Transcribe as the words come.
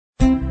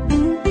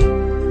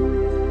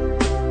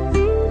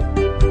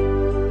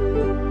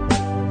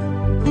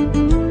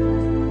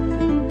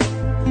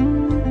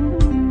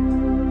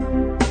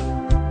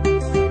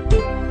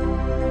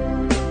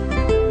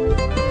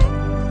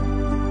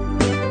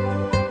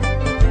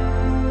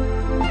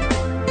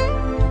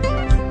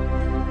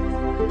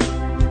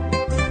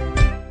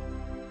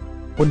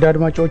ውድ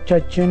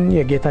አድማጮቻችን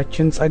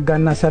የጌታችን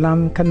ጸጋና ሰላም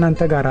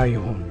ከናንተ ጋር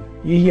ይሁን።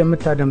 ይህ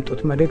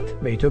የምታደምጡት መልእክት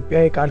በኢትዮጵያ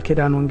የቃል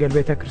ኪዳን ወንጌል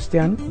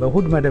ቤተክርስቲያን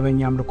በእሁድ መደበኛ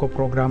አምልኮ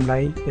ፕሮግራም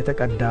ላይ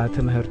የተቀዳ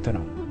ትምህርት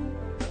ነው።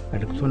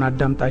 መልእክቱን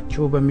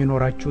አዳምጣችሁ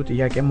በሚኖራችሁ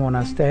ጥያቄም ሆነ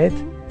አስተያየት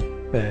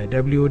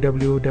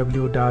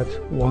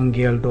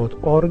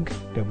በwww.wongel.org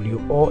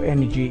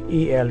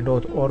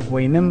wongel.org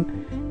ወይንም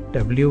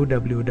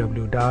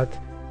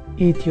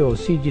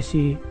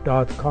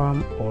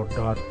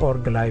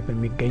www.ethioCGC.com/org ላይ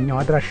በሚገኘው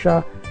አድራሻ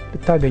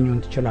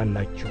ልታገኙን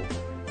ትችላላችሁ።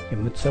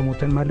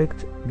 የምትሰሙትን መልእክት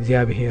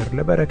እግዚአብሔር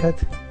ለበረከት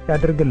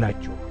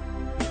ያድርግላችሁ።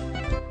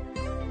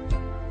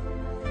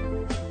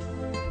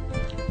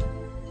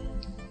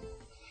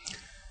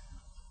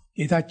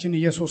 ጌታችን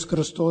ኢየሱስ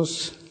ክርስቶስ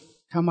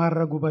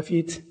ከማረጉ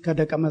በፊት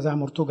ከደቀ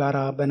መዛሙርቱ ጋር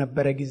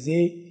በነበረ ጊዜ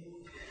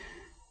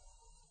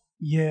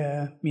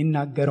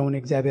የሚናገረውን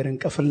እግዚአብሔርን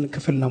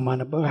ክፍል ነው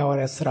ማነበው።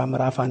 ሐዋርያት ሥራ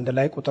ምዕራፍ 1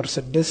 ላይ ቁጥር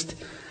 6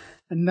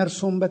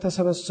 እነርሱም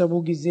በተሰበሰቡ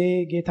ጊዜ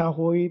ጌታ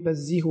ሆይ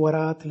በዚህ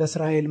ወራት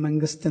ለእስራኤል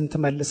መንግስትን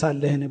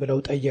ትመልሳለህን ብለው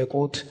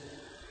ጠየቁት።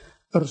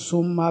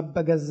 እርሱም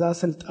በገዛ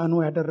ስልጣኑ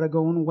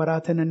ያደረገውን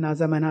ወራትንና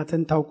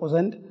ዘመናትን ታውቁ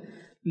ዘንድ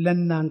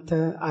ለእናንተ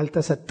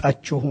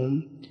አልተሰጣችሁም።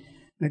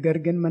 ነገር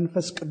ግን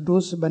መንፈስ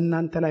ቅዱስ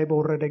በእናንተ ላይ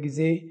በወረደ ጊዜ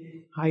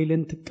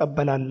ኃይልን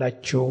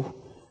ትቀበላላችሁ።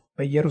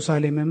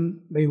 በኢየሩሳሌምም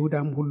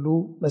በይሁዳም ሁሉ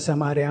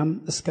በሰማርያም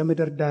እስከ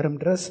ምድር ዳርም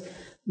ድረስ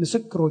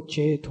ምስክሮቼ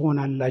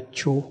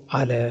ትሆናላችሁ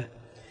አለ።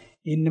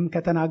 ይህንም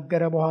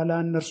ከተናገረ በኋላ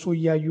እነርሱ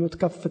እያዩት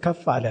ከፍ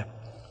ከፍ አለ፣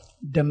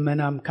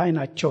 ደመናም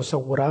ከዓይናቸው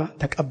ሰውራ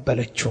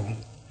ተቀበለችው።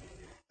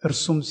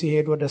 እርሱም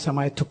ሲሄድ ወደ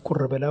ሰማይ ትኩር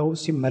ብለው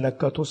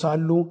ሲመለከቱ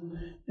ሳሉ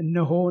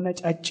እነሆ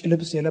ነጫጭ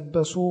ልብስ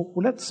የለበሱ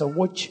 2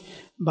 ሰዎች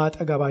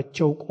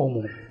በአጠገባቸው ቆሙ።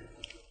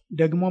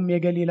 ደግሞም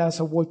የገሊላ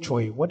ሰዎች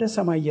ሆይ ወደ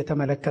ሰማይ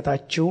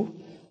እየተመለከታችሁ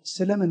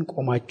ስለምን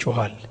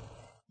ቆማችኋል?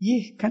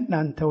 ይህ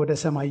ከእናንተ ወደ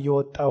ሰማይ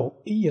የወጣው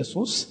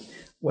ኢየሱስ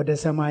ወደ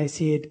ሰማይ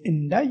ሲሄድ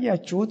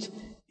እንዳያችሁት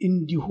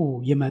እንዲሁ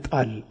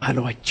ይመጣል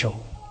አሏቸው።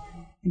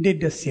 እንዴት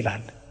ደስ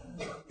ይላል!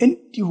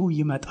 እንዲሁ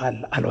ይመጣል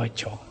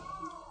አሏቸው።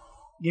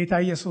 ጌታ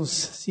ኢየሱስ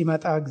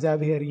ሲመጣ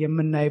እግዚአብሔር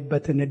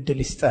የምናይበትን ዕድል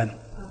ይስጠን።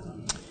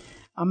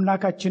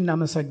 አምላካችን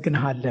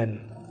እናመሰግንሃለን።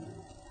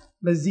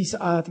 በዚህ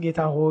ሰዓት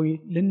ጌታ ሆይ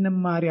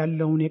ልንማር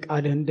ያለውን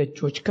የቃልህን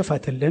ደጆች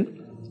ክፈትልን።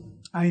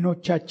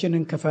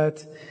 ዓይኖቻችንን ክፈት።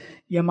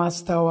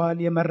 የማስተዋል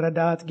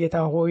የመረዳት ጌታ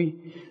ሆይ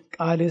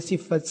ቃልህ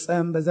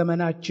ሲፈጸም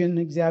በዘመናችን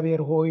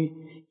እግዚአብሔር ሆይ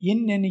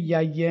ይህንን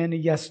እያየን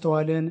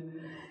እያስተዋልን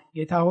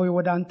ጌታ ሆይ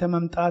ወደ አንተ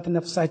መምጣት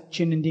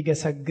ነፍሳችን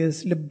እንዲገሰግስ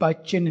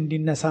ልባችን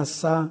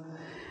እንዲነሳሳ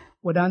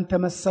ወደ አንተ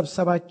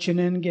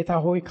መሰብሰባችንን ጌታ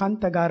ሆይ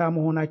ካንተ ጋር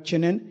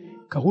መሆናችንን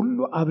ከሁሉ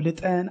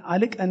አብልጠን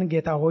አልቀን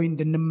ጌታ ሆይ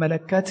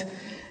እንድንመለከት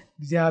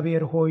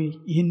እግዚአብሔር ሆይ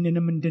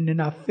ይህንንም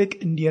እንድንናፍቅ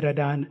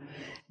እንዲረዳን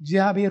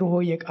እግዚአብሔር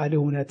ሆይ የቃል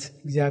እውነት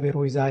እግዚአብሔር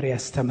ሆይ ዛሬ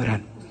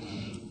ያስተምረን።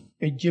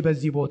 እጅ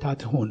በዚህ ቦታ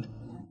ትሁን።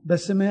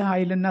 በስምህ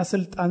ኃይልና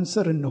ስልጣን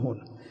ስር እንሁን።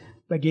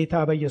 በጌታ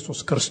በኢየሱስ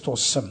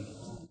ክርስቶስ ስም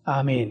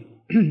አሜን።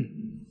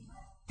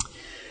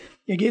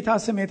 የጌታ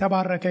ስም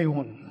የተባረከ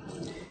ይሁን።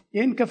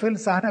 ይህን ክፍል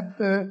ሳነብ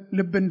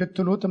ልብ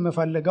እንድትሉት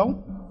የምፈልገው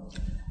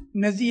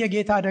እነዚህ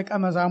የጌታ ደቀ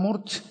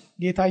መዛሙርት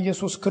ጌታ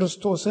ኢየሱስ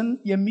ክርስቶስን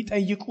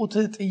የሚጠይቁት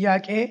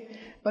ጥያቄ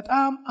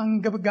በጣም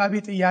አንገብጋቢ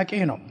ጥያቄ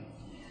ነው።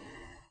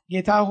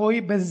 ጌታ ሆይ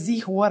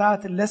በዚህ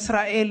ወራት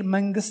ለእስራኤል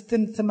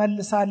መንግስትን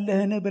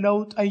ትመልሳለህን ብለው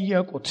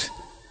ጠየቁት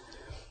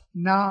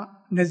እና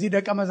እነዚህ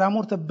ደቀ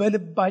መዛሙርት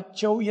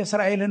በልባቸው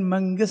የእስራኤልን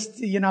መንግስት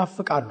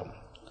ይናፍቃሉ።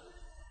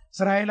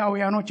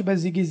 እስራኤላውያኖች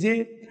በዚህ ጊዜ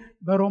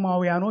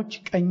በሮማውያኖች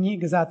ቀኝ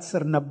ግዛት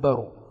ስር ነበሩ።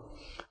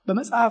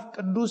 በመጽሐፍ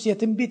ቅዱስ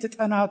የትንቢት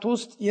ጥናት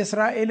ውስጥ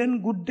የእስራኤልን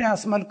ጉዳይ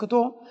አስመልክቶ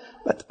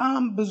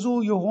በጣም ብዙ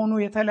የሆኑ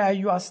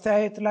የተለያዩ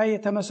አስተያየት ላይ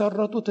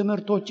የተመሰረቱ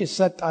ትምህርቶች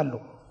ይሰጣሉ።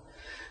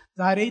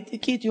 ዛሬ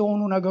ጥቂት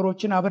የሆኑ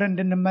ነገሮችን አብረን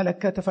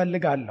እንድንመለከት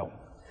እፈልጋለሁ።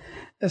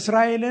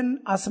 እስራኤልን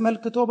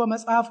አስመልክቶ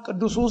በመጽሐፍ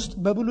ቅዱስ ውስጥ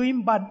በብሉይም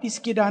በአዲስ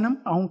ኪዳንም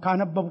አሁን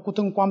ካነበብኩት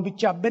እንኳን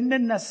ብቻ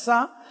ብንነሳ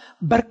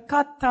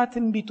በርካታ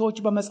ትንቢቶች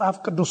በመጽሐፍ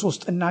ቅዱስ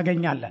ውስጥ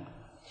እናገኛለን።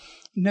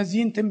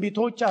 እነዚህን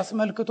ትንቢቶች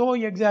አስመልክቶ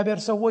የእግዚአብሔር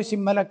ሰዎች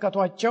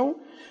ሲመለከቷቸው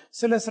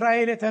ስለ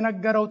እስራኤል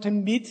የተነገረው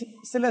ትንቢት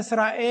ስለ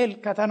እስራኤል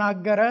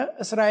ከተናገረ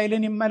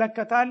እስራኤልን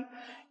ይመለከታል።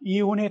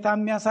 ይህ ሁኔታ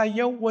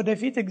የሚያሳየው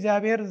ወደፊት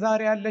እግዚአብሔር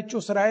ዛሬ ያለችው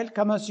እስራኤል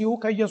ከመሲሁ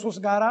ከኢየሱስ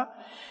ጋር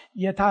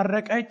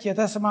የታረቀች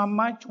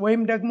የተስማማች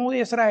ወይም ደግሞ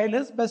የእስራኤል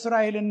ሕዝብ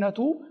በእስራኤልነቱ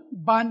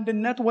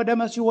በአንድነት ወደ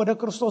መሲሁ ወደ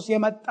ክርስቶስ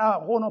የመጣ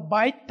ሆኖ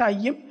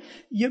ባይታይም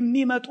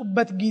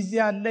የሚመጡበት ጊዜ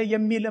አለ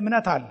የሚል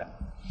እምነት አለ።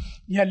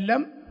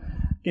 የለም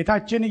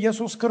ጌታችን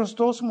ኢየሱስ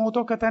ክርስቶስ ሞቶ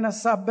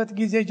ከተነሳበት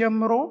ጊዜ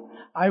ጀምሮ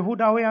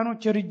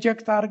አይሁዳውያኖች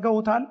ሪጀክት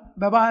አድርገውታል።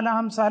 በበዓለ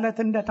ሃምሳ ዕለት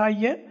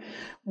እንደታየ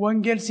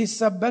ወንጌል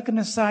ሲሰበክ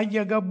ንስሐ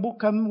እየገቡ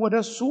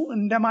ወደሱ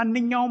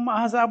እንደማንኛውም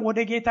አሕዛብ ወደ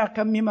ጌታ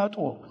ከሚመጡ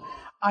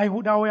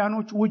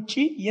አይሁዳውያኖች ውጪ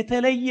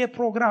የተለየ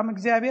ፕሮግራም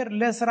እግዚአብሔር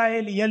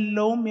ለእስራኤል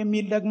የለውም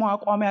የሚል ደግሞ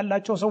አቋም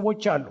ያላቸው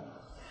ሰዎች አሉ።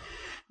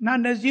 እና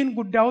እነዚህን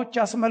ጉዳዮች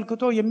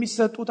አስመልክቶ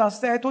የሚሰጡት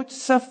አስተያየቶች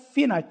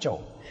ሰፊ ናቸው።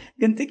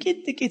 ግን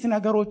ጥቂት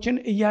ነገሮችን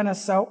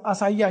እያነሳው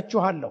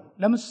አሳያችኋለሁ።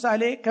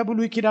 ለምሳሌ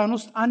ከብሉይ ኪዳን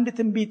ውስጥ አንድ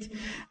ትንቢት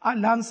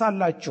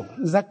ላንሳላችሁ።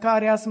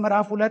 ዘካርያስ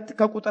ምዕራፍ 2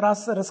 ከቁጥር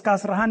 10 እስከ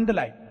 11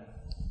 ላይ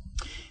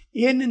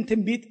ይህንን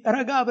ትንቢት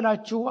ረጋ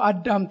ብላችሁ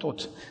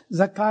አዳምጡት።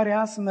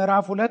 ዘካርያስ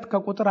ምዕራፍ 2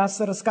 ከቁጥር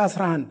 10 እስከ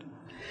 11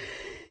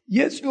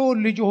 የጽዮን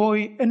ልጅ ሆይ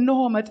እነሆ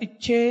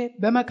መጥቼ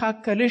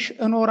በመካከልሽ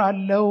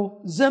እኖራለሁ፣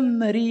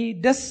 ዘምሪ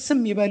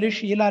ደስም ይበልሽ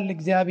ይላል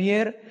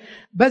እግዚአብሔር።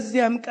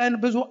 በዚያም ቀን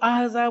ብዙ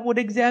አሕዛብ ወደ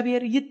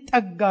እግዚአብሔር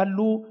ይጠጋሉ፣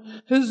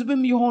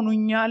 ሕዝብም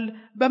ይሆኑኛል።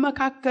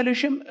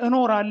 በመካከልሽም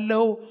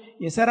እኖራለሁ፣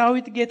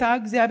 የሰራዊት ጌታ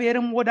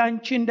እግዚአብሔርም ወደ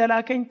አንቺ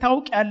እንደላከኝ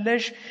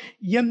ታውቂያለሽ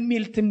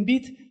የሚል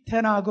ትንቢት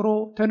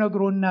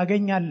ተነግሮ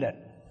እናገኛለን።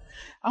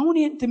 አሁን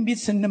ይህን ትንቢት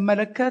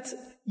ስንመለከት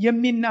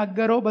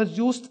የሚናገረው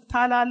በዚህ ውስጥ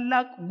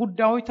ታላላቅ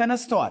ጉዳዮች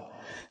ተነስተዋል።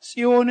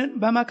 ጽዮንን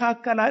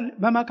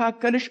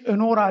በመካከልሽ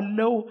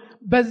እኖራለሁ፣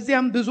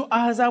 በዚያም ብዙ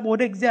አሕዛብ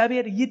ወደ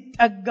እግዚአብሔር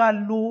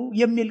ይጠጋሉ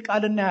የሚል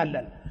ቃል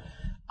እናያለን።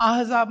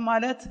 አሕዛብ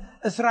ማለት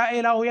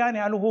እስራኤላውያን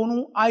ያልሆኑ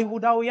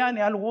አይሁዳውያን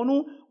ያልሆኑ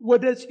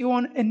ወደ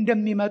ጽዮን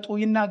እንደሚመጡ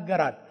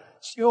ይናገራል።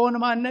 ጽዮን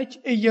ማነች?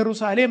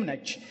 ኢየሩሳሌም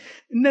ነች።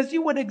 እነዚህ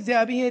ወደ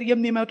እግዚአብሔር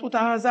የሚመጡት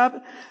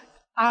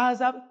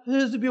አሕዛብ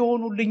ሕዝብ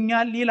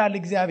ይሆኑልኛል ይላል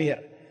እግዚአብሔር።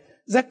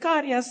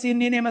 ዘካርያስ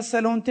ይህንን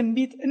የመሰለውን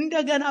ትንቢት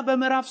እንደገና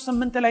በምዕራፍ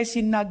 8 ላይ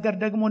ሲናገር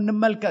ደግሞ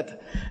እንመልከት።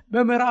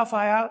 በምዕራፍ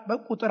 20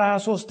 በቁጥር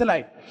 23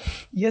 ላይ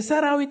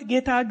የሰራዊት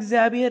ጌታ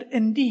እግዚአብሔር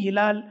እንዲህ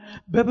ይላል፣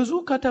 በብዙ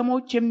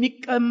ከተሞች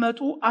የሚቀመጡ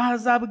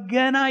አሕዛብ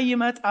ገና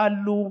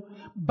ይመጣሉ።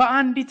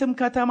 በአንዲትም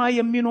ከተማ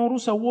የሚኖሩ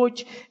ሰዎች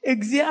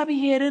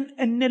እግዚአብሔርን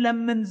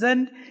እንለምን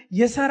ዘንድ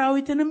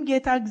የሰራዊትንም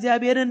ጌታ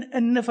እግዚአብሔርን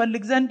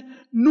እንፈልግ ዘንድ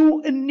ኑ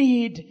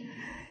እንሂድ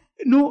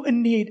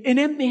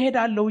እኔም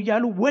እሄዳለሁ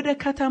እያሉ ወደ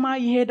ከተማ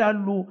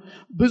ይሄዳሉ።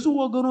 ብዙ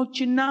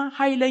ወገኖችና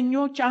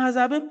ኃይለኞች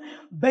አሕዛብም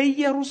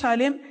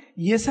በኢየሩሳሌም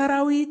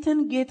የሰራዊትን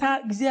ጌታ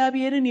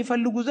እግዚአብሔርን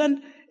ይፈልጉ ዘንድ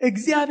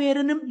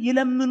እግዚአብሔርንም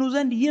ይለምኑ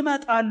ዘንድ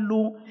ይመጣሉ።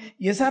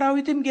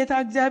 የሰራዊትም ጌታ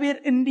እግዚአብሔር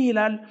እንዲህ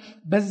ይላል፣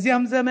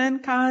 በዚያም ዘመን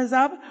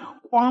ከአሕዛብ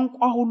ቋንቋ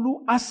ሁሉ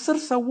 10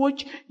 ሰዎች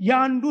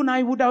የአንዱን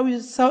አይሁዳዊ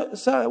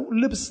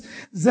ልብስ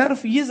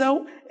ዘርፍ ይዘው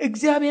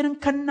እግዚአብሔርን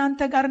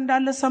ከናንተ ጋር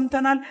እንዳለ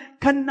ሰምተናል፣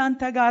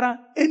 ከናንተ ጋር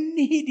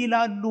እንሂድ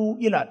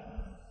ይላል።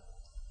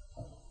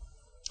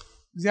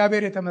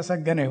 እግዚአብሔር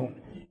የተመሰገነ ይሁን።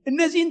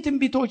 እነዚህን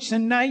ትንቢቶች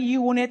ስናይ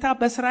ይህ ሁኔታ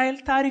በእስራኤል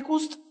ታሪክ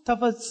ውስጥ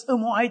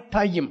ተፈጽሞ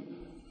አይታይም።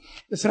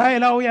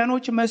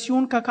 እስራኤላውያኖች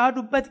መሲሁን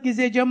ከካዱበት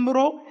ጊዜ ጀምሮ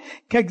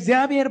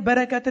ከእግዚአብሔር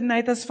በረከትና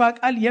የተስፋ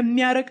ቃል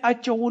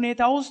የሚያርቃቸው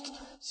ሁኔታ ውስጥ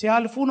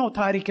ሲያልፉ ነው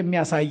ታሪክ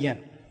የሚያሳየን።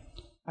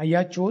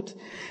 አያችሁት?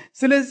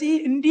 ስለዚህ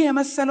እንዲህ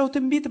የመሰለው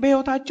ትንቢት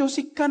በሕይወታቸው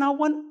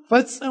ሲከናወን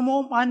ፈጽሞ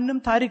ማንም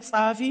ታሪክ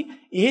ጸሐፊ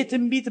ይሄ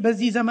ትንቢት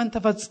በዚህ ዘመን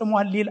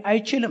ተፈጽሟል ሊል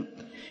አይችልም።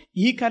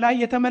 ይህ ከላይ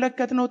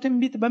የተመለከትነው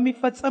ትንቢት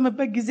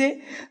በሚፈጸምበት ጊዜ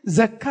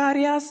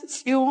ዘካርያስ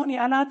ጽዮን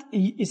ያላት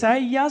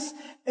ኢሳይያስ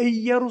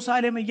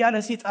ኢየሩሳሌም እያለ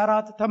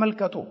ሲጠራት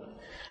ተመልከቱ።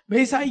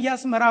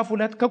 በኢሳይያስ ምዕራፍ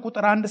 2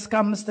 ከቁጥር 1 እስከ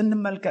 5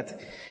 እንመልከት።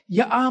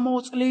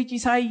 የአሞጽ ልጅ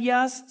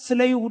ኢሳይያስ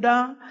ስለ ይሁዳ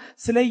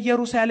ስለ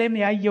ኢየሩሳሌም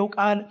ያየው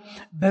ቃል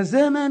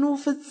በዘመኑ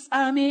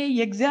ፍጻሜ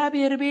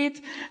የእግዚአብሔር ቤት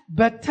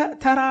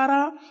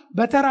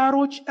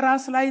በተራሮች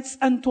ራስ ላይ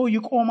ጸንቶ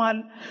ይቆማል፣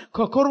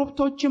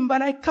 ከኮረብቶችም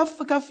በላይ ከፍ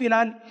ከፍ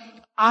ይላል።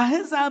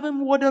 አሕዛብም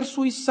ወደ እርሱ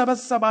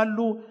ይሰበሰባሉ።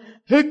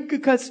 ሕግ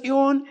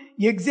ከጽዮን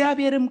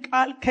የእግዚአብሔርም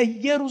ቃል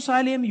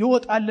ከኢየሩሳሌም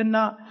ይወጣልና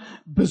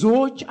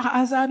ብዙዎች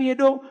አሕዛብ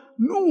ሄደው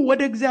ኑ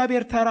ወደ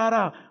እግዚአብሔር ተራራ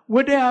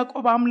ወደ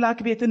ያዕቆብ አምላክ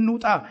ቤት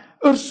እንውጣ፣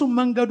 እርሱም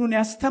መንገዱን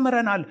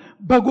ያስተምረናል፣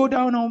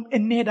 በጎዳናውም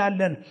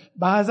እንሄዳለን።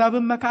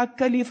 በአሕዛብም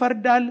መካከል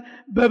ይፈርዳል፣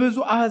 በብዙ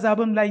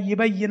አሕዛብም ላይ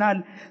ይበይናል።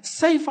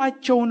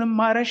 ሰይፋቸውንም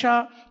ማረሻ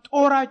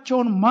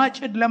ጦራቸውን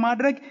ማጭድ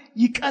ለማድረግ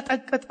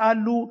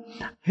ይቀጠቅጣሉ።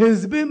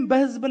 ሕዝብም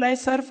በሕዝብ ላይ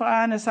ሰልፍ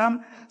አያነሳም፣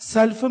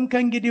 ሰልፍም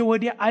ከእንግዲህ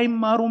ወዲህ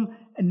አይማሩም።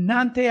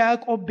 እናንተ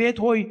ያዕቆብ ቤት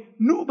ሆይ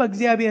ኑ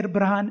በእግዚአብሔር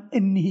ብርሃን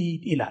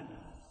እንሂድ ይላል።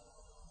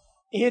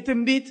 ይሄ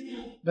ትንቢት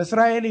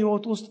በእስራኤል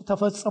ሕይወት ውስጥ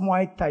ተፈጽሞ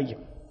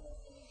አይታይም።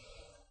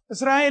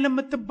 እስራኤል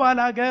የምትባል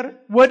ሀገር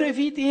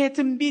ወደፊት ይሄ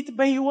ትንቢት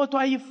በሕይወቷ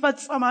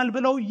ይፈጸማል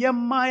ብለው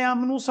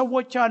የማያምኑ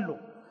ሰዎች አሉ።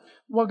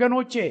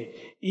 ወገኖቼ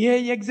ይሄ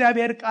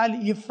የእግዚአብሔር ቃል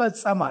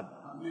ይፈጸማል።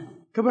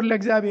 ክብር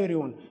ለእግዚአብሔር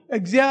ይሁን።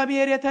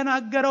 እግዚአብሔር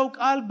የተናገረው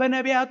ቃል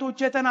በነቢያቶች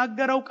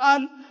የተናገረው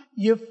ቃል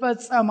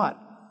ይፈጸማል።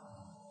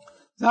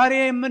 ዛሬ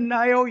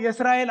የምናየው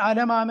የእስራኤል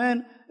አለማመን፣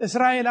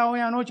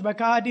 እስራኤላውያኖች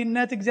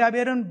በካህዲነት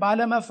እግዚአብሔርን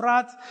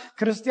ባለመፍራት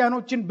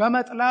ክርስቲያኖችን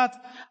በመጥላት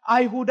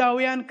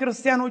አይሁዳውያን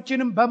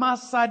ክርስቲያኖችንም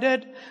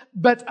በማሳደድ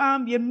በጣም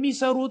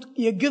የሚሰሩት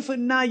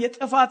የግፍና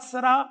የጥፋት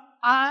ሥራ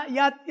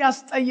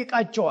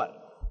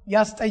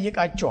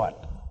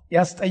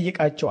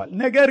ያስጠይቃቸዋል።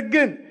 ነገር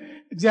ግን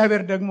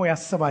እግዚአብሔር ደግሞ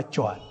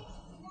ያስባቸዋል።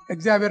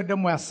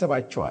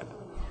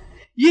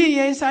 ይህ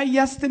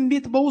የኢሳይያስ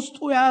ትንቢት በውስጡ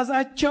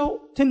የያዛቸው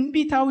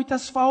ትንቢታዊ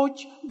ተስፋዎች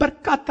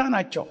በርካታ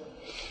ናቸው።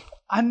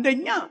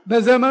 አንደኛ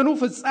በዘመኑ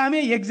ፍጻሜ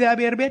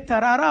የእግዚአብሔር ቤት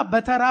ተራራ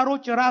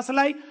በተራሮች ራስ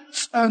ላይ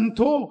ጸንቶ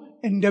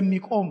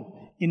እንደሚቆም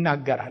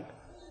ይናገራል።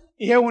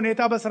 ይሄ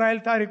ሁኔታ በእስራኤል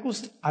ታሪክ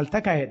ውስጥ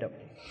አልተካሄደም።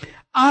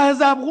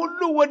 አሕዛብ ሁሉ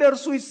ወደ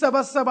እርሱ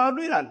ይሰበሰባሉ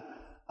ይላል።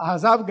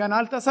 አሕዛብ ገና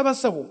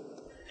አልተሰበሰቡም።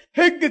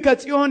 ሕግ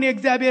ከጽዮን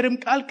የእግዚአብሔርም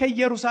ቃል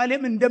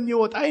ከኢየሩሳሌም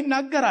እንደሚወጣ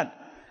ይናገራል።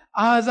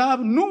 አሕዛብ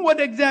ኑ ወደ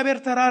እግዚአብሔር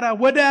ተራራ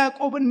ወደ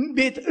ያዕቆብ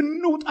ቤት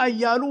እንውጣ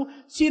እያሉ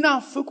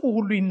ሲናፍቁ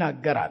ሁሉ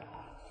ይናገራል።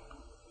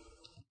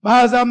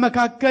 በአሕዛብ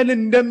መካከል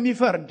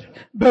እንደሚፈርድ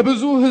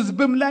በብዙ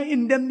ሕዝብም ላይ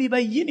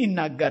እንደሚበይን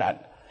ይናገራል።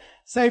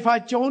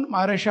 ሰይፋቸውን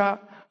ማረሻ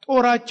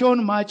ጦራቸውን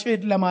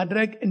ማጭድ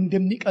ለማድረግ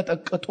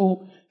እንደሚቀጠቅጡ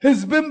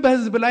ሕዝብም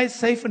በሕዝብ ላይ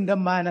ሰይፍ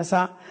እንደማያነሳ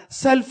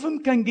ሰልፍም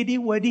ከእንግዲህ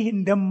ወዲህ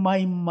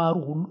እንደማይማሩ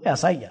ሁሉ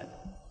ያሳያል።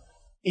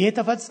 ይሄ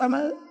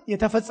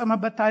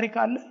የተፈጸመበት ታሪክ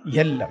አለ?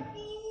 የለም።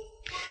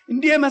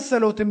 እንዲህ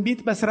የመሰለው ትንቢት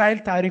በእስራኤል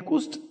ታሪክ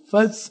ውስጥ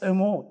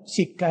ፈጽሞ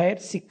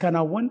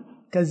ሲከናወን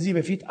ከዚህ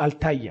በፊት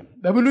አልታየም።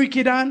 በብሉይ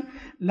ኪዳን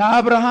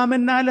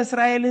ለአብርሃምና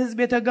ለእስራኤል ሕዝብ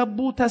የተገቡ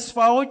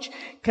ተስፋዎች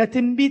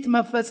ከትንቢት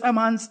መፈጸም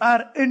አንጻር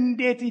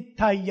እንዴት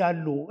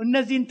ይታያሉ?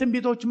 እነዚህን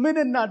ትንቢቶች ምን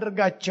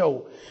እናድርጋቸው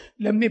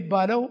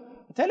ለሚባለው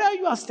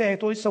የተለያዩ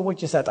አስተያየቶች ሰዎች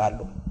ይሰጣሉ።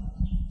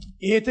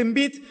 ይሄ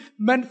ትንቢት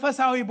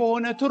መንፈሳዊ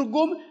በሆነ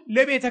ትርጉም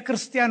ለቤተ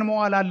ክርስቲያን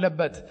መዋል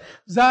አለበት።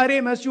 ዛሬ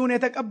መሲሁን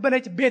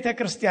የተቀበለች ቤተ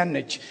ክርስቲያን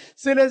ነች።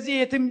 ስለዚህ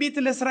የትንቢት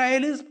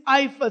ለእስራኤል ሕዝብ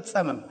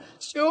አይፈጸምም።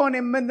 ጽዮን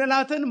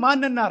የምንላትን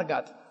ማን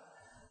እናርጋት?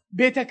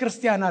 ቤተ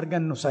ክርስቲያን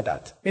አድርገን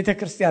እንውሰዳት። ቤተ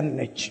ክርስቲያን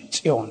ነች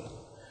ጽዮን።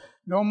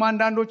 ነውም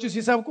አንዳንዶቹ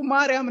ሲሰብኩ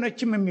ማርያም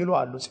ነችም የሚሉ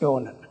አሉ።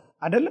 ጽዮንን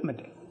አይደለም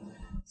እንዴ?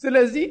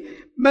 ስለዚህ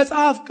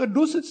መጽሐፍ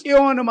ቅዱስ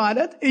ጽዮን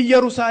ማለት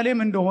ኢየሩሳሌም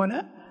እንደሆነ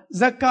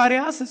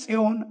ዘካርያስ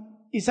ጽዮን፣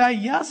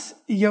 ኢሳይያስ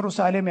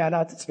ኢየሩሳሌም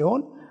ያላት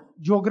ጽዮን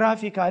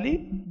ጂኦግራፊካሊ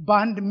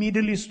በአንድ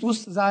ሚድል ኢስት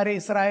ውስጥ ዛሬ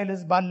እስራኤል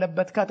ሕዝብ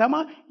ባለበት ከተማ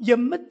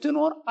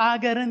የምትኖር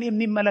አገርን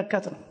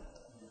የሚመለከት ነው።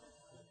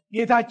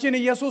 ጌታችን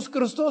ኢየሱስ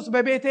ክርስቶስ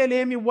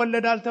በቤተልሔም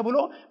ይወለዳል ተብሎ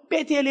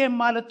ቤተልሔም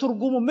ማለት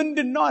ትርጉሙ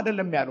ምንድነው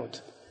አይደለም ያሉት።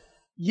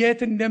 የት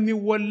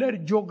እንደሚወለድ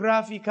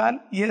ጂኦግራፊካል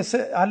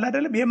አለ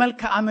አይደለም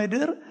የመልክዓ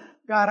ምድር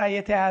ጋራ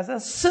የተያዘ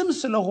ስም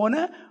ስለሆነ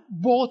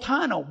ቦታ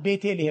ነው።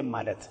 ቤተልሔም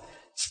ማለት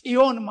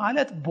ጽዮን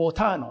ማለት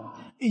ቦታ ነው።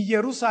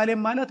 ኢየሩሳሌም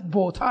ማለት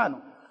ቦታ ነው።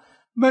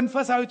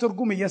 መንፈሳዊ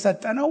ትርጉም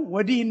እየሰጠ ነው።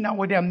 ወዲህና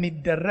ወዲያ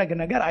የሚደረግ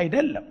ነገር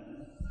አይደለም።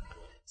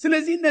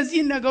 ስለዚህ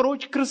እነዚህ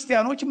ነገሮች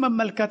ክርስቲያኖች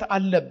መመልከት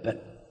አለብን።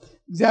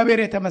 እግዚአብሔር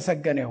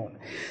የተመሰገነ ይሁን።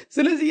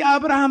 ስለዚህ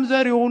የአብርሃም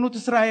ዘር የሆኑት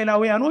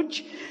እስራኤላውያኖች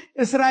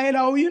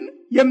እስራኤላዊን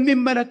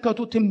የሚመለከቱ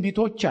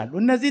ትንቢቶች አሉ።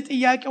 እነዚህ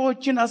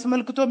ጥያቄዎችን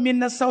አስመልክቶ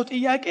የሚነሳው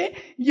ጥያቄ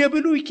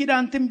የብሉይ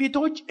ኪዳን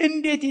ትንቢቶች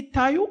እንዴት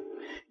ይታዩ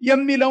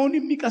የሚለውን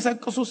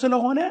የሚቀሰቅሱ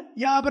ስለሆነ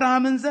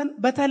የአብርሃምን ዘር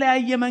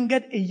በተለያየ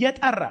መንገድ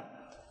እየጠራ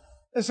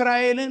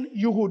እስራኤልን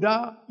ይሁዳ፣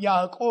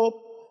 ያዕቆብ፣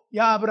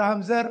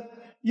 የአብርሃም ዘር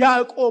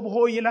ያዕቆብ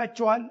ሆይ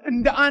ይላቸዋል።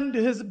 እንደ አንድ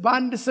ሕዝብ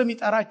በአንድ ስም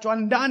ይጠራቸዋል።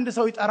 እንደ አንድ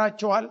ሰው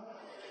ይጠራቸዋል።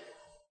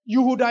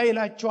 ይሁዳ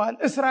ይላቸዋል፣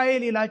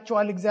 እስራኤል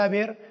ይላቸዋል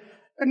እግዚአብሔር።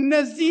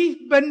 እነዚህ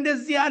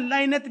በእንደዚህ ያለ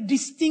አይነት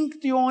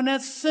ዲስቲንክት የሆነ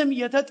ስም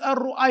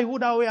የተጠሩ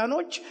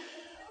አይሁዳውያኖች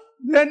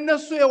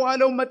ለነሱ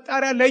የዋለው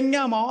መጣሪያ ለኛ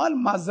ማዋል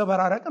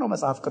ማዘበራረቅ ነው።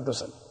 መጽሐፍ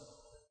ቅዱስን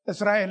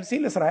እስራኤል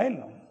ሲል እስራኤል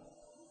ነው።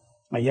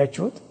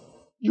 አያችሁት?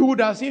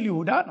 ይሁዳ ሲል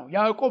ይሁዳ ነው።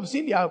 ያዕቆብ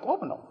ሲል ያዕቆብ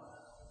ነው።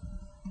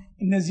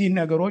 እነዚህ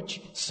ነገሮች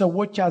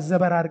ሰዎች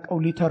አዘበራርቀው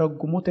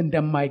ሊተረጉሙት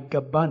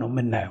እንደማይገባ ነው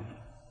የምናየው።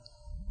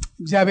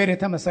 እግዚአብሔር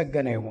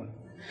የተመሰገነ ይሁን።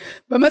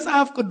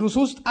 በመጽሐፍ ቅዱስ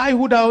ውስጥ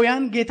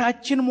አይሁዳውያን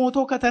ጌታችን ሞቶ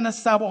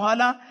ከተነሳ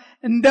በኋላ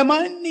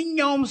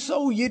እንደማንኛውም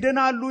ሰው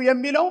ይድናሉ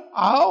የሚለው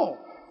አዎ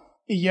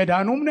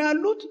እየዳኑም ነው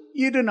ያሉት፣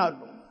 ይድናሉ።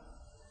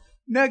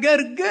 ነገር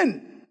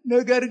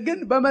ግን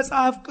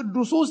በመጽሐፍ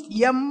ቅዱስ ውስጥ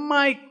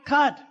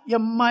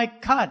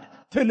የማይካድ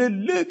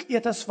ትልልቅ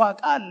የተስፋ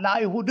ቃል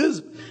ለአይሁድ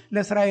ሕዝብ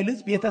ለእስራኤል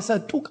ሕዝብ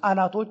የተሰጡ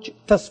ቃላቶች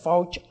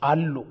ተስፋዎች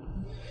አሉ።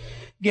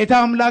 ጌታ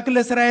አምላክ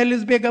ለእስራኤል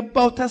ሕዝብ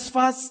የገባው ተስፋ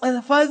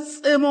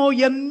ፈጽሞ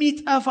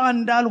የሚጠፋ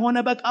እንዳልሆነ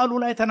በቃሉ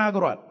ላይ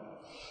ተናግሯል።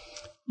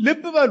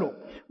 ልብ በሉ።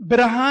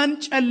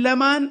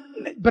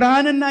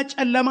 ብርሃንና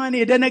ጨለማን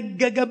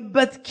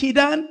የደነገገበት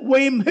ኪዳን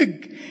ወይም ሕግ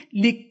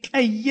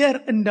ሊቀየር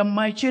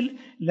እንደማይችል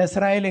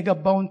ለእስራኤል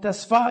የገባውን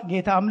ተስፋ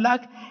ጌታ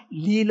አምላክ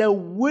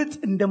ሊለውጥ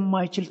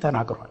እንደማይችል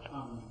ተናግሯል።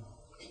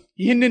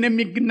 ይህንን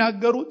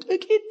የሚናገሩ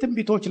ጥቂት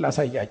ትንቢቶች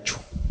ላሳያችሁ።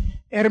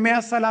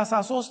 ኤርምያስ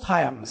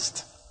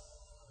 33:25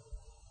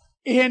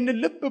 ይሄንን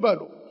ልብ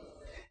በሉ።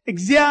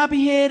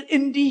 እግዚአብሔር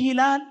እንዲህ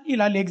ይላል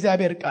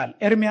የእግዚአብሔር ቃል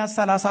ኤርምያስ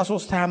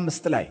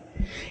 33:25 ላይ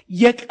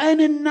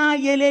የቀንና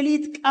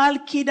የሌሊት ቃል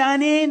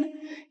ኪዳኔን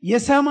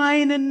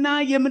የሰማይንና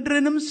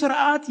የምድርንም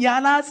ሥርዓት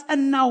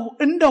ያላጸናሁ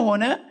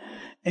እንደሆነ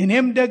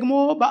እኔም ደግሞ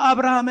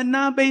በአብርሃምና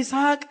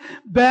በይስሐቅ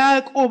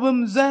በያዕቆብም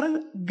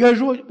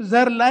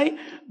ዘር ላይ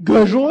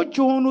ገዦች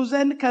የሆኑ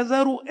ዘንድ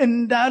ከዘሩ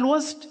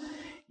እንዳልወስድ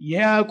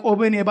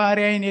የያዕቆብን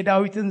የባሪያዬን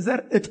የዳዊትን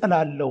ዘር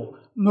እጥላለሁ፣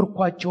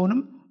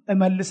 ምርኳቸውንም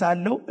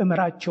እመልሳለሁ፣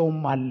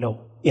 እምራቸውም አለው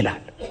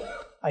ይላል።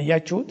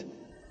 አያችሁት?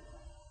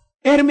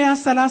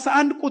 ኤርምያስ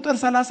 31 ቁጥር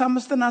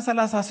 35 እና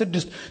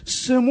 36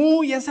 ስሙ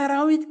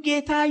የሰራዊት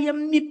ጌታ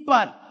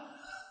የሚባል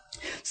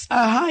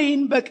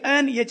ፀሐይን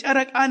በቀን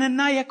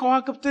የጨረቃንና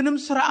የከዋክብትንም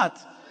ሥርዓት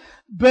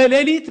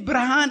በሌሊት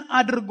ብርሃን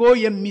አድርጎ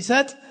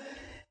የሚሰጥ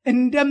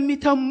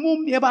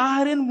እንደሚተሙም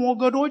የባህርን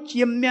ሞገዶች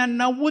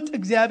የሚያናውጥ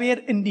እግዚአብሔር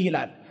እንዲህ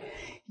ይላል፣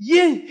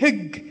 ይህ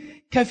ሕግ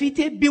ከፊቴ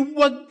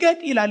ቢወገድ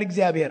ይላል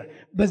እግዚአብሔር፣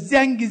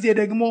 በዚያን ጊዜ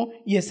ደግሞ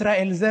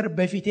የእስራኤል ዘር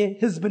በፊቴ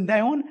ሕዝብ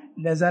እንዳይሆን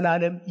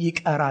ለዘላለም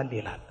ይቀራል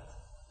ይላል።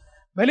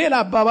 በሌላ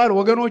አባባል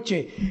ወገኖቼ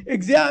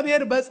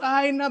እግዚአብሔር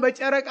በፀሐይና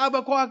በጨረቃ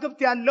በከዋክብት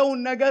ያለውን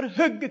ነገር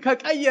ሕግ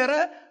ከቀየረ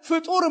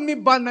ፍጡር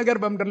የሚባል ነገር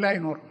በምድር ላይ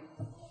አይኖርም።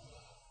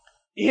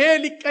 ይሄ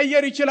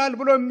ሊቀየር ይችላል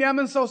ብሎ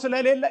የሚያምን ሰው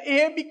ስለሌለ ይሄ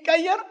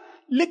ቢቀየር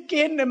ልክ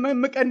ይሄን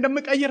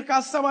እንደምቀይር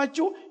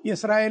ካሰባችሁ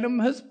የእስራኤልም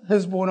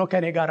ሕዝብ ሆኖ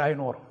ከኔ ጋር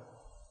አይኖርም።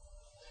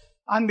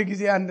 አንድ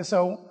ጊዜ አንድ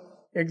ሰው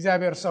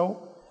የእግዚአብሔር ሰው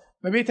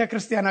በቤተ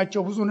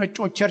ክርስቲያናቸው ብዙ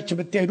ነጮች ቸርች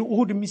ብትሄዱ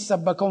እሁድ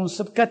የሚሰበከውን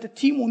ስብከት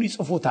ቲሙን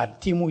ይጽፉታል።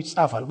 ቲሙ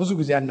ይጻፋል ብዙ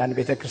ጊዜ አንዳንድ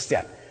ቤተ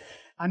ክርስቲያን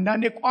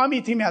አንዳንዴ ቋሚ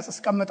ቲም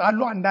ያስቀምጣሉ፣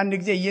 አንዳንድ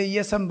ጊዜ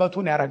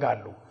የሰንበቱን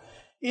ያረጋሉ።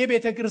 ይሄ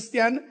ቤተ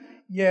ክርስቲያን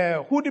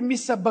የእሁድ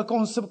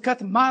የሚሰበከውን ስብከት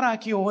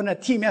ማራኪ የሆነ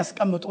ቲም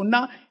ያስቀምጡና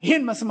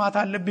ይሄን መስማት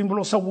አለብኝ ብሎ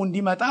ሰው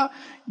እንዲመጣ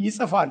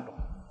ይጽፋሉ።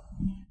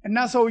 እና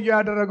ሰውየው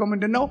ያደረገው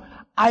ምንድነው?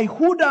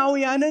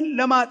 አይሁዳውያንን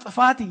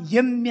ለማጥፋት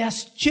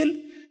የሚያስችል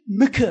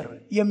ምክር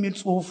የሚል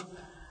ጽሑፍ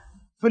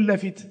ፊት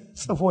ለፊት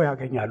ጽፎ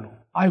ያገኛሉ።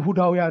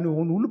 አይሁዳውያን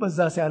የሆኑ ሁሉ በዛ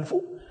ሲያልፉ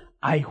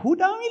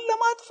አይሁዳዊን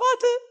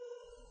ለማጥፋት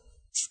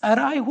ጸረ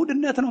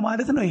አይሁድነት ነው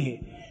ማለት ነው ይሄ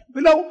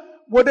ብለው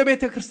ወደ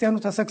ቤተ ክርስቲያኑ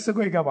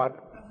ተሰግስገው ይገባሉ።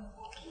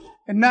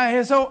 እና ይሄ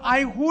ሰው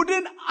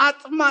አይሁድን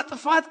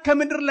ማጥፋት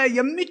ከምድር ላይ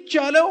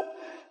የሚቻለው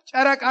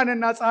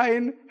ጨረቃንና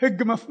ፀሐይን ሕግ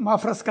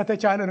ማፍረስ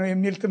ከተቻለ ነው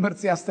የሚል ትምህርት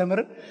ሲያስተምር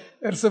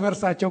እርስ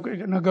በርሳቸው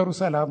ነገሩ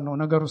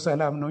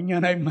ሰላም ነው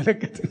እኛን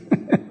አይመለከትም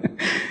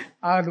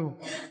አሉ።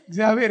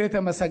 እግዚአብሔር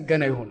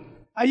የተመሰገነ ይሁን።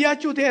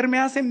 አያችሁት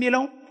ኤርምያስ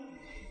የሚለው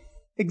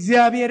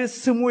እግዚአብሔር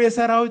ስሙ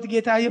የሰራዊት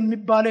ጌታ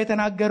የሚባለው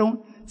የተናገረውን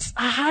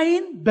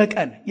ፀሐይን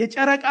በቀን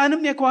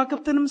የጨረቃንም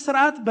የከዋክብትንም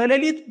ስርዓት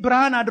በሌሊት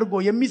ብርሃን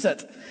አድርጎ የሚሰጥ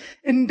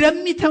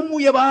እንደሚተሙ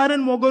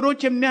የባህርን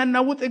ሞገዶች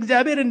የሚያናውጥ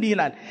እግዚአብሔር እንዲህ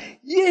ይላል፣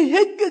 ይህ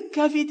ሕግ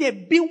ከፊቴ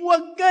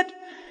ቢወገድ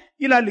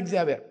ይላል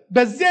እግዚአብሔር፣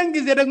 በዚያን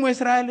ጊዜ ደግሞ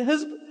የእስራኤል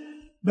ሕዝብ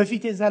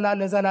በፊቴ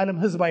ለዘላለም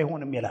ሕዝብ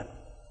አይሆንም ይላል።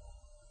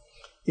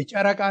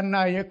 የጨረቃና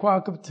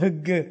የከዋክብት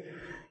ሕግ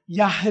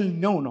ያህል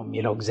ነው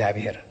የሚለው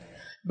እግዚአብሔር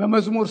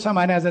በመዝሙር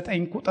 89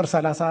 ቁጥር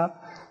 30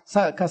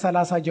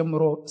 ከ30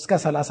 ጀምሮ እስከ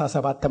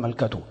 37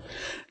 ተመልከቱ።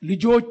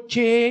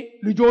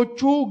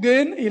 ልጆቹ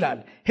ግን ይላል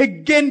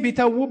ሕጌን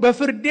ቢተዉ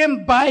በፍርዴም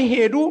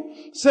ባይሄዱ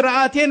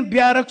ሥርዓቴን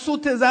ቢያረክሱ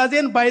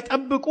ትእዛዜን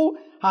ባይጠብቁ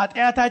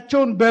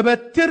ኃጢአታቸውን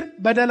በበትር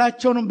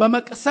በደላቸውን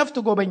በመቅሰፍት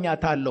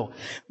ጎበኛታለሁ፣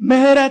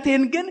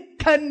 ምሕረቴን ግን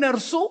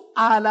ከነርሱ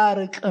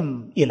አላርቅም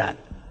ይላል።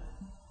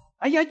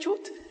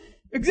 አያችሁት?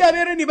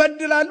 እግዚአብሔርን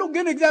ይበድላሉ፣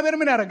 ግን እግዚአብሔር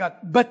ምን ያደርጋል?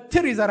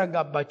 በትር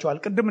ይዘረጋባቸዋል።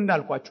 ቅድም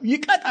እንዳልኳችሁ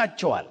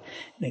ይቀጣቸዋል።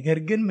 ነገር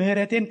ግን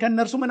ምሕረቴን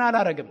ከነርሱ ምን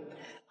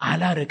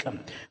አላርቅም፣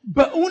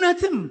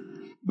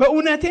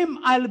 በእውነቴም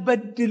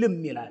አልበድልም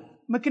ይላል።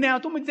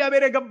 ምክንያቱም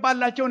እግዚአብሔር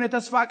የገባላቸውን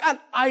የተስፋ ቃል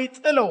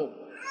አይጥለው፣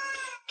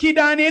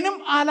 ኪዳኔንም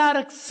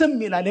አላረክስም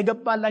ይላል።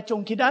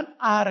 የገባላቸውን ኪዳን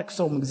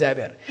አያረክሰውም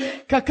እግዚአብሔር።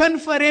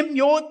 ከከንፈሬም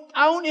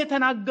የወጣውን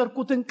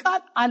የተናገርኩትን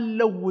ቃል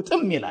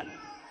አልለውጥም ይላል።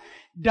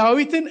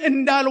 ዳዊትን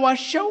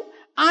እንዳልዋሸው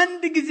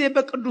አንድ ጊዜ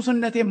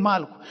በቅዱስነቴ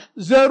ማልኩ፣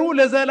 ዘሩ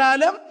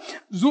ለዘላለም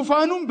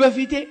ዙፋኑን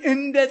በፊቴ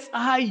እንደ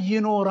ፀሐይ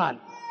ይኖራል፣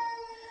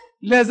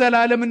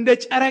 ለዘላለም እንደ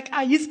ጨረቃ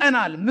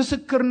ይጸናል፣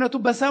 ምስክርነቱ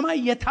በሰማይ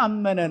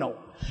የታመነ ነው።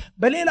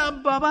 በሌላ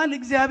አባባል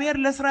እግዚአብሔር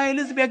ለእስራኤል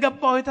ሕዝብ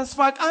የገባው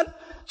የተስፋ ቃል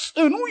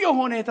ጽኑ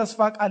የሆነ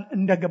የተስፋ ቃል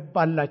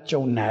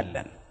እንደገባላቸው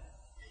እናያለን።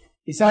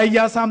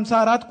 ኢሳይያስ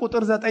 54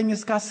 ቁጥር 9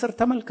 እስከ 10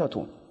 ተመልከቱ።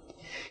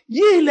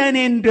 ይህ ለእኔ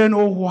እንደ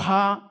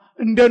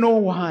ኖህ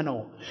ውሃ ነው።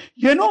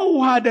 የኖህ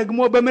ውሃ ደግሞ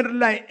በምድር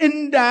ላይ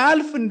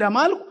እንዳያልፍ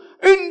እንደማልኩ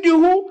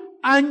እንዲሁ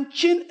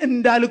አንቺን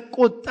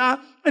እንዳልቆጣ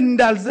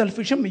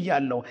እንዳልዘልፍሽም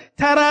እያለሁ።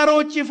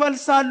 ተራሮች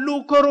ይፈልሳሉ፣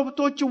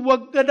 ኮረብቶች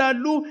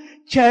ይወገዳሉ፣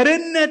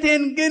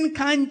 ቸርነቴን ግን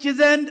ካንቺ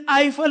ዘንድ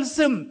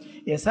አይፈልስም፣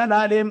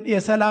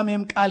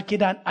 የሰላሜም ቃል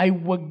ኪዳን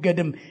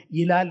አይወገድም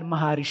ይላል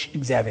መሐሪሽ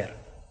እግዚአብሔር።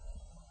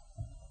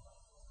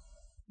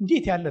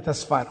 እንዴት ያለ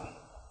ተስፋ ነው!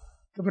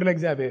 ክብር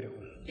ለእግዚአብሔር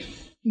ይሁን።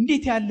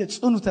 እንዴት ያለ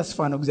ጽኑ ተስፋ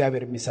ነው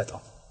እግዚአብሔር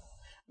የሚሰጠው።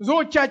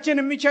 ብዙዎቻችን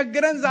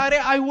የሚቸግረን ዛሬ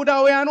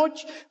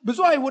ብዙ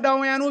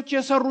አይሁዳውያኖች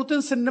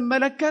የሰሩትን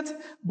ስንመለከት፣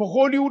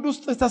 በሆሊውድ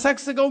ውስጥ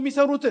ተሰግስገው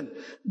የሚሰሩትን፣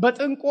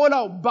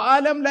 በጥንቆላው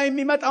በዓለም ላይ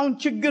የሚመጣውን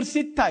ችግር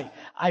ሲታይ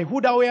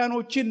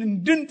አይሁዳውያኖችን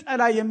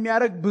እንድንጠላ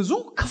የሚያደርግ ብዙ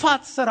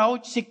ክፋት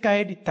ስራዎች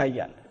ሲካሄድ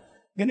ይታያል።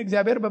 ግን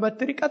እግዚአብሔር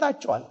በበትር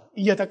ይቀጣቸዋል።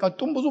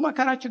 እየተቀጡም ብዙ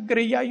መከራ ችግር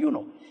እያዩ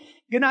ነው።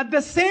 ግን አት ዘ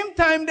ሴም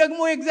ታይም ደግሞ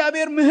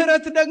የእግዚአብሔር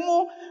ምሕረት ደግሞ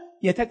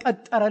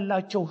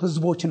የተቀጠረላቸው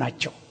ህዝቦች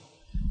ናቸው።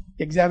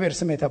 የእግዚአብሔር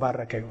ስም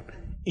የተባረከ ይሁን።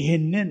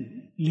 ይሄንን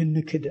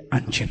ልንክድ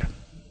አንችልም።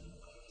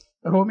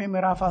 ሮሜ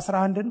ምዕራፍ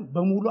 11ን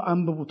በሙሉ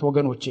አንብቡት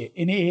ወገኖቼ።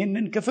 እኔ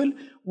ይሄንን ክፍል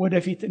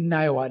ወደፊት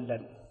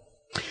እናየዋለን።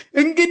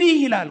 እንግዲህ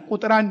ይላል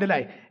ቁጥር 1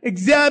 ላይ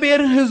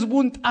እግዚአብሔር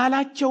ህዝቡን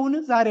ጣላቸውን?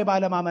 ዛሬ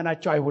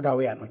ባለማመናቸው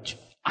አይሁዳውያኖች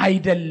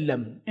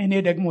አይደለም፣ እኔ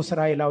ደግሞ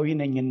እስራኤላዊ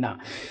ነኝና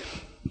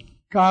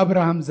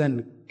ከአብርሃም ዘንድ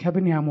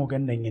ከብንያም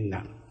ወገን ነኝና።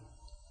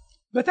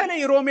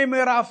 በተለይ ሮሜ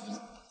ምዕራፍ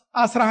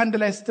 11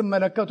 ላይ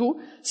ስትመለከቱ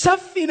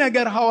ሰፊ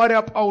ነገር ሐዋርያ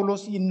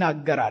ጳውሎስ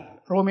ይናገራል።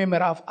 ሮሜ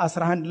ምዕራፍ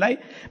 11 ላይ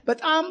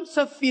በጣም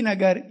ሰፊ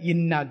ነገር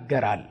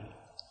ይናገራል።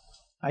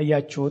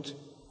 አያችሁት?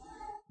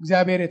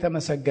 እግዚአብሔር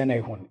የተመሰገነ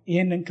ይሁን።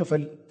 ይህንን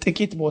ክፍል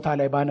ጥቂት ቦታ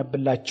ላይ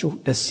ባነብላችሁ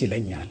ደስ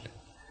ይለኛል።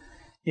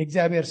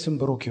 የእግዚአብሔር ስም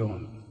ብሩክ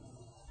ይሁን።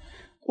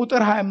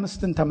 ቁጥር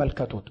 25ን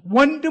ተመልከቱት።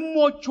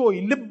 ወንድሞች ሆይ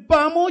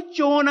ልባሞች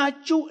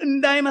የሆናችሁ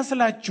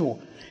እንዳይመስላችሁ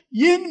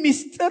ይህን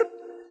ምስጢር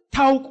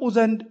ታውቁ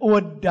ዘንድ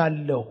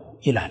እወዳለሁ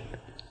ይላል።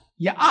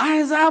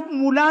 የአሕዛብ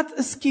ሙላት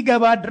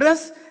እስኪገባ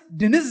ድረስ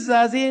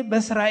ድንዛዜ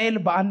በእስራኤል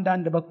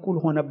በአንዳንድ በኩል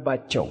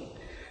ሆነባቸው፣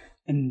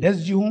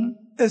 እንደዚሁም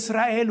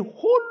እስራኤል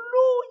ሁሉ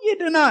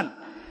ይድናል።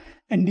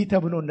 እንዲህ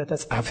ተብሎ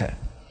እንደተጻፈ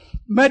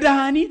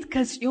መድኃኒት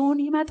ከጽዮን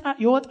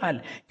ይወጣል፣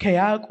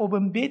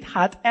 ከያዕቆብም ቤት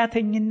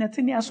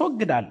ኃጢአተኝነትን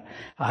ያስወግዳል።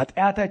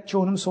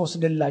 ኃጢአታቸውንም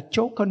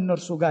ስወስድላቸው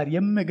ከእነርሱ ጋር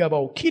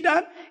የምገባው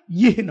ኪዳን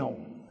ይህ ነው።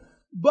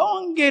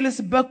 በወንጌልስ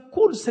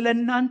በኩል ስለ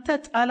እናንተ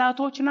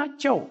ጠላቶች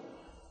ናቸው።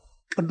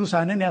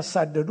 ቅዱሳንን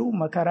ያሳደዱ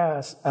መከራ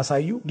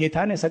ያሳዩ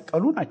ጌታን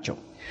የሰቀሉ ናቸው።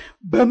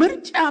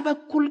 በምርጫ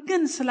በኩል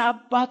ግን ስለ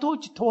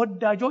አባቶች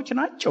ተወዳጆች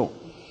ናቸው።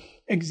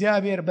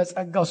 እግዚአብሔር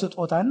በጸጋው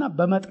ስጦታና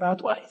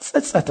በመጥራቱ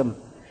አይጸጸትም።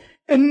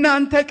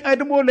 እናንተ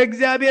ቀድሞ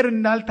ለእግዚአብሔር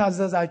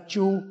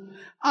እንዳልታዘዛችሁ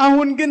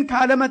አሁን ግን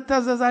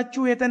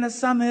ካለመታዘዛችሁ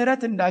የተነሳ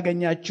ምሕረት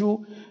እንዳገኛችሁ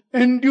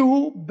እንዲሁ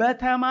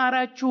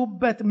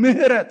በተማራችሁበት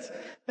ምሕረት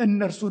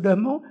እነርሱ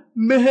ደግሞ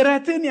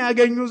ምሕረትን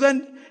ያገኙ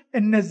ዘንድ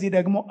እነዚህ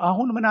ደግሞ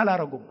አሁን ምን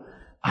አላረጉም?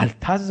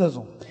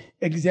 አልታዘዙም።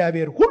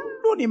 እግዚአብሔር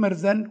ሁሉን ይምር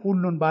ዘንድ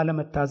ሁሉን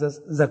ባለመታዘዝ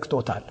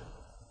ዘግቶታል።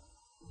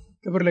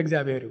 ክብር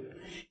ለእግዚአብሔር ይሁን።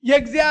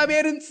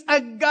 የእግዚአብሔርን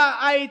ጸጋ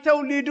አይተው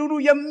ሊድኑ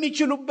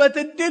የሚችሉበት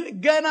እድል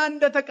ገና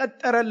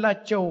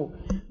እንደተቀጠረላቸው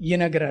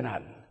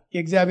ይነግረናል።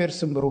 የእግዚአብሔር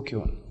ስም ብሩክ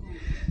ይሁን።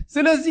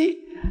 ስለዚህ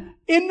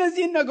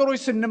እነዚህን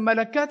ነገሮች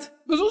ስንመለከት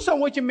ብዙ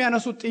ሰዎች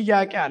የሚያነሱት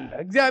ጥያቄ አለ።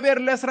 እግዚአብሔር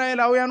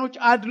ለእስራኤላውያኖች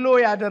አድሎ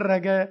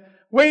ያደረገ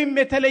ወይም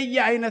የተለየ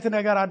አይነት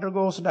ነገር አድርጎ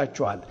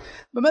ወስዳቸዋል።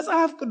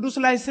 በመጽሐፍ ቅዱስ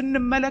ላይ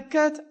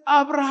ስንመለከት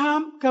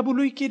አብርሃም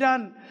ከብሉይ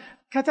ኪዳን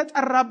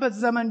ከተጠራበት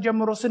ዘመን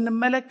ጀምሮ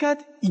ስንመለከት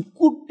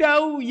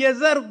ጉዳዩ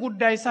የዘር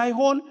ጉዳይ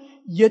ሳይሆን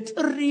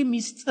የጥሪ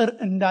ምስጢር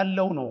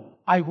እንዳለው ነው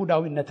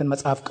አይሁዳዊነትን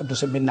መጽሐፍ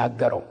ቅዱስ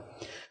የሚናገረው።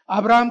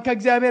 አብርሃም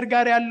ከእግዚአብሔር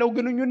ጋር ያለው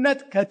ግንኙነት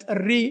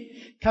ከጥሪ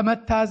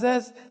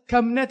ከመታዘዝ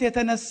ከእምነት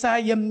የተነሳ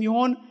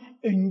የሚሆን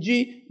እንጂ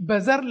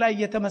በዘር ላይ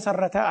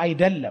የተመሰረተ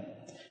አይደለም።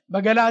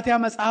 በገላትያ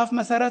መጽሐፍ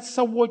መሰረት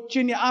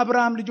ሰዎችን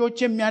የአብርሃም ልጆች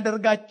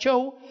የሚያደርጋቸው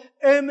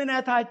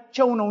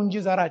እምነታቸው ነው እንጂ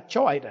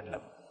ዘራቸው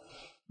አይደለም።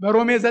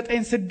 በሮሜ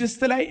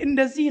 9:6 ላይ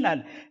እንደዚህ ይላል፣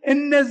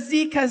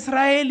 እነዚህ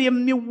ከእስራኤል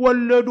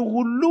የሚወለዱ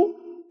ሁሉ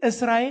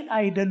እስራኤል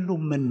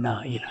አይደሉምና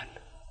ይላል።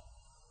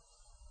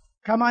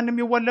 ከማን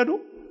የሚወለዱ?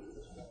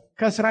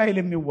 ከእስራኤል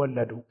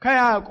የሚወለዱ።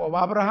 ከያዕቆብ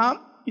አብርሃም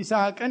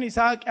ይስሐቅን፣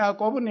 ይስሐቅ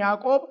ያዕቆብን፣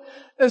 ያዕቆብ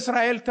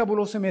እስራኤል ተብሎ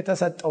ስም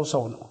የተሰጠው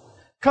ሰው ነው።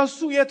 ከሱ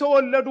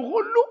የተወለዱ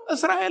ሁሉ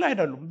እስራኤል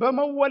አይደሉም።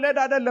 በመወለድ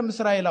አይደለም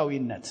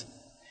እስራኤላዊነት።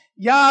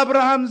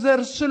 የአብርሃም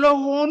ዘር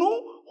ስለሆኑ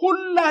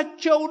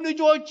ሁላቸው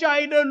ልጆች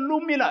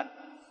አይደሉም ይላል።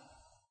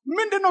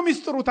 ምንድነው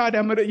ሚስጥሩ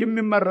ታዲያ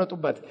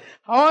የሚመረጡበት?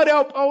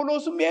 ሐዋርያው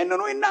ጳውሎስም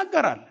ይህንኑ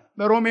ይናገራል።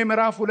 በሮሜ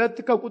ምዕራፍ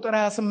 2 ከቁጥር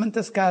 28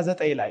 እስከ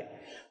 29 ላይ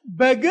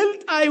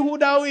በግልጥ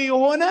አይሁዳዊ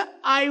የሆነ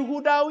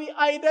አይሁዳዊ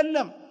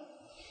አይደለም፣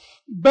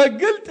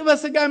 በግልጥ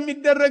በሥጋ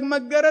የሚደረግ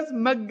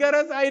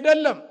መገረዝ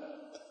አይደለም፣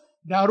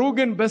 ዳሩ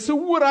ግን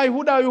በስውር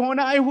አይሁዳዊ የሆነ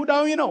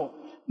አይሁዳዊ ነው።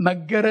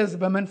 መገረዝ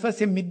በመንፈስ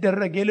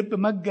የሚደረግ የልብ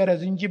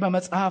መገረዝ እንጂ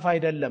በመጽሐፍ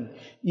አይደለም።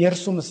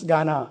 የእርሱ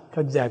ምስጋና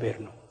ከእግዚአብሔር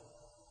ነው።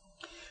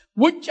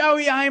 ውጫዊ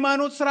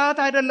የሃይማኖት ስርዓት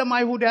አይደለም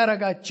አይሁድ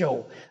ያደረጋቸው፣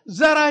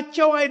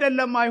 ዘራቸው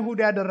አይደለም አይሁድ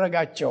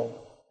ያደረጋቸው።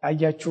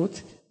 አያችሁት?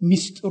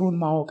 ምስጢሩን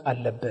ማወቅ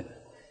አለብን።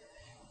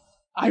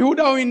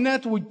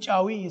 አይሁዳዊነት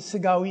ውጫዊ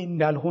ስጋዊ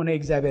እንዳልሆነ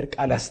የእግዚአብሔር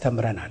ቃል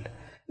ያስተምረናል።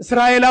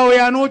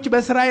 እስራኤላውያኖች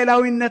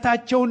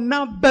በእስራኤላዊነታቸውና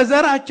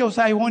በዘራቸው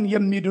ሳይሆን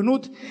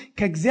የሚድኑት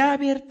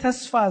ከእግዚአብሔር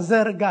ተስፋ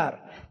ዘር ጋር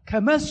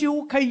ከመሲሁ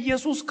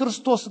ከኢየሱስ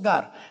ክርስቶስ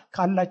ጋር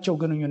ካላቸው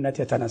ግንኙነት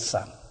የተነሳ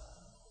ነው።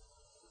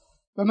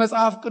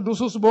 በመጽሐፍ ቅዱስ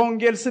ውስጥ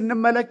በወንጌል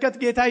ስንመለከት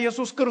ጌታ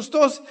ኢየሱስ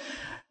ክርስቶስ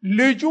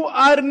ልጁ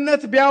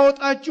አርነት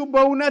ቢያወጣችሁ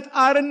በእውነት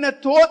አርነት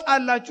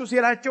ትወጣላችሁ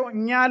ሲላቸው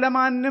እኛ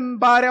ለማንም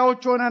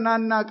ባሪያዎች ሆነን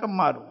አናቅም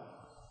አሉ።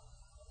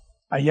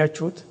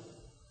 አያችሁት?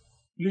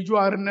 ልጁ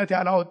አርነት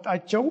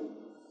ያላወጣቸው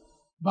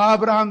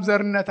በአብርሃም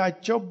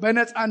ዘርነታቸው፣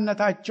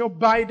 በነፃነታቸው፣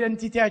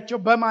 በአይደንቲቲያቸው፣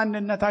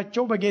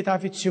 በማንነታቸው በጌታ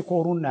ፊት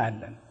ሲኮሩ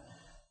እናያለን።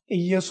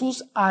 ኢየሱስ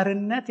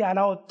አርነት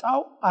ያላወጣው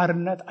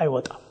አርነት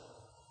አይወጣም።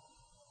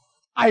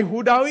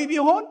 አይሁዳዊ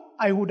ቢሆን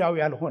አይሁዳዊ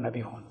ያልሆነ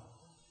ቢሆን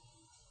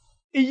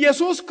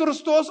ኢየሱስ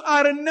ክርስቶስ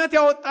አርነት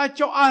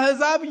ያወጣቸው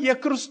አሕዛብ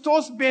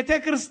የክርስቶስ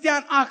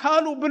ቤተክርስቲያን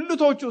አካሉ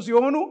ብልቶቹ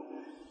ሲሆኑ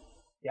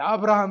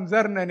የአብርሃም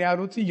ዘር ነን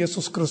ያሉት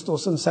ኢየሱስ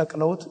ክርስቶስን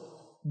ሰቅለውት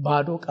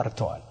ባዶ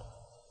ቀርተዋል።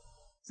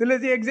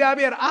 ስለዚህ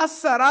የእግዚአብሔር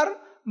አሰራር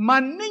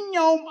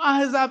ማንኛውም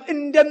አሕዛብ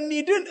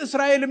እንደሚድን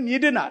እስራኤልም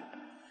ይድናል።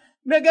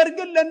 ነገር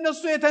ግን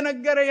ለነሱ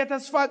የተነገረ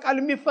የተስፋ ቃል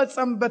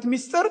የሚፈጸምበት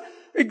ምስጢር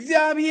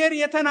እግዚአብሔር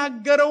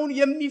የተናገረውን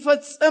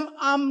የሚፈጽም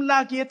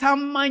አምላክ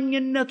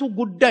የታማኝነቱ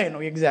ጉዳይ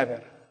ነው።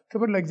 የእግዚአብሔር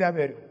ክብር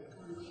ለእግዚአብሔር።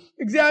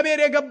 እግዚአብሔር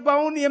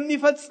የገባውን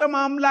የሚፈጽም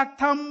አምላክ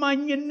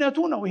ታማኝነቱ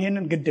ነው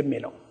ይሄንን ግድ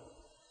የሚለው።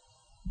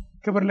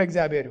 ክብር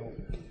ለእግዚአብሔር ይሁን።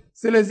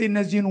 ስለዚህ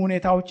እነዚህን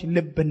ሁኔታዎች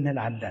ልብ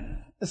እንላለን።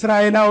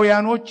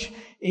 እስራኤላውያኖች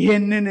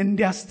ይሄንን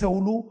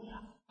እንዲያስተውሉ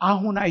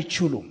አሁን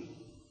አይችሉም።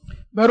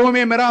 በሮሜ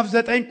ምዕራፍ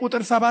 9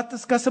 ቁጥር 7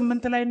 እስከ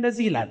 8 ላይ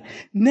እንደዚህ ይላል፣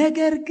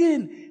 ነገር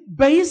ግን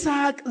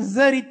በይስሐቅ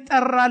ዘር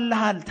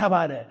ይጠራልሃል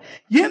ተባለ።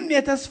 ይህም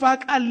የተስፋ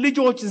ቃል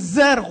ልጆች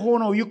ዘር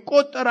ሆነው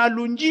ይቆጠራሉ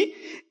እንጂ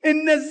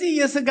እነዚህ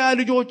የሥጋ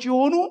ልጆች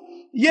የሆኑ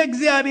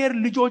የእግዚአብሔር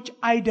ልጆች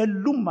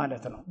አይደሉም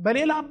ማለት ነው።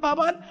 በሌላ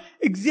አባባል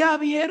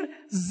እግዚአብሔር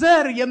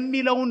ዘር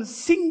የሚለውን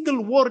ሲንግል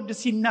ወርድ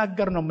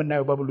ሲናገር ነው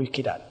የምናየው በብሉይ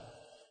ኪዳን።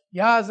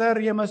 ያ ዘር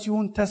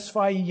የመሲሁን ተስፋ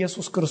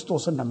ኢየሱስ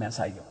ክርስቶስን ነው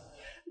የሚያሳየው።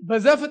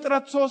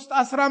 በዘፍጥረት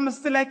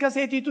 3:15 ላይ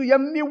ከሴቲቱ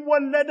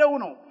የሚወለደው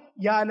ነው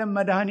የዓለም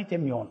መድኃኒት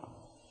የሚሆነው።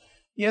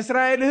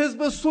 የእስራኤል ሕዝብ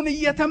እሱን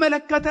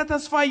እየተመለከተ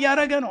ተስፋ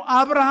እያደረገ ነው።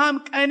 አብርሃም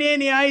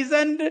ቀኔን ያይ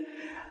ዘንድ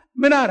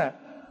ምን አረ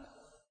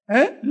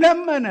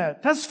ለመነ፣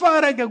 ተስፋ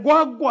አረገ፣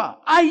 ጓጓ፣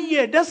 አየ፣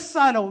 ደስ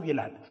አለው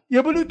ይላል።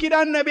 የብሉይ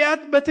ኪዳን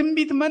ነቢያት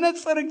በትንቢት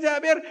መነጽር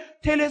እግዚአብሔር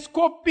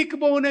ቴሌስኮፒክ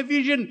በሆነ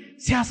ቪዥን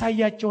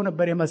ሲያሳያቸው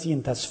ነበር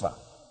የመሲህን ተስፋ።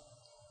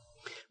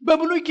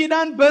 በብሉይ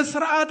ኪዳን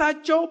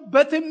በስርዓታቸው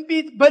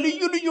በትንቢት በልዩ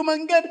ልዩ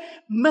መንገድ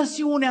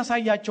መሲሁን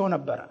ያሳያቸው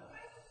ነበር።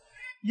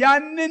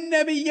 ያንን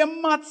ነቢይ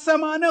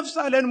የማትሰማ ነፍስ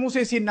አለን ሙሴ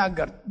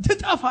ሲናገር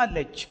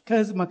ትጠፋለች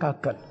ከሕዝብ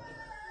መካከል።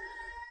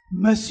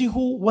 መሲሁ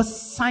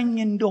ወሳኝ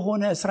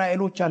እንደሆነ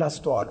እስራኤሎች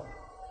አላስተዋሉ።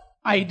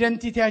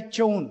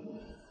 አይደንቲቲያቸውን፣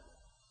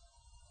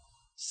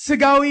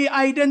 ስጋዊ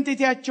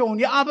አይደንቲቲያቸውን፣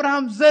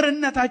 የአብርሃም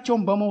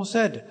ዘርነታቸውን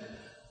በመውሰድ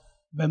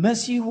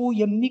በመሲሁ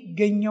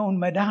የሚገኘውን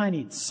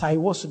መድኃኒት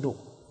ሳይወስዱ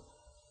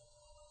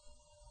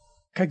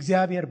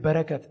ከእግዚአብሔር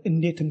በረከት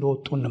እንዴት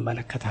እንደወጡ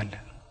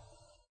እንመለከታለን።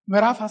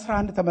 ምዕራፍ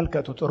 11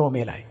 ተመልከቱት። ሮሜ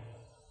ላይ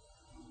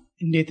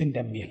እንዴት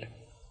እንደሚል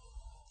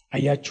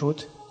አያችሁት?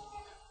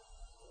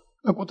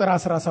 ከቁጥር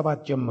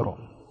 17 ጀምሮ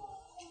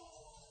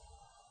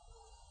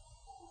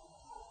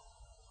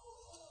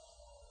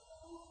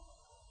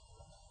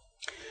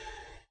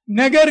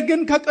ነገር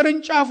ግን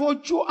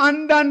ከቅርንጫፎቹ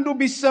አንዳንዱ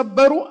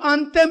ቢሰበሩ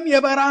አንተም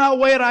የበረሃ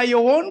ወይራ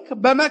የሆንክ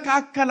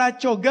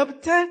በመካከላቸው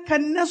ገብተህ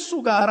ከነሱ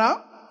ጋራ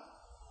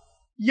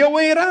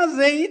የወይራ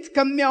ዘይት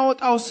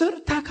ከሚያወጣው ስር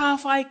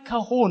ተካፋይ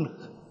ከሆንህ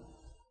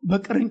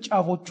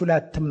በቅርንጫፎቹ ላይ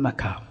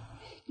አትመካ።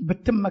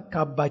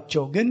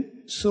 ብትመካባቸው ግን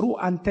ስሩ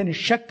አንተን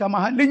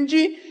ይሸከማል እንጂ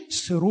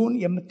ስሩን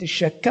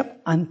የምትሸከም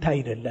አንተ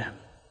አይደለህም።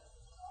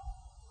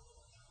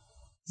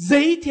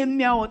 ዘይት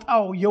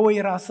የሚያወጣው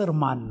የወይራ ስር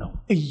ማን ነው?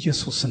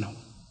 ኢየሱስ ነው።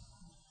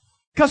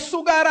 ከሱ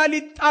ጋር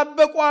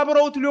ሊጣበቁ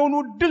አብረውት ሊሆኑ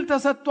እድል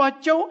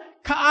ተሰጥቷቸው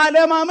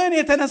ከአለማመን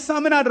የተነሳ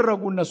ምን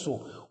አደረጉ? እነሱ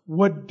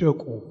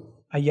ወደቁ።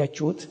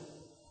 አያችሁት?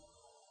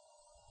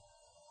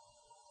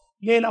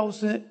 ሌላው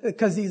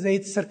ከዚህ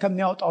ዘይት ስር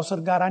ከሚያወጣው ስር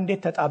ጋር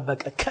እንዴት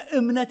ተጣበቀ?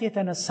 ከእምነት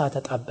የተነሳ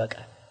ተጣበቀ።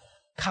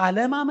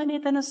 ካለማመን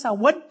የተነሳ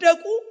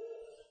ወደቁ።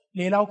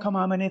 ሌላው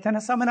ከማመን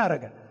የተነሳ ምን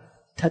አረገ?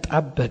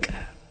 ተጣበቀ።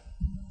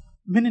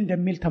 ምን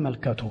እንደሚል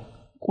ተመልከቱ።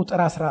 ቁጥር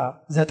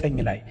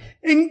 19 ላይ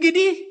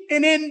እንግዲህ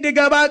እኔ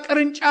እንድገባ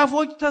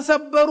ቅርንጫፎች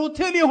ተሰበሩ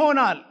ትል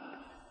ይሆናል።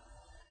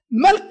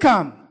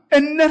 መልካም፣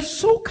 እነርሱ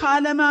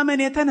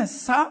ካለማመን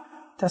የተነሳ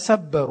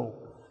ተሰበሩ፣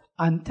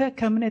 አንተ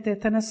ከእምነት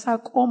የተነሳ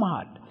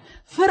ቆመሃል።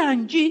 ፍራ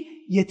እንጂ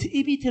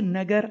የትዕቢትን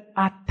ነገር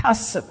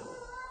አታስብ።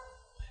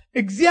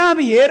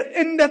 እግዚአብሔር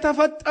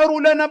እንደተፈጠሩ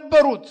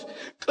ለነበሩት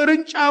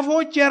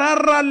ቅርንጫፎች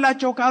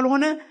የራራላቸው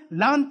ካልሆነ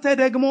ላንተ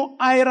ደግሞ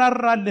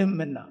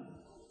አይራራልህምና።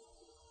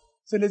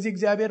 ስለዚህ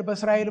እግዚአብሔር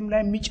በእስራኤልም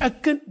ላይ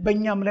የሚጨክን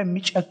በእኛም ላይ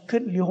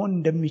የሚጨክን ሊሆን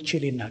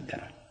እንደሚችል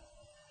ይናገራል።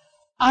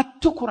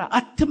 አትኩራ፣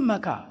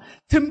 አትመካ።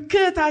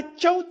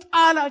 ትምክህታቸው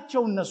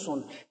ጣላቸው። እነሱን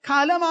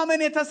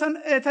ካለማመን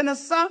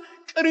የተነሳ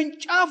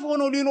ቅርንጫፍ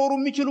ሆኖ ሊኖሩ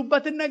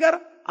የሚችሉበትን ነገር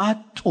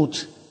አጡት።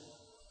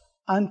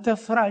 አንተ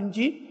ፍራ እንጂ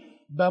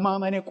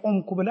በማመን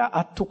ቆምኩ ብላ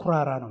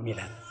አትኩራራ ነው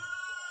የሚለን።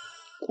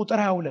 ቁጥር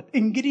 22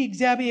 እንግዲህ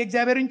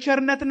የእግዚአብሔርን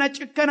ቸርነትና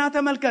ጭከና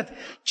ተመልከት።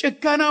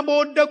 ጭከና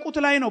በወደቁት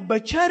ላይ ነው፣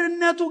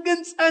 በቸርነቱ ግን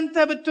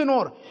ጸንተ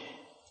ብትኖር።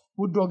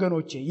 ውድ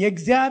ወገኖቼ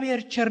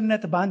የእግዚአብሔር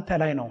ቸርነት በአንተ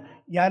ላይ ነው፣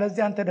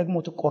 ያለዚያ አንተ ደግሞ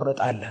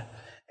ትቆረጣለህ።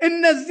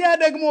 እነዚያ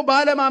ደግሞ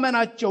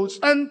ባለማመናቸው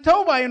ጸንተው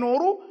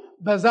ባይኖሩ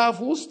በዛፍ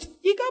ውስጥ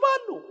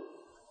ይገባሉ።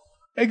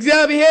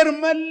 እግዚአብሔር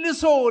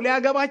መልሶ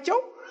ሊያገባቸው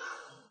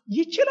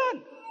ይችላል።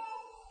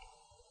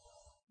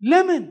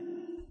 ለምን?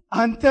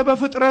 አንተ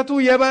በፍጥረቱ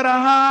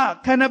የበረሃ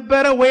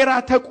ከነበረ ወይራ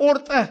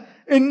ተቆርጠህ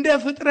እንደ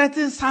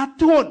ፍጥረትህ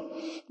ሳትሆን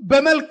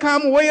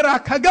በመልካም ወይራ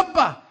ከገባ፣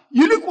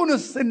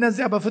 ይልቁንስ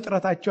እነዚያ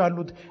በፍጥረታቸው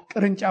ያሉት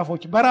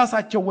ቅርንጫፎች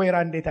በራሳቸው ወይራ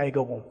እንዴት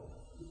አይገቡም?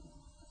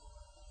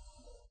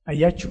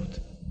 አያችሁት?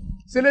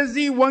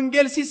 ስለዚህ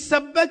ወንጌል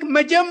ሲሰበክ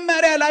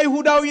መጀመሪያ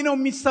ለአይሁዳዊ ነው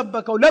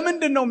የሚሰበከው።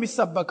 ለምንድን ነው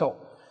የሚሰበከው?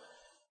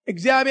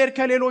 እግዚአብሔር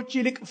ከሌሎች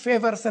ይልቅ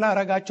ፌቨር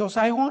ስላረጋቸው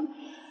ሳይሆን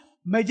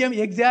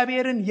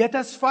የእግዚአብሔርን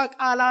የተስፋ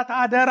ቃላት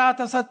አደራ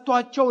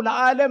ተሰጥቷቸው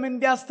ለዓለም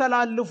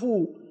እንዲያስተላልፉ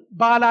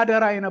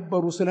ባላደራ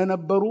የነበሩ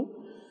ስለነበሩ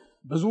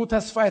ብዙ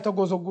ተስፋ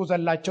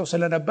የተጎዘጎዘላቸው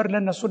ስለነበር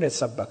ለነሱ ነው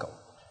የተሰበከው።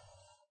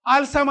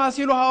 አልሰማ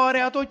ሲሉ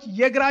ሐዋርያቶች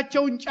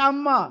የእግራቸውን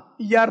ጫማ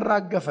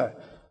እያራገፈ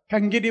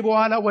ከእንግዲህ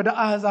በኋላ ወደ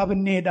አሕዛብ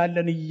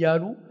እንሄዳለን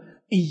እያሉ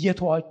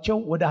እየተዋቸው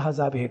ወደ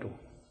አሕዛብ ሄዱ።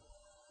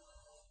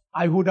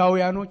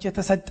 አይሁዳውያኖች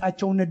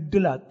የተሰጣቸውን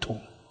ዕድል አጡ።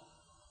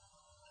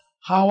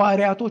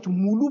 ሐዋርያቶች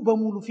ሙሉ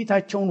በሙሉ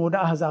ፊታቸውን ወደ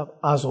አሕዛብ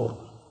አዞሩ።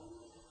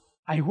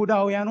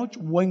 አይሁዳውያኖች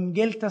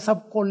ወንጌል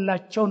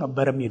ተሰብኮላቸው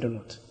ነበር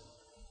የሚድኑት።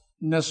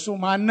 እነሱ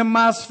ማንም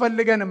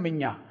አያስፈልገንም፣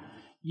 እኛ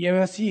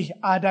የመሲህ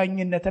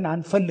አዳኝነትን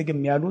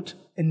አንፈልግም ያሉት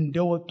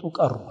እንደወጡ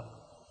ቀሩ።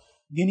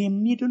 ግን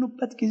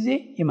የሚድኑበት ጊዜ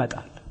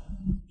ይመጣል።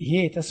 ይሄ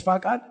የተስፋ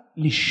ቃል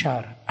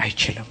ሊሻር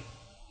አይችልም።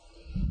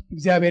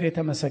 እግዚአብሔር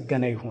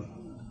የተመሰገነ ይሁን።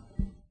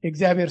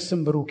 የእግዚአብሔር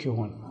ስም ብሩክ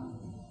ይሁን።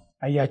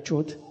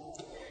 አያችሁት?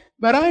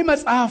 በራእይ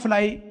መጽሐፍ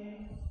ላይ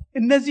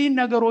እነዚህን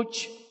ነገሮች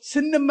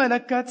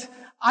ስንመለከት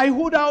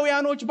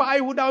አይሁዳውያኖች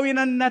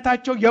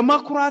በአይሁዳዊነታቸው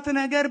የመኩራት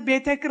ነገር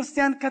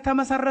ቤተክርስቲያን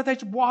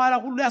ከተመሰረተች በኋላ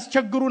ሁሉ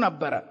ያስቸግሩ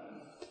ነበር።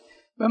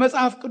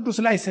 በመጽሐፍ ቅዱስ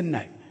ላይ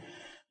ስናይ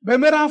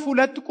በምዕራፍ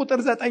 2 ቁጥር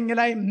 9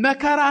 ላይ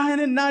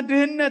መከራህንና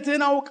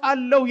ድህነትን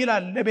አውቃለሁ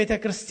ይላል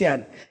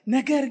ለቤተክርስቲያን።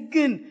 ነገር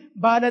ግን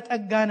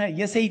ባለጠጋነ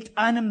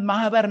የሰይጣንም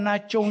ማህበር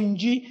ናቸው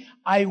እንጂ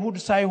አይሁድ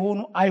ሳይሆኑ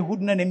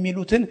አይሁድ ነን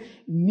የሚሉትን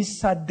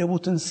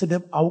የሚሳደቡትን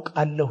ስድብ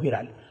አውቃለሁ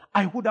ይላል።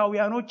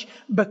 አይሁዳውያኖች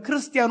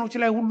በክርስቲያኖች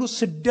ላይ ሁሉ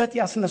ስደት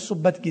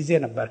ያስነሱበት ጊዜ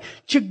ነበር።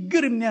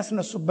 ችግር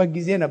የሚያስነሱበት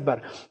ጊዜ ነበር።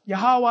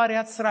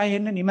 የሐዋርያት ሥራ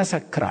ይሄንን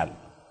ይመሰክራል።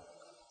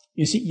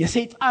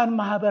 የሰይጣን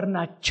ማህበር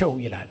ናቸው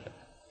ይላል።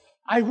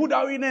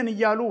 አይሁዳዊ ነን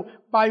እያሉ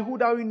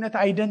በአይሁዳዊነት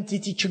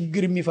አይደንቲቲ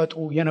ችግር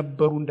የሚፈጥሩ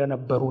የነበሩ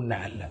እንደነበሩ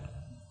እናያለን።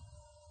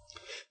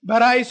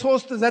 በራእይ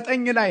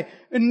 3:9 ላይ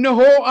እነሆ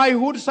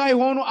አይሁድ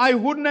ሳይሆኑ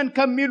አይሁድ ነን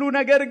ከሚሉ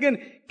ነገር ግን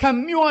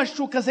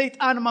ከሚዋሹ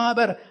ከሰይጣን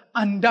ማህበር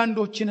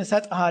አንዳንዶችን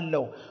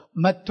እሰጥሃለሁ፣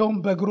 መጥተውም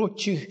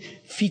በእግሮችህ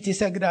ፊት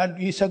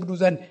ይሰግዱ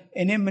ዘንድ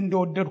እኔም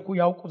እንደወደድኩ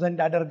ያውቁ ዘንድ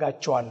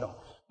አደርጋቸዋለሁ።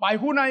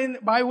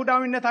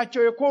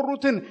 በአይሁዳዊነታቸው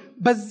የኮሩትን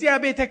በዚያ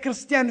ቤተ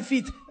ክርስቲያን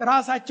ፊት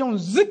ራሳቸውን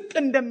ዝቅ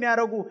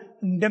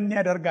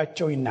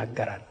እንደሚያደርጋቸው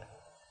ይናገራል።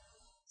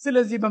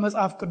 ስለዚህ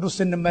በመጽሐፍ ቅዱስ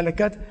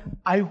ስንመለከት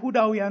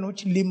አይሁዳውያኖች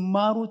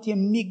ሊማሩት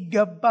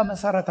የሚገባ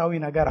መሰረታዊ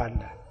ነገር አለ።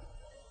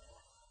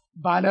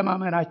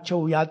 ባለማመናቸው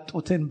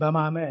ያጡትን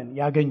በማመን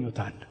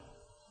ያገኙታል።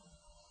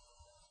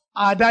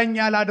 አዳኝ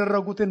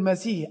ያላደረጉትን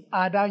መሲህ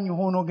አዳኝ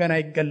ሆኖ ገና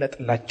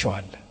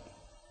ይገለጥላቸዋል።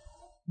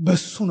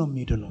 በሱ ነው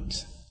የሚድኑት።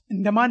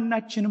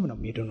 እንደማናችንም ነው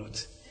የሚድኑት።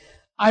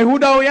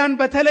 አይሁዳውያን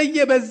በተለየ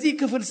በዚህ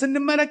ክፍል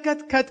ስንመለከት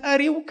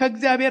ከጠሪው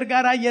ከእግዚአብሔር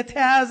ጋር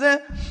የተያዘ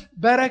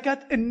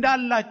በረከት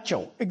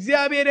እንዳላቸው፣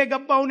 እግዚአብሔር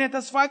የገባውን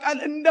የተስፋ ቃል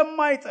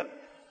እንደማይጥል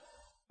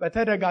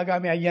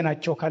በተደጋጋሚ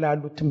ያየናቸው ከላይ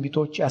ያሉት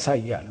ትንቢቶች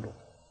ያሳያሉ።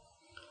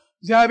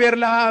 እግዚአብሔር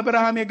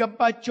ለአብርሃም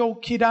የገባቸው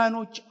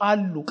ኪዳኖች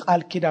አሉ፣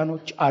 ቃል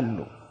ኪዳኖች አሉ።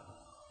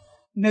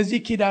 እነዚህ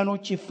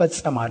ኪዳኖች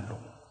ይፈጸማሉ።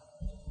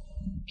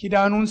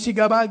 ኪዳኑን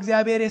ሲገባ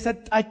እግዚአብሔር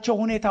የሰጣቸው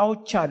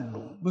ሁኔታዎች አሉ።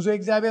 ብዙ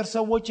የእግዚአብሔር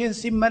ሰዎች ይህን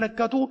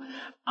ሲመለከቱ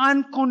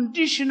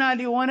አንኮንዲሽናል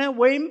የሆነ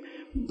ወይም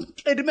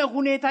ቅድመ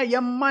ሁኔታ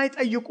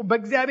የማይጠይቁ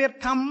በእግዚአብሔር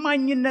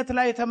ታማኝነት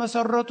ላይ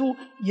የተመሰረቱ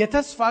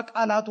የተስፋ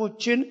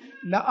ቃላቶችን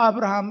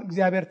ለአብርሃም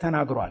እግዚአብሔር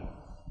ተናግሯል።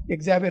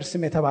 የእግዚአብሔር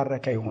ስም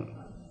የተባረከ ይሁን።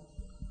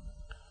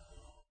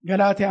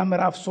 ገላትያ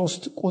ምዕራፍ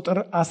 3 ቁጥር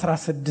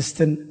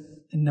 16ን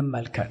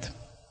እንመልከት።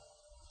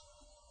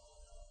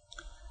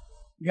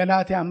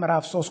 ገላትያ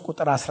ምዕራፍ 3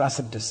 ቁጥር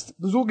 16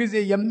 ብዙ ጊዜ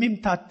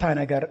የሚምታታ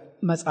ነገር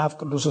መጽሐፍ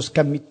ቅዱስ ውስጥ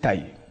ከሚታይ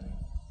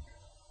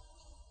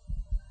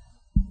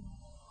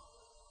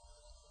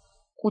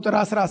ቁጥር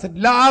 16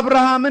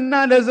 ለአብርሃምና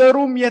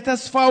ለዘሩም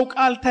የተስፋው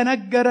ቃል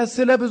ተነገረ፣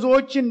 ስለ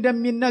ብዙዎች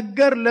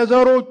እንደሚነገር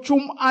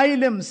ለዘሮቹም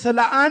አይልም፣ ስለ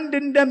አንድ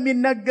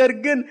እንደሚነገር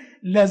ግን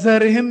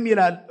ለዘርህም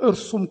ይላል፣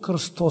 እርሱም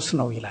ክርስቶስ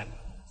ነው ይላል።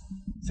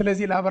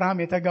 ስለዚህ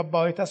ለአብርሃም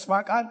የተገባው የተስፋ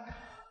ቃል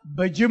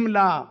በጅምላ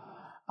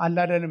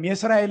አላደለም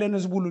የእስራኤልን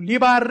ሕዝብ ሁሉ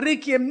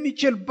ሊባርክ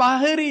የሚችል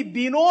ባህሪ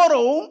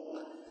ቢኖረውም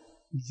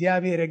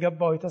እግዚአብሔር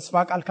የገባው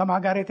የተስፋ ቃል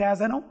ከማን ጋር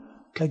የተያዘ ነው?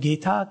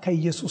 ከጌታ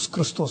ከኢየሱስ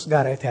ክርስቶስ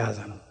ጋር የተያዘ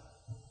ነው።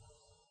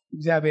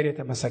 እግዚአብሔር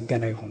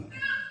የተመሰገነ ይሁን።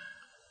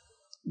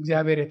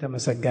 እግዚአብሔር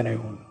የተመሰገነ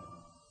ይሁን።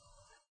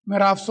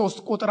 ምዕራፍ 3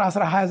 ቁጥር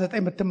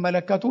 29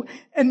 ብትመለከቱ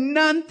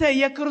እናንተ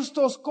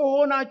የክርስቶስ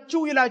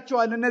ከሆናችሁ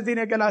ይላቸዋል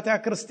እነዚህን የገላትያ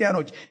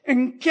ክርስቲያኖች፣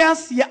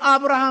 እንኪያስ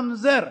የአብርሃም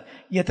ዘር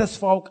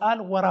የተስፋው ቃል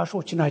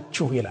ወራሾች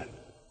ናችሁ ይላል።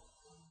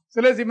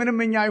 ስለዚህ ምንም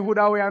እኛ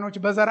አይሁዳውያኖች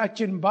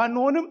በዘራችን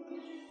ባንሆንም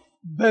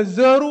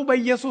በዘሩ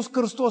በኢየሱስ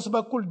ክርስቶስ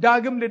በኩል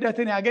ዳግም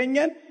ልደትን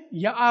ያገኘን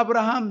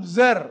የአብርሃም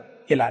ዘር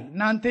ይላል።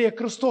 እናንተ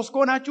የክርስቶስ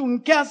ከሆናችሁ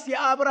እንኪያስ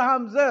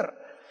የአብርሃም ዘር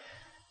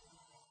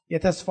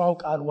የተስፋው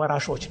ቃል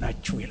ወራሾች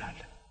ናችሁ ይላል።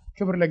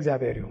 ክብር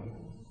ለእግዚአብሔር ይሁን።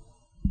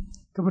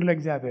 ክብር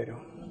ለእግዚአብሔር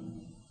ይሁን።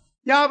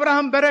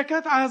 የአብርሃም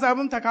በረከት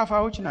አሕዛብም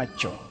ተካፋዮች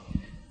ናቸው።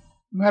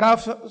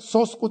 ምዕራፍ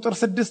 3 ቁጥር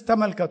 6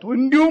 ተመልከቱ።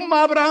 እንዲሁም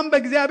አብርሃም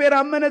በእግዚአብሔር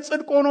አመነ፣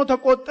 ጽድቅ ሆኖ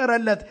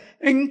ተቆጠረለት።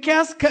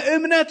 እንኪያስ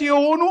ከእምነት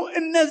የሆኑ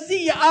እነዚህ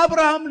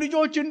የአብርሃም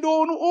ልጆች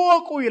እንደሆኑ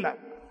እወቁ ይላል።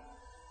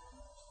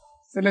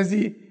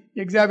 ስለዚህ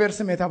የእግዚአብሔር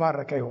ስም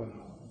የተባረከ ይሁን።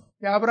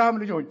 የአብርሃም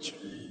ልጆች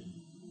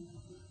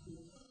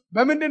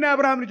በምንድን ነው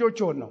የአብርሃም ልጆች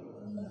የሆነው?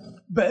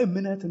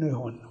 በእምነት ነው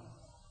የሆነው።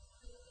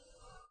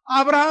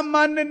 አብርሃም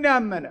ማንን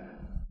ያመነ?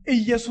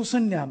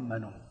 ኢየሱስን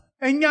ያመነው።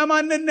 እኛ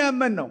ማንን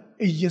ያመነው?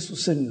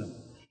 ኢየሱስን ነው።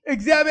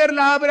 እግዚአብሔር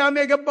ለአብርሃም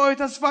የገባው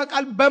የተስፋ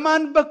ቃል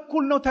በማን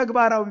በኩል ነው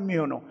ተግባራዊ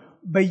የሚሆነው?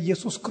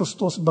 በኢየሱስ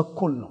ክርስቶስ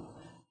በኩል ነው።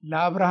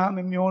 ለአብርሃም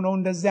የሚሆነው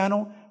እንደዚያ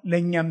ነው፣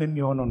 ለእኛም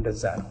የሚሆነው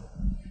እንደዛ ነው።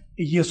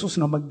 ኢየሱስ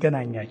ነው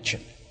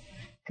መገናኛችን።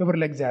 ክብር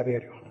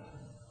ለእግዚአብሔር ይሁን።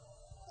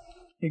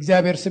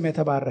 የእግዚአብሔር ስም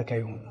የተባረከ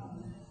ይሁን።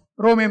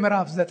 ሮሜ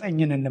ምዕራፍ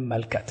 9ን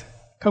እንመልከት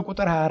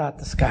ከቁጥር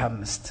 24 እስከ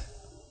 25።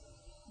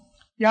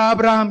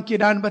 የአብርሃም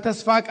ኪዳን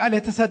በተስፋ ቃል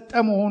የተሰጠ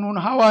መሆኑን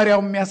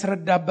ሐዋርያው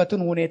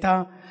የሚያስረዳበትን ሁኔታ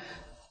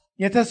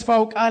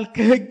የተስፋው ቃል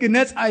ከሕግ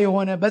ነፃ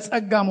የሆነ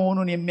በጸጋ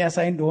መሆኑን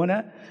የሚያሳይ እንደሆነ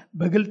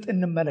በግልጥ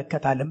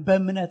እንመለከታለን።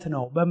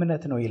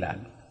 በእምነት ነው ይላል።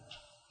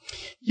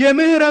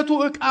 የምህረቱ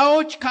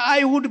ዕቃዎች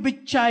ከአይሁድ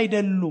ብቻ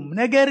አይደሉም፣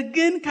 ነገር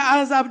ግን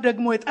ከአሕዛብ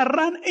ደግሞ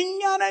የጠራን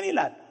እኛ ነን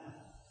ይላል።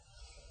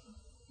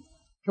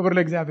 ክብር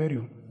ለእግዚአብሔር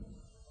ይሁን።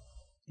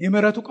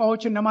 የምህረቱ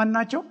ዕቃዎች እነማን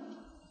ናቸው?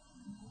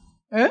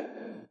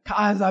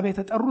 ከአሕዛብ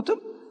የተጠሩትም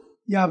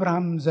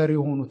የአብርሃም ዘር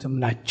የሆኑትም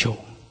ናቸው።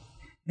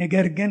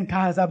 ነገር ግን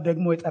ከአሕዛብ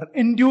ደግሞ የጠራ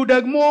እንዲሁ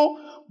ደግሞ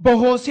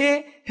በሆሴ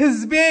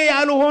ሕዝቤ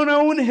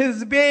ያልሆነውን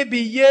ሕዝቤ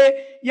ብዬ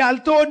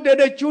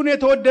ያልተወደደችውን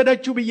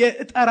የተወደደችው ብዬ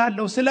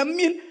እጠራለሁ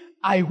ስለሚል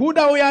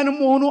አይሁዳውያንም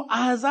ሆኑ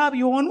አሕዛብ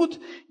የሆኑት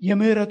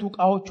የምህረቱ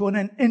ዕቃዎች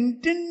ሆነን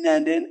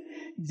እንድንድን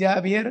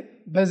እግዚአብሔር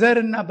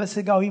በዘርና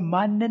በሥጋዊ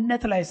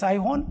ማንነት ላይ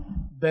ሳይሆን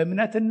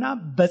በእምነትና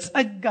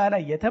በጸጋ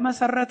ላይ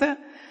የተመሰረተ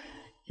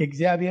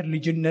የእግዚአብሔር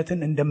ልጅነትን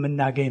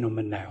እንደምናገኝ ነው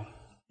የምናየው።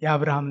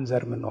 የአብርሃምን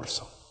ዘር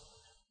የምንወርሰው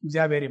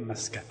እግዚአብሔር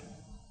ይመስገን።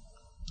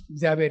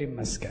 እግዚአብሔር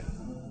ይመስገን።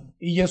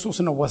 ኢየሱስ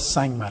ነው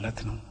ወሳኝ ማለት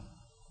ነው።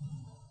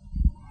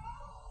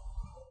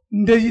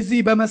 እንደዚህ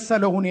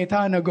በመሰለ ሁኔታ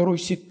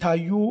ነገሮች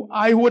ሲታዩ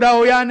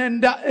አይሁዳውያን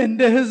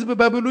እንደ ሕዝብ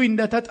በብሉይ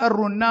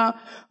እንደተጠሩና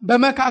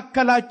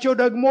በመካከላቸው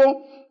ደግሞ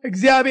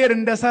እግዚአብሔር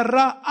እንደሰራ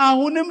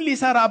አሁንም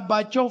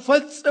ሊሰራባቸው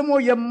ፈጽሞ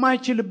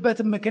የማይችልበት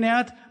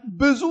ምክንያት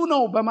ብዙ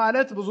ነው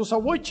በማለት ብዙ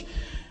ሰዎች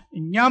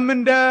እኛም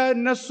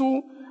እንደነሱ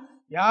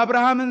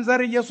የአብርሃምን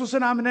ዘር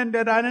ኢየሱስን አምነን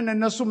እንደዳንን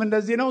እነሱም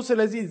እንደዚህ ነው፣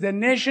 ስለዚህ the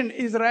nation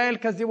Israel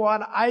ከዚህ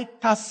በኋላ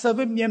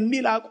አይታሰብም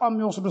የሚል አቋም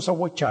የሚወስዱ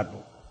ሰዎች አሉ።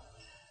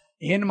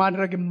 ይህን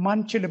ማድረግ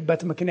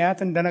የማንችልበት ምክንያት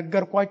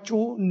እንደነገርኳችሁ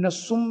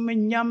እነሱም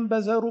እኛም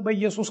በዘሩ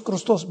በኢየሱስ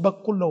ክርስቶስ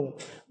በኩል ነው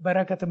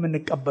በረከት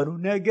የምንቀበሉ።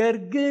 ነገር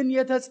ግን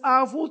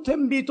የተጻፉ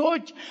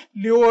ትንቢቶች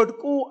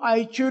ሊወድቁ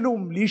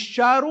አይችሉም፣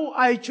 ሊሻሩ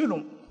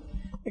አይችሉም።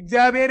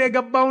 እግዚአብሔር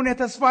የገባውን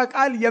የተስፋ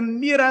ቃል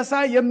የሚረሳ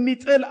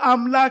የሚጥል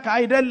አምላክ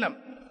አይደለም።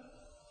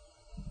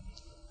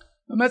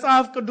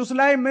 በመጽሐፍ ቅዱስ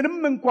ላይ ምንም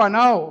እንኳን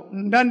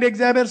አንዳንድ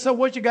የእግዚአብሔር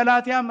ሰዎች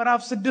ገላትያ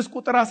ምዕራፍ 6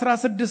 ቁጥር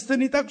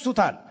 16ን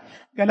ይጠቅሱታል።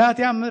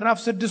 ገላትያ ምዕራፍ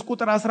 6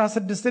 ቁጥር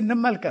 16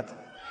 እንመልከት።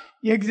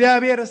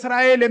 የእግዚአብሔር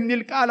እስራኤል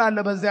የሚል ቃል አለ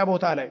በዚያ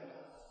ቦታ ላይ።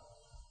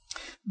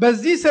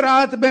 በዚህ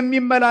ሥርዓት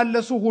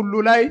በሚመላለሱ ሁሉ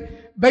ላይ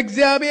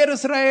በእግዚአብሔር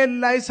እስራኤል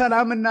ላይ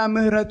ሰላምና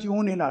ምሕረት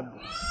ይሁን ይላሉ።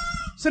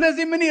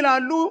 ስለዚህ ምን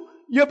ይላሉ?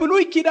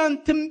 የብሉይ ኪዳን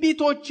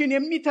ትንቢቶችን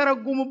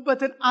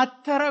የሚተረጉሙበትን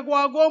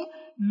አተረጓጎም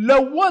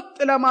ለወጥ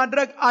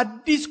ለማድረግ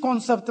አዲስ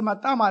ኮንሰፕት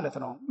መጣ ማለት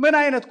ነው። ምን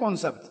አይነት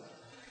ኮንሰፕት?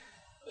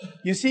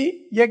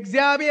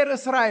 የእግዚአብሔር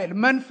እስራኤል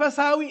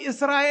መንፈሳዊ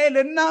እስራኤል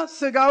እና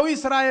ስጋዊ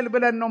እስራኤል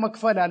ብለን ነው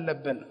መክፈል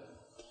ያለብን።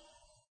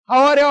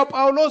 ሐዋርያው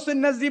ጳውሎስ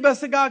እነዚህ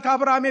በስጋ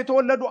ከአብርሃም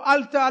የተወለዱ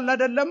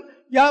አይደለም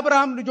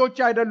የአብርሃም ልጆች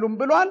አይደሉም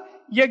ብሏል።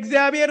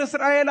 የእግዚአብሔር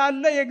እስራኤል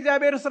አለ።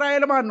 የእግዚአብሔር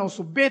እስራኤል ማን ነው? እሱ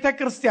ቤተ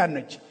ክርስቲያን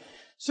ነች።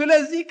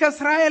 ስለዚህ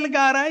ከእስራኤል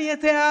ጋር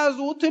የተያዙ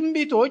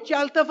ትንቢቶች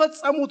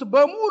ያልተፈጸሙት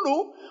በሙሉ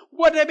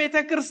ወደ ቤተ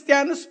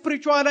ክርስቲያን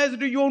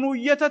ስፒሪቹዋላይዝድ እየሆኑ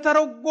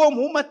እየተተረጎሙ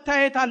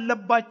መታየት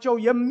አለባቸው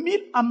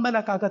የሚል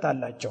አመለካከት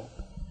አላቸው።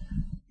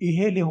 ይሄ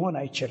ሊሆን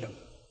አይችልም።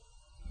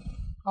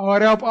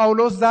 ሐዋርያው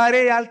ጳውሎስ ዛሬ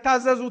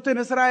ያልታዘዙትን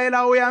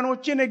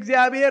እስራኤላውያኖችን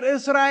እግዚአብሔር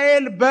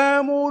እስራኤል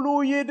በሙሉ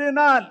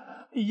ይድናል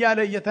እያለ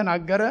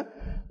እየተናገረ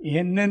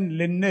ይህንን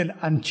ልንል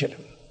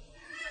አንችልም።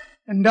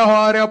 እንደ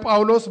ሐዋርያው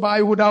ጳውሎስ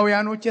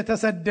በአይሁዳውያኖች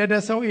የተሰደደ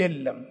ሰው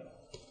የለም።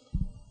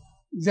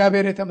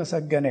 እግዚአብሔር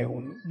የተመሰገነ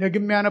ይሁን።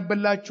 ደግሜ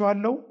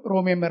ያነብላችኋለሁ።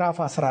 ሮሜ ምዕራፍ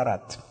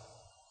 14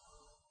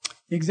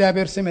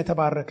 የእግዚአብሔር ስም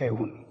የተባረከ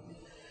ይሁን።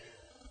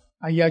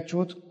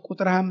 አያችሁት?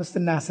 ቁጥር 5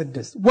 እና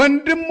 6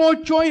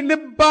 ወንድሞች ሆይ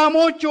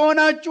ልባሞች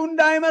የሆናችሁ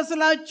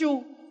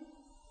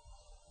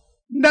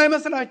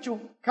እንዳይመስላችሁ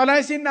ከላይ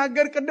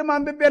ሲናገር ቅድም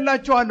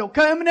አንብቤላችኋለሁ።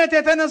 ከእምነት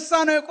የተነሳ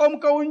ነው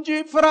የቆምከው እንጂ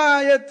ፍራ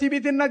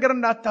የትዕቢትን ነገር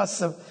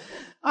እንዳታስብ።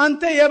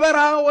 አንተ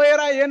የበረሃ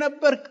ወይራ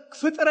የነበር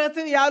ፍጥረት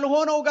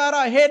ያልሆነው ጋራ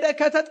ሄደ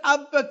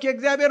ከተጣበቅ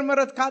የእግዚአብሔር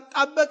ምሕረት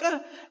ካጣበቀ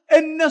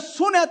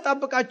እነሱን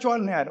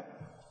ያጣብቃቸዋል ነው ያለው።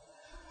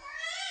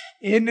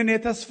 ይህንን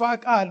የተስፋ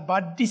ቃል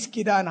በአዲስ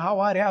ኪዳን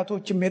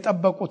ሐዋርያቶችም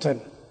የጠበቁትን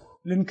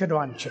ልንክደው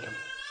አንችልም።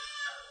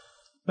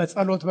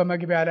 በጸሎት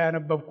በመግቢያ ላይ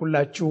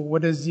ያነበብኩላችሁ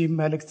ወደዚህ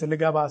መልእክት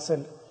ልገባ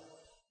ስል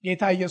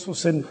ጌታ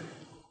ኢየሱስን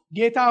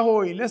ጌታ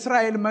ሆይ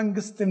ለእስራኤል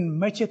መንግስትን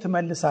መቼ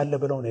ትመልሳለህ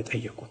ብለው ነው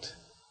የጠየቁት።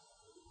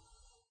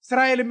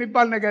 እስራኤል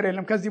የሚባል ነገር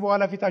የለም፣ ከዚህ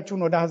በኋላ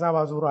ፊታችሁን ወደ አሕዛብ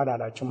አዙሩ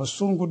አላላቸውም።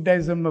 እሱን ጉዳይ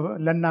ዝም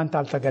ለእናንተ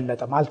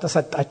አልተገለጠም፣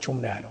 አልተሰጣችሁም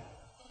ነው ያለው።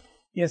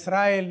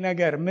 የእስራኤል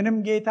ነገር ምንም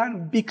ጌታን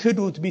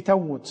ቢክዱት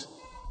ቢተዉት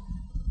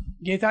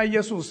ጌታ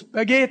ኢየሱስ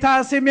በጌታ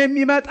ስም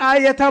የሚመጣ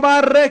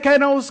የተባረከ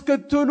ነው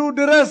እስክትሉ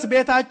ድረስ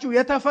ቤታችሁ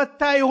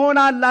የተፈታ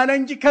ይሆናል አለ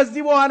እንጂ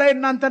ከዚህ በኋላ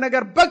የእናንተ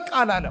ነገር በቃ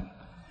አላለም።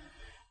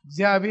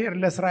 እግዚአብሔር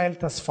ለእስራኤል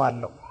ተስፋ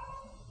አለው።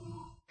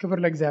 ክብር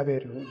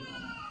ለእግዚአብሔር ይሁን።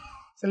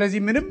 ስለዚህ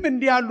ምንም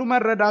እንዲህ ያሉ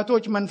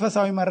መረዳቶች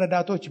መንፈሳዊ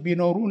መረዳቶች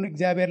ቢኖሩን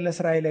እግዚአብሔር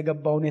ለእስራኤል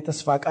የገባውን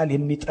የተስፋ ቃል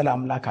የሚጥል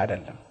አምላክ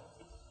አይደለም።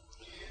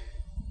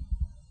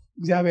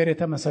 እግዚአብሔር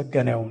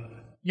የተመሰገነ ይሁን።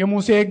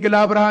 የሙሴ ሕግ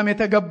ለአብርሃም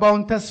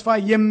የተገባውን ተስፋ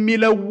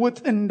የሚለውጥ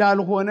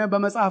እንዳልሆነ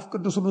በመጽሐፍ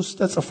ቅዱስ ውስጥ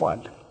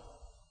ተጽፏል።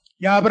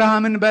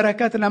 የአብርሃምን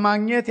በረከት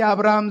ለማግኘት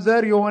የአብርሃም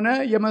ዘር የሆነ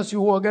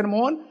የመሲሁ ወገን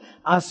መሆን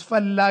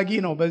አስፈላጊ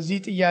ነው። በዚህ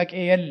ጥያቄ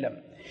የለም።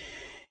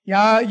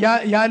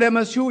 ያለ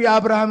መሲሁ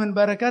የአብርሃምን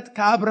በረከት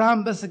ከአብርሃም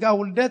በስጋ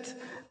ውልደት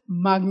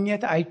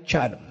ማግኘት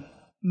አይቻልም።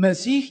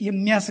 መሲህ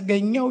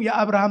የሚያስገኘው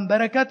የአብርሃም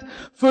በረከት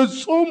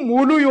ፍጹም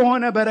ሙሉ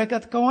የሆነ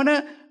በረከት ከሆነ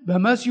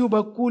በመሲሁ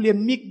በኩል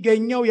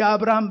የሚገኘው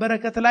የአብርሃም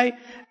በረከት ላይ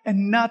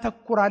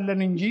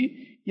እናተኩራለን እንጂ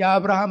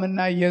የአብርሃምና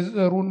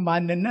የዘሩን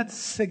ማንነት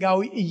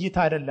ስጋዊ እይታ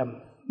አይደለም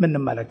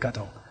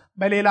ምንመለከተው።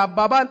 በሌላ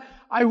አባባል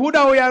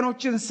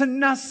አይሁዳውያኖችን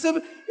ስናስብ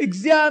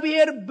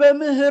እግዚአብሔር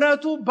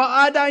በምህረቱ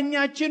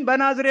በአዳኛችን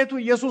በናዝሬቱ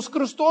ኢየሱስ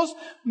ክርስቶስ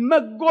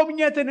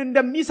መጎብኘትን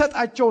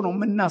እንደሚሰጣቸው ነው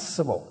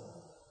የምናስበው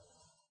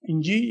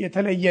እንጂ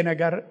የተለየ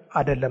ነገር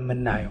አይደለም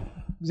የምናየው።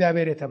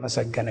 እግዚአብሔር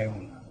የተመሰገነ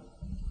ይሁን።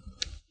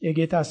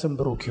 የጌታ ስም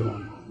ብሩክ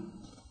ይሁን።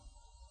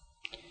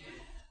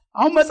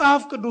 አሁን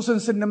መጽሐፍ ቅዱስን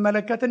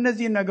ስንመለከት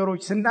እነዚህ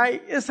ነገሮች ስናይ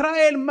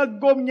እስራኤል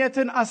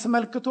መጎብኘትን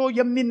አስመልክቶ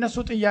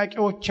የሚነሱ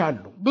ጥያቄዎች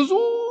አሉ። ብዙ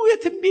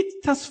የትንቢት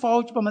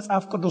ተስፋዎች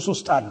በመጽሐፍ ቅዱስ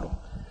ውስጥ አሉ።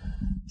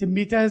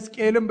 ትንቢተ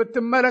ሕዝቅኤልን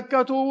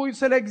ብትመለከቱ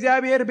ስለ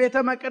እግዚአብሔር ቤተ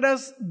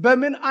መቅደስ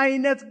በምን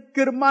አይነት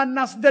ግርማና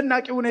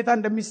አስደናቂ ሁኔታ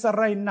እንደሚሰራ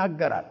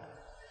ይናገራል።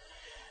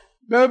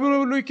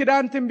 በብሉይ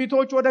ኪዳን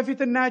ትንቢቶች ወደፊት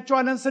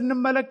እናያቸዋለን።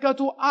 ስንመለከቱ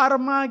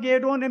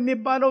አርማጌዶን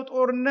የሚባለው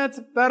ጦርነት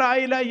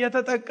በራእይ ላይ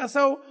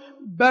የተጠቀሰው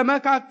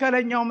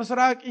በመካከለኛው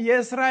ምስራቅ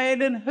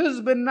የእስራኤልን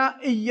ሕዝብና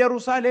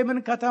ኢየሩሳሌምን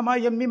ከተማ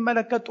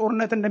የሚመለከት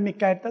ጦርነት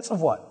እንደሚካሄድ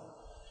ተጽፏል።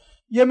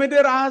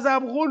 የምድር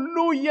አሕዛብ ሁሉ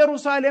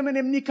ኢየሩሳሌምን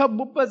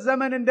የሚከቡበት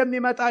ዘመን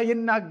እንደሚመጣ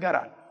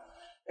ይናገራል።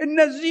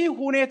 እነዚህ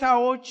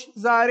ሁኔታዎች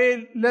ዛሬ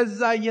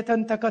ለዛ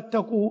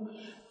እየተንተከተኩ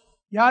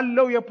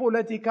ያለው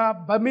የፖለቲካ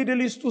በሚድል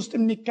ኢስት ውስጥ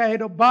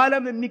የሚካሄደው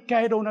በዓለም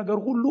የሚካሄደው ነገር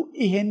ሁሉ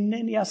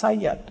ይሄንን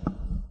ያሳያል።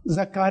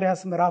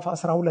 ዘካርያስ ምዕራፍ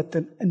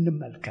 12ን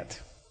እንመልከት።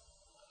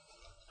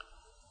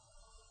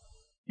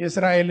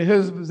 የእስራኤል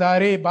ሕዝብ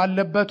ዛሬ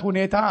ባለበት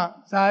ሁኔታ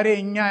ዛሬ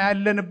እኛ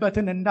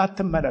ያለንበትን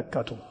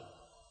እንዳትመለከቱ።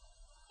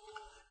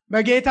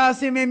 በጌታ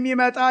ስም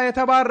የሚመጣ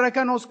የተባረከ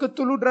ነው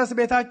እስክትሉ ድረስ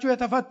ቤታችሁ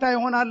የተፈታ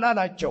ይሆናል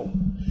አላቸው።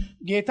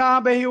 ጌታ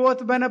በሕይወት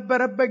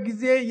በነበረበት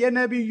ጊዜ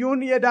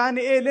የነቢዩን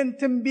የዳንኤልን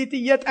ትንቢት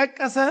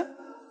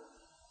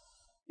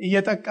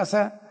እየጠቀሰ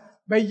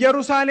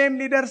በኢየሩሳሌም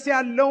ሊደርስ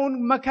ያለውን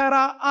መከራ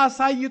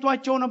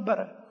አሳይቷቸው ነበረ።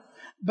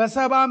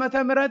 በ70 ዓመተ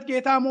ምህረት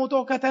ጌታ ሞቶ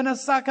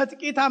ከተነሳ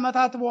ከጥቂት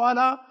ዓመታት በኋላ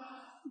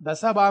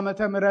በ70 ዓመተ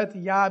ምህረት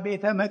ያ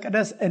ቤተ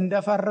መቅደስ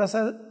እንደፈረሰ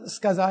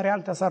እስከዛሬ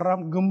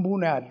አልተሰራም። ግንቡ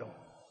ነው ያለው።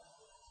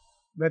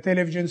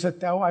 በቴሌቪዥን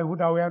ስታዩ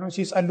አይሁዳውያኖች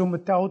ሲጸልዩ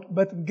የምታዩት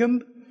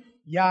ግንብ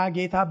ያ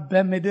ጌታ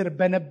በምድር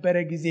በነበረ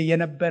ጊዜ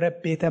የነበረ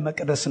ቤተ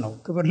መቅደስ ነው።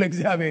 ክብር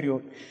ለእግዚአብሔር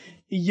ይሁን።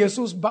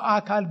 ኢየሱስ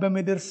በአካል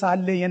በምድር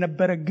ሳለ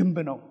የነበረ ግንብ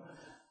ነው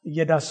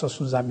እየዳሰሱ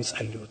እዛ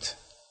የሚጸልዩት።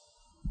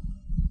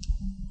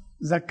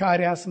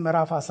 ዘካርያስ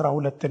ምዕራፍ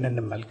 12ን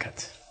እንመልከት።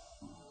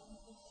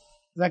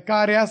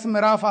 ዘካርያስ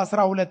ምዕራፍ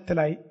 12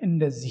 ላይ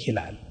እንደዚህ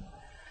ይላል።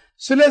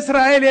 ስለ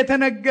እስራኤል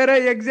የተነገረ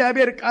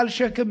የእግዚአብሔር ቃል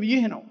ሸክም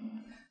ይህ ነው።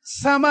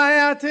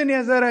 ሰማያትን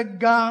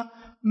የዘረጋ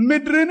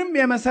ምድርንም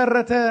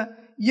የመሰረተ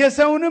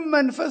የሰውንም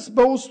መንፈስ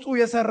በውስጡ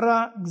የሰራ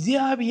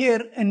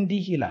እግዚአብሔር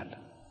እንዲህ ይላል።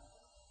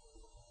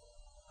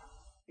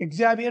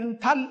 እግዚአብሔርን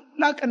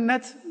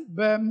ታላቅነት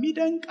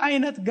በሚደንቅ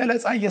አይነት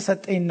ገለጻ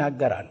እየሰጠ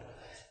ይናገራል።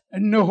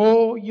 እነሆ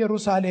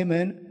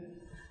ኢየሩሳሌምን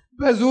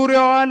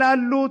በዙሪያዋ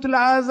ላሉት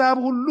ለአሕዛብ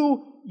ሁሉ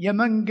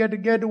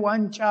የመንገድገድ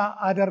ዋንጫ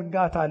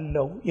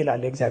አደርጋታለሁ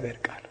ይላል የእግዚአብሔር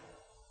ቃል።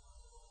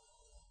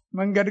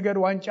 መንገድገድ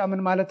ዋንጫ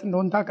ምን ማለት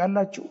እንደሆነ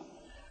ታውቃላችሁ?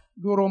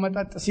 ዶሮ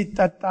መጠጥ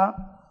ሲጠጣ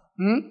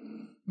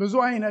ብዙ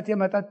አይነት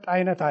የመጠጥ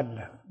አይነት አለ።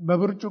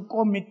 በብርጭቆ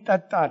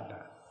የሚጠጣ አለ።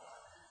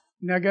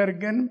 ነገር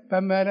ግን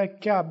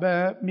በመለኪያ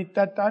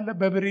በሚጠጣ አለ፣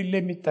 በብሪሌ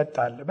የሚጠጣ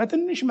አለ፣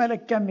 በትንሽ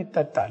መለኪያ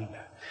የሚጠጣ አለ።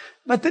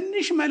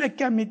 በትንሽ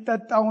መለኪያ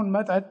የሚጠጣውን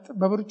መጠጥ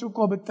በብርጭቆ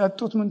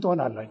ብትጠጡት ምን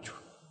ትሆናላችሁ?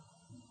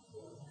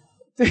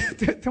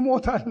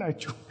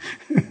 ትሞታላችሁ።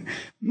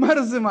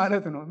 መርዝ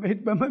ማለት ነው።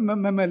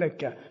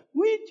 በመለኪያ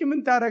ውጭ ምን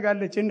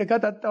ታረጋለች?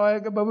 እንደከጠጣው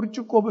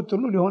በብርጭቆ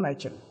ብትሉ ሊሆን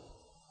አይችልም።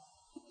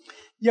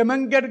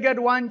 የመንገድገድ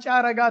ዋንጫ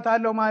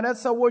አረጋታለሁ ማለት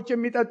ሰዎች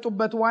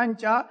የሚጠጡበት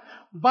ዋንጫ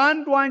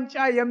በአንድ ዋንጫ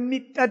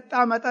የሚጠጣ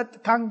መጠጥ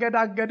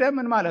ካንገዳገደ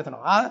ምን ማለት ነው?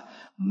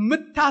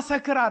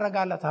 ምታሰክር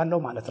አረጋላታለሁ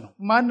ማለት ነው።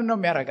 ማን ነው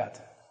የሚያረጋት?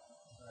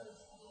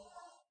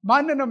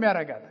 ማን ነው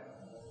የሚያረጋት?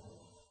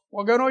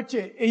 ወገኖቼ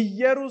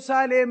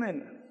ኢየሩሳሌምን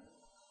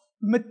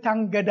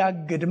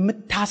ምታንገዳግድ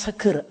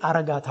ምታሰክር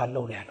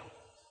አረጋታለሁ ነው ያለው።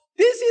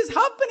 this is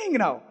happening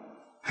now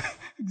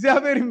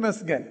እግዚአብሔር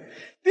ይመስገን።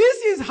 this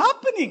is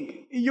happening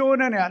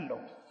እየሆነ ነው ያለው።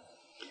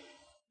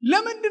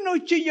 ለምንድን ነው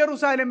እቺ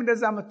ኢየሩሳሌም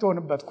እንደዛ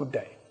የምትሆንበት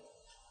ጉዳይ?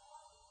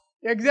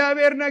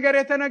 የእግዚአብሔር ነገር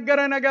የተነገረ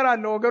ነገር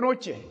አለ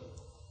ወገኖቼ።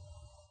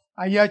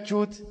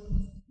 አያችሁት?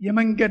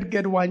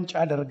 የመንገድገድ ዋንጫ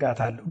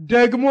አደርጋታለሁ።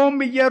 ደግሞም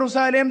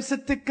ኢየሩሳሌም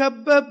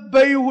ስትከበብ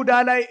በይሁዳ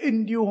ላይ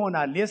እንዲህ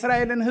ይሆናል።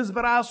 የእስራኤልን ሕዝብ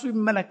ራሱ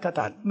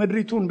ይመለከታል፣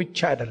 ምድሪቱን ብቻ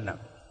አይደለም።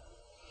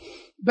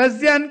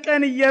 በዚያን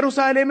ቀን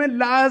ኢየሩሳሌምን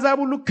ለአሕዛብ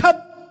ሁሉ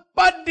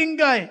ከባድ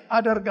ድንጋይ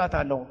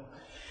አደርጋታለሁ።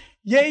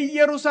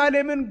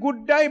 የኢየሩሳሌምን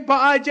ጉዳይ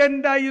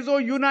በአጀንዳ ይዞ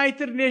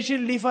ዩናይትድ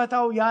ኔሽን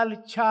ሊፈታው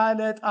ያልቻለ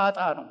ጣጣ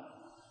ነው።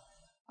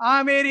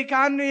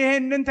 አሜሪካን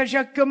ይሄንን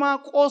ተሸክማ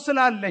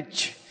ቆስላለች።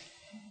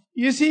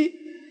 ይሲ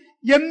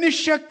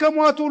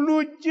የሚሸከሟት ሁሉ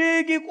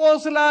እጅግ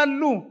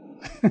ይቆስላሉ።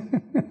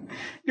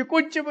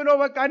 ቁጭ ብሎ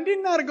በቃ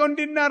እንዲናርገው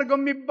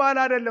የሚባል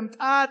አይደለም።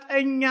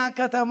 ጣጠኛ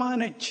ከተማ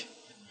ነች።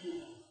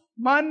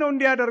 ማን ነው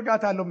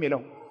እንዲያደርጋታለሁ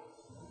የሚለው?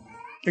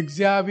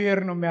 እግዚአብሔር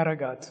ነው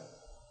የሚያረጋት።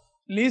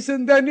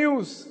 ሊስን ደ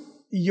ኒውስ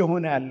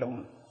እየሆነ ያለው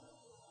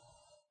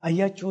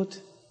አያችሁት?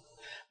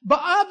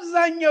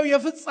 በአብዛኛው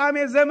የፍጻሜ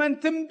ዘመን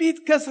ትንቢት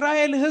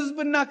ከእስራኤል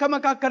ሕዝብና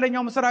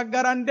ከመካከለኛው ምስራቅ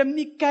ጋር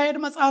እንደሚካሄድ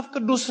መጽሐፍ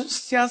ቅዱስ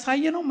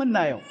ሲያሳይ ነው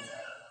የምናየው።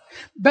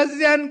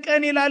 በዚያን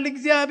ቀን ይላል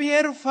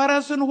እግዚአብሔር፣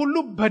 ፈረስን ሁሉ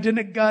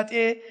በድንጋጤ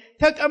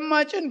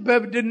ተቀማጭን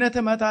በእብድነት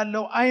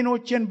እመታለሁ፣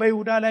 ዓይኖቼን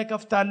በይሁዳ ላይ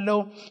ከፍታለሁ፣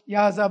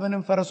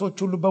 የአሕዛብንም ፈረሶች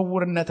ሁሉ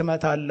በዕውርነት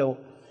እመታለሁ።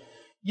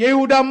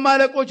 የይሁዳም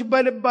አለቆች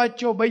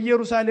በልባቸው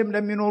በኢየሩሳሌም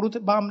ለሚኖሩት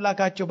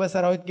በአምላካቸው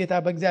በሰራዊት ጌታ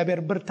በእግዚአብሔር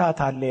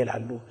ብርታት አለ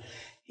ይላሉ።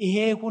 ይሄ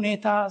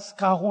ሁኔታ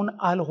እስካሁን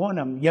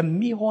አልሆነም።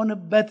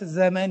 የሚሆንበት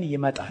ዘመን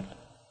ይመጣል።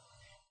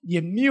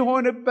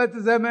 የሚሆንበት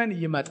ዘመን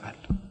ይመጣል።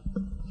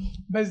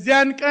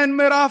 በዚያን ቀን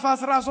ምዕራፍ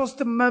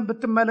 13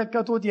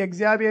 ብትመለከቱት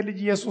የእግዚአብሔር ልጅ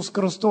ኢየሱስ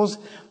ክርስቶስ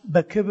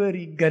በክብር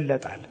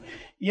ይገለጣል።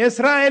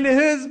 የእስራኤል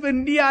ሕዝብ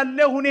እንዲህ ያለ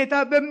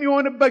ሁኔታ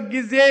በሚሆንበት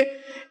ጊዜ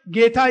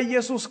ጌታ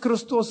ኢየሱስ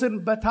ክርስቶስን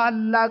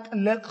በታላቅ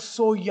ለቅሶ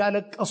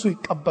እያለቀሱ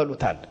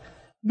ይቀበሉታል።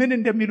 ምን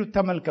እንደሚሉት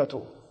ተመልከቱ።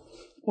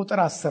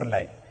 ቁጥር 10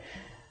 ላይ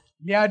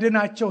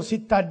ሊያድናቸው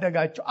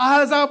ሲታደጋቸው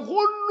አሕዛብ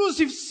ሁሉ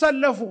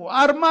ሲሰለፉ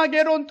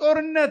አርማጌዶን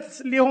ጦርነት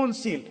ሊሆን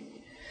ሲል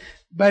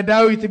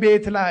በዳዊት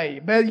ቤት ላይ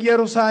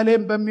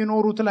በኢየሩሳሌም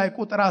በሚኖሩት ላይ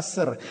ቁጥር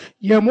 10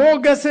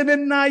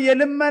 የሞገስንና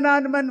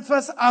የልመናን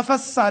መንፈስ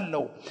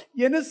አፈሳለሁ።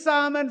 የንስሐ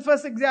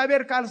መንፈስ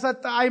እግዚአብሔር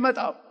ካልሰጠ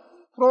አይመጣም።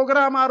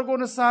 ፕሮግራም አድርጎ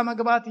ንስሐ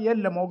መግባት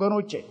የለም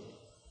ወገኖቼ።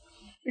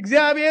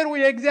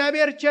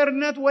 የእግዚአብሔር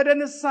ቸርነት ወደ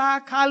ንስሐ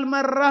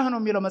ካልመራህ ነው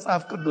የሚለው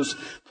መጽሐፍ ቅዱስ።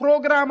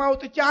 ፕሮግራም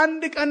አውጥቼ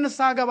አንድ ቀን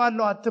ንስሐ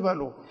ገባለሁ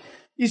አትበሉ።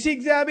 ይሲ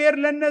እግዚአብሔር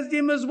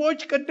ለነዚህ ሕዝቦች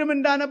ቅድም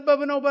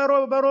እንዳነበብነው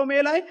በሮሜ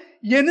ላይ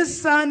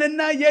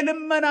የንስሐንና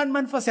የልመናን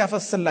መንፈስ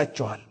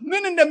ያፈስላቸዋል።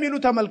 ምን እንደሚሉ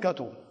ተመልከቱ።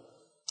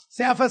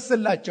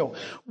 ሲያፈስላቸው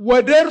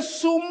ወደ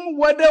እርሱም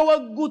ወደ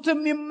ወጉትም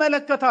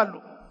ይመለከታሉ።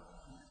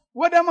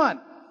 ወደ ማን?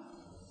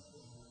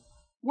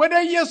 ወደ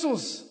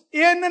ኢየሱስ።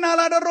 ይህንን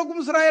አላደረጉም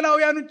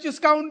እስራኤላውያኖች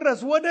እስካሁን ድረስ።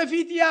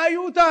 ወደፊት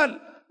ያዩታል፣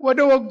 ወደ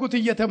ወጉት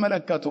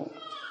እየተመለከቱ።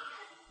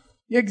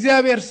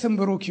 የእግዚአብሔር ስም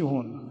ብሩክ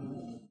ይሁን።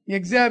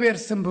 የእግዚአብሔር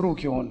ስም ብሩክ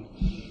ይሁን።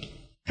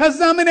 ከዛ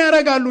ምን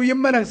ያደርጋሉ?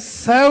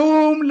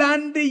 ሰውም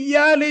ለአንድያ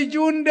ልጁ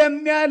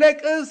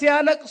እንደሚያለቅስ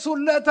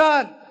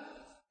ያለቅሱለታል።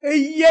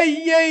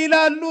 እየየ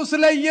ይላሉ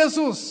ስለ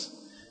ኢየሱስ።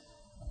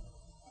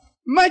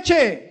 መቼ?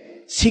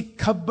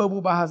 ሲከበቡ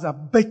በአሕዛብ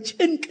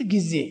በጭንቅ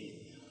ጊዜ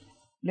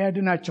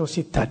ሊያድናቸው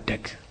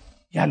ሲታደግ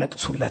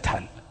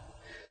ያለቅሱለታል።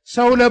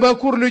 ሰው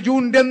ለበኩር ልጁ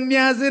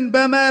እንደሚያዝን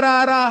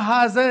በመራራ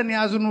ሐዘን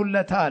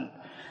ያዝኑለታል።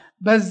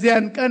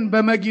 በዚያን ቀን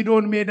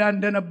በመጊዶን ሜዳ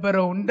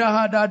እንደነበረው እንደ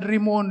ሃዳድ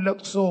ሪሞን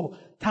ለቅሶ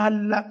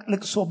ታላቅ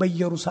ልቅሶ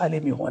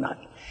በኢየሩሳሌም ይሆናል።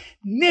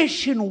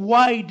 ኔሽን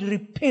ዋይድ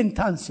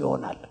ሪፔንታንስ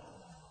ይሆናል።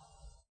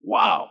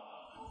 ዋው!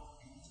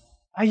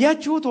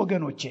 አያችሁት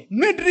ወገኖቼ?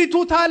 ምድሪቱ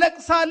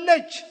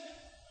ታለቅሳለች።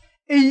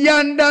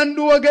 እያንዳንዱ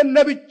ወገን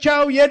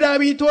ለብቻው፣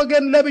 የዳዊት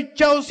ወገን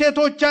ለብቻው፣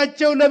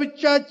 ሴቶቻቸው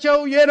ለብቻቸው፣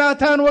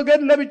 የናታን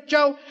ወገን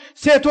ለብቻው፣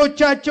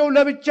 ሴቶቻቸው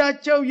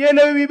ለብቻቸው፣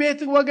 የሌዊ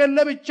ቤት ወገን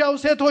ለብቻው፣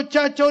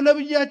 ሴቶቻቸው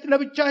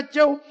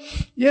ለብቻቸው፣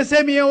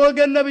 የሰሜ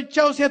ወገን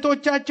ለብቻው፣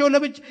 ሴቶቻቸው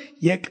ለብቻው፣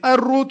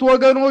 የቀሩት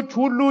ወገኖች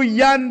ሁሉ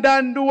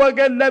እያንዳንዱ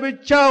ወገን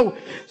ለብቻው፣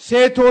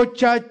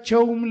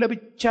 ሴቶቻቸውም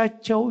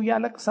ለብቻቸው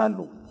ያለቅሳሉ።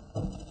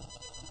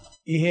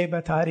 ይሄ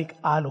በታሪክ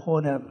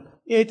አልሆነም።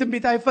 ይሄ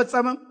ትንቢት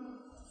አይፈጸምም።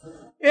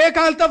 ይሄ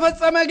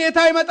ካልተፈጸመ ጌታ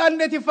ይመጣል።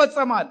 እንዴት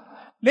ይፈጸማል?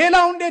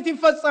 ሌላው እንዴት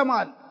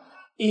ይፈጸማል?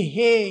 ይሄ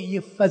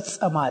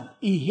ይፈጸማል።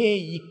 ይሄ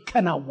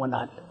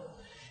ይከናወናል።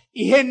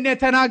 ይሄን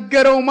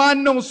የተናገረው ማን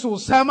ነው? እሱ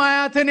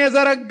ሰማያትን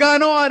የዘረጋ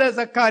ነው አለ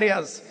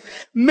ዘካርያስ።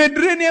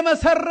 ምድርን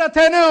የመሰረተ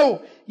ነው።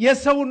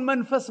 የሰውን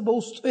መንፈስ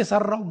በውስጡ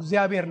የሰራው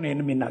እግዚአብሔር ነው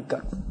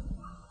የሚናገረው።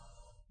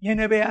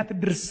 የነቢያት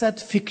ድርሰት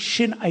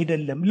ፊክሽን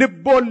አይደለም፣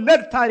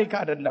 ልቦለድ ታሪክ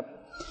አይደለም።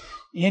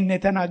 ይህን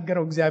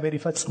የተናገረው እግዚአብሔር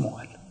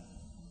ይፈጽመዋል።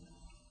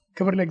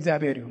 ክብር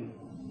ለእግዚአብሔር ይሁን።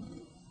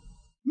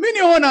 ምን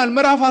ይሆናል?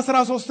 ምዕራፍ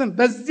 13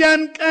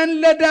 በዚያን ቀን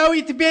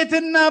ለዳዊት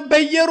ቤትና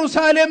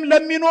በኢየሩሳሌም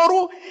ለሚኖሩ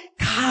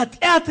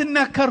ከኃጢአትና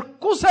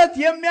ከርኩሰት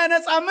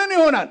የሚያነጻ ምን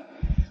ይሆናል?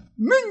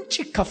 ምንጭ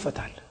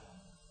ይከፈታል።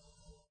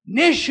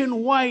 ኔሽን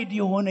ዋይድ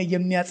የሆነ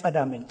የሚያጸዳ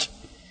ምንጭ።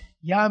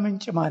 ያ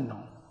ምንጭ ማን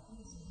ነው?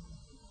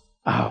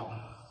 አዎ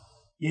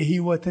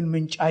የሕይወትን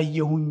ምንጭ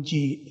አየሁ እንጂ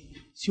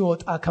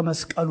ሲወጣ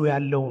ከመስቀሉ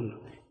ያለውን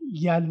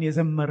ያልን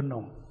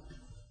የዘመርነው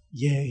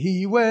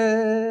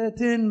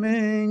የሕይወትን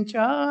ምንጭ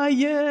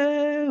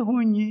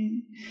አየሁኝ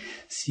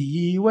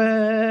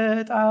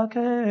ሲወጣ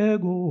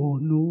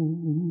ከጎኑ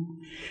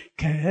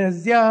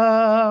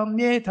ከዚያም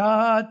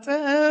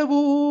የታጠቡ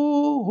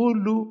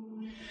ሁሉ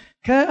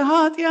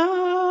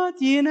ከኃጢአት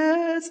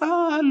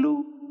ይነጻሉ።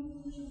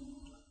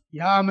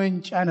 ያ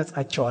ምንጭ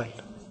ያነጻቸዋል።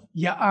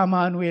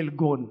 የአማኑኤል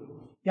ጎን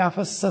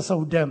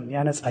ያፈሰሰው ደም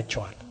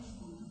ያነጻቸዋል።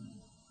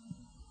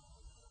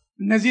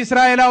 እነዚህ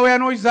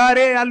እስራኤላውያኖች ዛሬ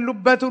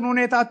ያሉበትን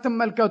ሁኔታ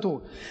አትመልከቱ።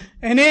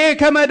 እኔ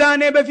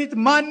ከመዳኔ በፊት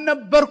ማን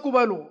ነበርኩ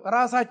በሉ።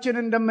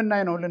 ራሳችን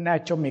እንደምናይ ነው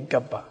ልናያቸው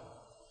የሚገባ።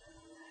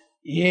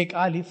 ይሄ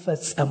ቃል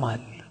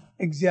ይፈጸማል።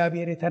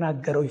 እግዚአብሔር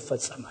የተናገረው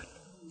ይፈጸማል።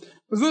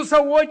 ብዙ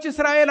ሰዎች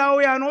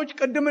እስራኤላውያኖች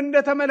ቅድም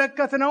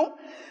እንደተመለከትነው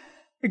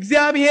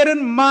እግዚአብሔርን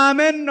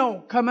ማመን ነው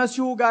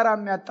ከመሲሁ ጋር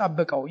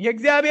የሚያጣብቀው።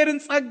 የእግዚአብሔርን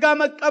ጸጋ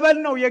መቀበል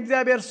ነው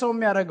የእግዚአብሔር ሰው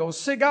የሚያደርገው።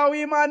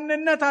 ስጋዊ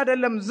ማንነት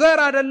አይደለም፣ ዘር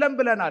አይደለም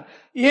ብለናል።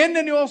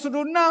 ይህንን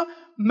ይወስዱና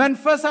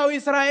መንፈሳዊ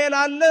እስራኤል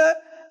አለ፣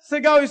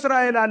 ስጋዊ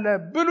እስራኤል አለ።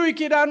 ብሉይ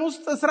ኪዳን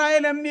ውስጥ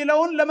እስራኤል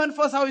የሚለውን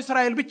ለመንፈሳዊ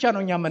እስራኤል ብቻ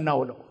ነው እኛ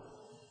የምናውለው።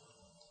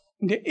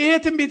 እንዴ ይሄ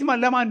ትንቢት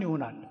ለማን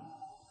ይሆናል?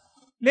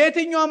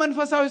 ለየትኛው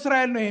መንፈሳዊ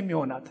እስራኤል ነው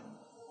የሚሆናት?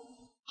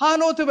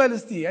 ሃሎ ትበል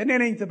እስቲ፣ እኔ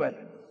ነኝ ትበል።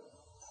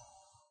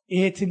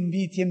 ይሄ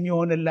ትንቢት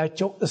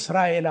የሚሆንላቸው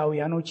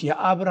እስራኤላውያኖች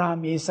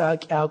የአብርሃም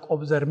የይስሐቅ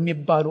ያዕቆብ ዘር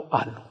የሚባሉ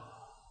አሉ።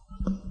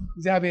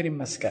 እግዚአብሔር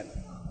ይመስገን።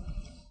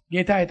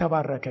 ጌታ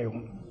የተባረከ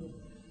ይሁን።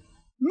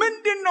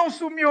 ምንድነው እሱ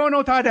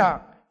የሚሆነው ታዲያ?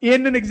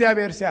 ይህንን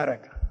እግዚአብሔር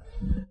ሲያደርግ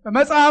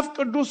በመጽሐፍ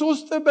ቅዱስ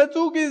ውስጥ ብዙ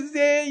ጊዜ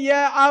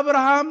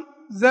የአብርሃም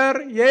ዘር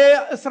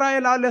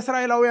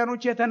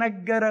ለእስራኤላውያኖች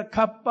የተነገረ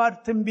ከባድ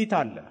ትንቢት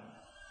አለ።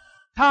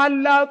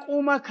 ታላቁ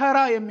መከራ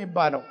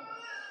የሚባለው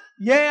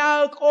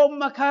የያዕቆብ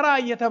መከራ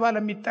እየተባለ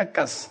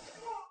የሚጠቀስ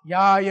ያ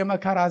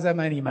የመከራ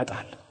ዘመን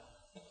ይመጣል።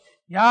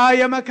 ያ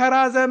የመከራ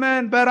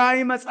ዘመን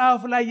በራእይ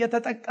መጽሐፍ ላይ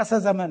የተጠቀሰ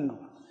ዘመን ነው።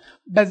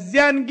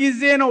 በዚያን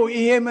ጊዜ ነው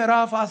ይሄ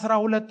ምዕራፍ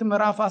 12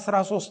 ምዕራፍ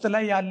 13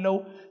 ላይ ያለው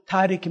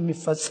ታሪክ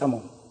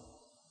የሚፈጸመው።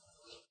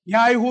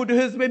 የአይሁድ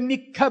ሕዝብ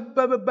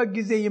የሚከበብበት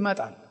ጊዜ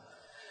ይመጣል።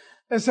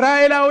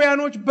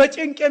 እስራኤላውያኖች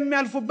በጭንቅ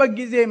የሚያልፉበት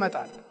ጊዜ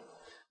ይመጣል።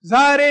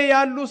 ዛሬ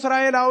ያሉ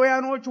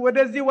እስራኤላውያኖች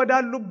ወደዚህ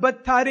ወዳሉበት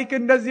ታሪክ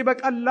እንደዚህ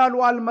በቀላሉ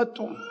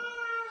አልመጡም።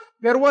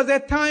 there was a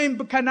time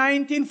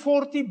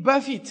ከ1940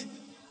 በፊት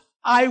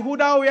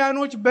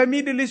አይሁዳውያኖች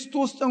በሚድል ኢስት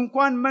ውስጥ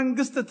እንኳን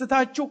መንግስት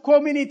ትታችሁ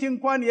ኮሚኒቲ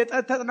እንኳን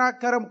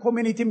የተጠናከረም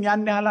ኮሚኒቲም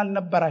ያን ያህል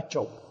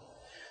አልነበራቸው።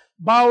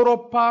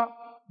 በአውሮፓ፣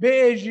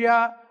 በኤዥያ፣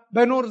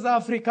 በኖርዝ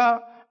አፍሪካ፣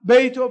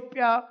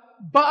 በኢትዮጵያ፣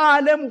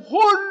 በዓለም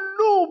ሁሉ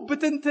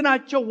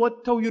ብትንትናቸው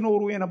ወጥተው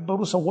ይኖሩ የነበሩ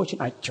ሰዎች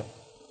ናቸው።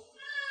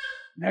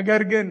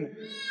 ነገር ግን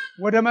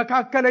ወደ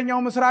መካከለኛው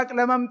ምስራቅ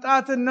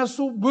ለመምጣት እነሱ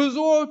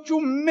ብዙዎቹ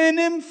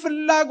ምንም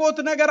ፍላጎት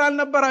ነገር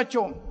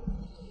አልነበራቸውም።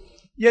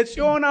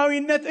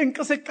 የጽዮናዊነት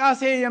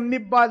እንቅስቃሴ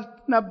የሚባል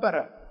ነበረ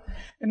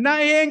እና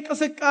ይሄ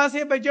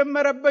እንቅስቃሴ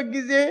በጀመረበት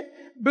ጊዜ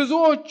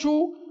ብዙዎቹ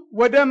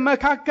ወደ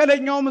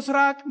መካከለኛው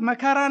ምስራቅ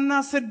መከራና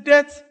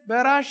ስደት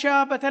በራሺያ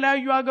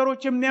በተለያዩ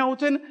ሀገሮች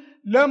የሚያዩትን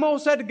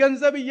ለመውሰድ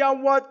ገንዘብ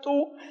እያዋጡ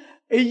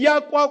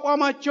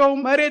እያቋቋማቸው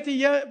መሬት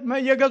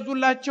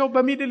እየገዙላቸው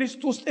በሚድል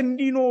ኢስት ውስጥ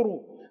እንዲኖሩ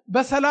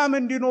በሰላም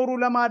እንዲኖሩ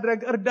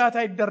ለማድረግ እርዳታ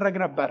ይደረግ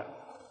ነበር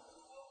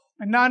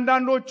እና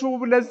አንዳንዶቹ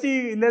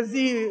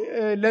ለዚህ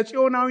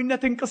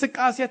ለጽዮናዊነት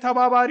እንቅስቃሴ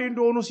ተባባሪ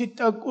እንደሆኑ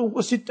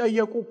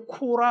ሲጠየቁ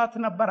ኩራት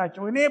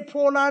ነበራቸው። እኔ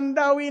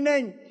ፖላንዳዊ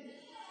ነኝ፣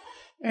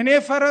 እኔ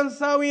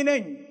ፈረንሳዊ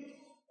ነኝ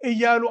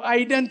እያሉ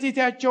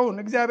አይደንቲቲያቸውን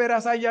እግዚአብሔር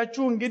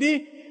ያሳያችሁ። እንግዲህ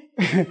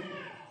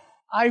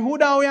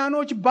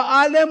አይሁዳውያኖች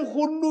በዓለም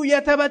ሁሉ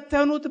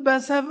የተበተኑት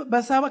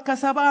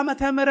ከ70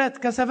 ዓመተ ምህረት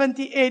ከ70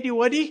 ኤዲ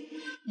ወዲህ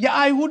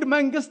የአይሁድ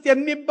መንግስት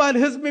የሚባል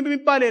ህዝብ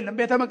የሚባል የለም።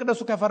 ቤተ መቅደሱ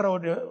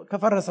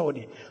ከፈረሰ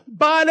ወዲህ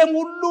በዓለም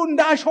ሁሉ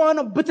እንደ አሸዋ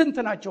ነው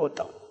ብትንትናቸው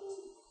ወጣው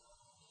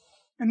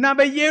እና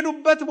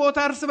በየሄዱበት ቦታ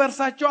እርስ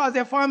በርሳቸው አዘ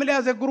ፋሚሊ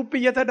አዘ ግሩፕ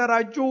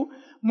እየተደራጁ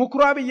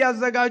ምኩራብ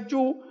እያዘጋጁ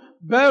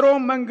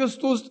በሮም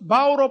መንግስት ውስጥ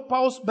በአውሮፓ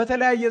ውስጥ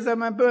በተለያየ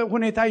ዘመን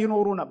ሁኔታ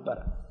ይኖሩ ነበር።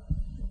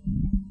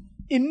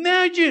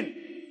 ኢማጂን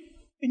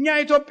እኛ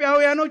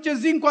ኢትዮጵያውያኖች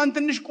እዚህ እንኳን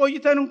ትንሽ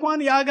ቆይተን እንኳን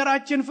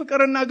የሀገራችን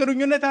ፍቅርና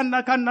ግንኙነት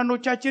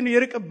ካንዳንዶቻችን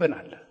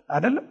ይርቅብናል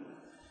አይደለም።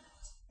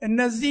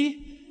 እነዚህ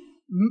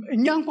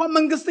እኛ እንኳን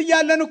መንግስት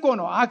እያለን እኮ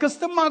ነው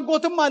አክስትም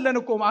አጎትም አለን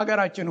እኮ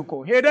ሀገራችን እኮ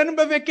ሄደን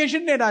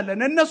በቬኬሽን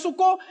እንሄዳለን። እነሱ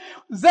እኮ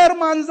ዘር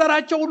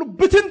ማንዘራቸው ሁሉ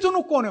ብትንትን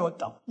እኮ ነው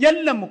የወጣው።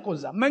 የለም እኮ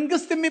እዛ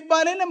መንግስት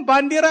የሚባል የለም፣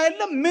 ባንዲራ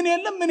የለም፣ ምን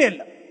የለም፣ ምን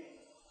የለም።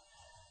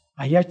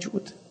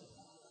 አያችሁት?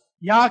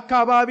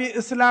 የአካባቢ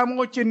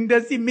እስላሞች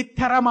እንደዚህ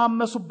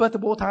የሚተረማመሱበት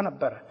ቦታ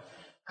ነበረ።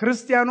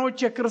 ክርስቲያኖች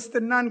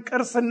የክርስትናን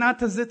ቅርስና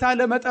ትዝታ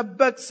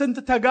ለመጠበቅ ስንት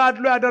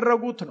ተጋድሎ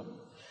ያደረጉት ነው።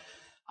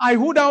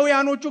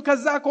 አይሁዳውያኖቹ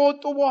ከዛ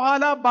ከወጡ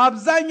በኋላ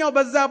በአብዛኛው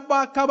በዛ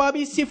አካባቢ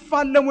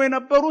ሲፋለሙ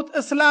የነበሩት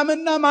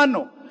እስላምና ማን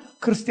ነው?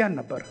 ክርስቲያን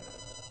ነበር።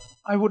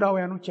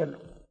 አይሁዳውያኖች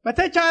የለም።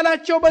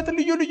 በተቻላቸው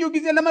በልዩ ልዩ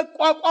ጊዜ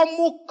ለመቋቋም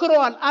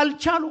ሞክረዋል፣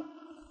 አልቻሉም።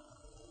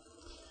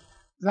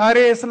 ዛሬ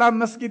እስላም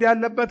መስጊድ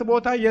ያለበት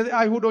ቦታ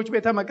የአይሁዶች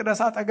ቤተ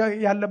መቅደስ አጠገብ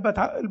ያለበት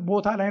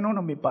ቦታ ላይ ነው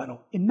የሚባለው።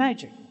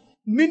 ኢማጂን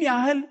ምን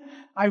ያህል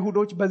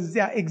አይሁዶች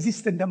በዚያ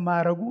ኤግዚስት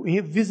እንደማያደርጉ ይሄ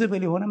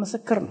ቪዚብል የሆነ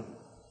ምስክር ነው።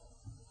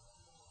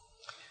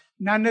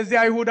 እና እነዚህ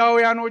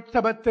አይሁዳውያኖች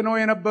ተበትነው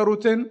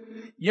የነበሩትን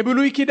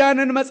የብሉይ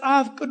ኪዳንን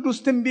መጽሐፍ ቅዱስ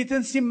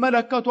ትንቢትን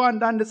ሲመለከቱ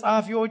አንዳንድ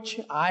ጸሐፊዎች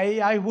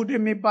አይሁድ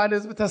የሚባል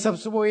ህዝብ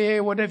ተሰብስቦ ይሄ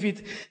ወደፊት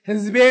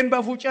ህዝቤን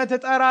በፉጨት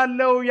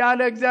እጠራለሁ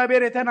ያለ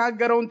እግዚአብሔር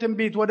የተናገረውን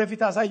ትንቢት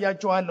ወደፊት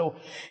አሳያችኋለሁ፣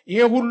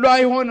 ይሄ ሁሉ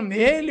አይሆንም፣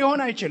 ይሄ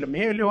ሊሆን አይችልም፣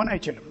 ይሄ ሊሆን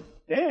አይችልም፣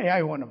 ይሄ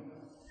አይሆንም፣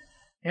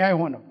 ይሄ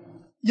አይሆንም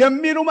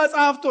የሚሉ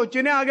መጽሐፍቶች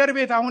እኔ አገር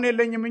ቤት አሁን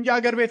የለኝም እንጂ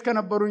አገር ቤት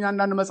ከነበሩኝ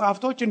አንዳንድ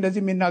መጽሐፍቶች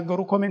እንደዚህ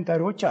የሚናገሩ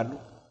ኮሜንታሪዎች አሉ።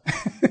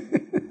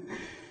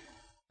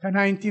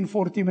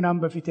 ከ1940 ምናምን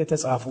በፊት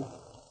የተጻፉ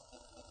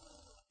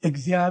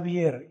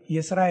እግዚአብሔር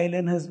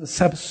የእስራኤልን ህዝብ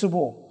ሰብስቦ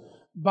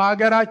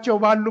በአገራቸው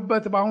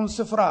ባሉበት በአሁን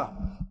ስፍራ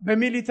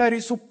በሚሊተሪ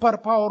ሱፐር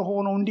ፓወር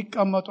ሆነው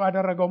እንዲቀመጡ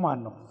ያደረገው ማን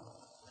ነው?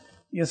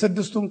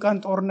 የስድስቱን ቀን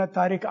ጦርነት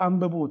ታሪክ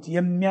አንብቡት፣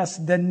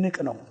 የሚያስደንቅ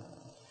ነው።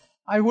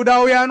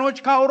 አይሁዳውያኖች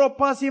ከአውሮፓ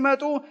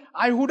ሲመጡ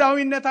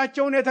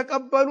አይሁዳዊነታቸውን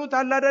የተቀበሉት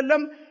አለ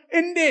አይደለም።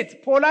 እንዴት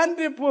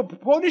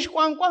ፖሊሽ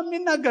ቋንቋ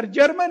የሚናገር፣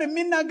 ጀርመን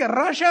የሚናገር፣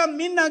 ራሽያ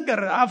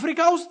የሚናገር፣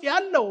 አፍሪካ ውስጥ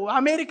ያለው፣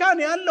 አሜሪካን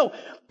ያለው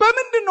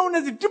በምንድነው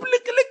እነዚህ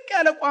ድብልቅልቅ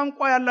ያለ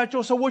ቋንቋ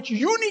ያላቸው ሰዎች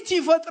ዩኒቲ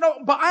ፈጥረው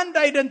በአንድ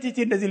አይደንቲቲ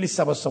እንደዚህ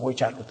ሊሰበሰቡ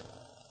ይቻሉት?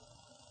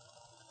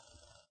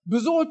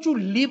 ብዙዎቹ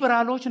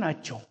ሊበራሎች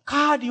ናቸው፣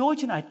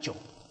 ካዲዎች ናቸው።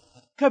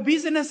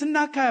 ከቢዝነስና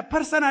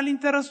ከፐርሰናል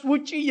ኢንተረስት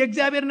ውጪ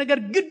የእግዚአብሔር ነገር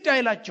ግድ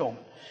አይላቸውም።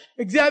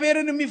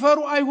 እግዚአብሔርን የሚፈሩ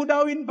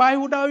አይሁዳዊን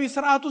በአይሁዳዊ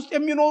ስርዓት ውስጥ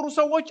የሚኖሩ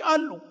ሰዎች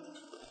አሉ።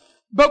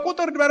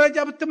 በቁጥር ደረጃ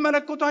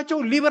ብትመለከቷቸው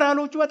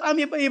ሊበራሎቹ በጣም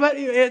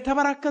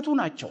የተበራከቱ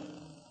ናቸው።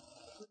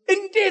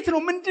 እንዴት ነው?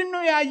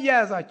 ምንድነው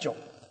ያያያዛቸው?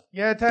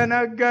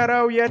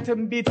 የተነገረው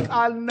የትንቢት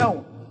ቃል ነው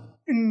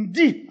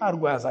እንዲህ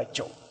አድርጎ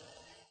ያዛቸው።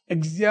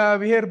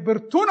 እግዚአብሔር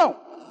ብርቱ ነው።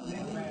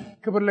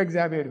 ክብር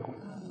ለእግዚአብሔር ይሁን።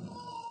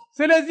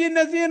 ስለዚህ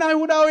እነዚህን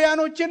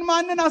አይሁዳውያኖችን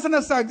ማንን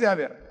አስነሳ?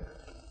 እግዚአብሔር።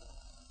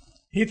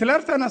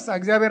 ሂትለር ተነሳ፣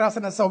 እግዚአብሔር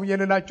አስነሳው ብዬ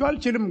ልላችሁ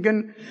አልችልም፣ ግን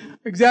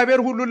እግዚአብሔር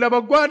ሁሉን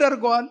ለበጎ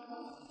ያደርገዋል።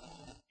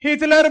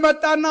 ሂትለር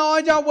መጣና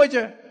አዋጅ አወጀ።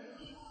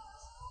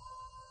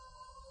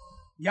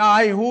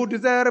 የአይሁድ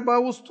ዘር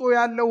በውስጡ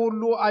ያለው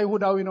ሁሉ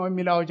አይሁዳዊ ነው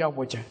የሚል አዋጅ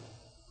አወጀ።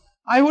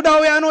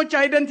 አይሁዳውያኖች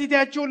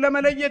አይደንቲቲያቸውን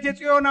ለመለየት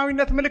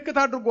የጽዮናዊነት ምልክት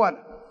አድርጓል።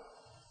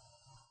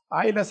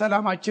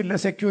 ለሰላማችን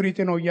ለሴኩሪቲ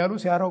ነው እያሉ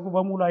ሲያረጉ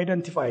በሙሉ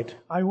አይደንቲፋይድ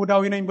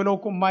አይሁዳዊ ነኝ ብለው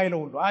እኮ ማይለው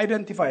ሁሉ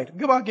አይደንቲፋይድ፣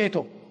 ግባ ጌቶ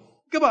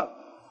ግባ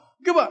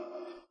ግባ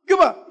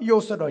ግባ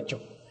እየወሰዷቸው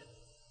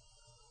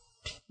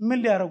ምን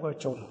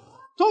ሊያረጓቸው ነው?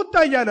 ቶታ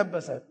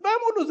እያለበሰ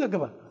በሙሉ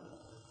ዘግባ።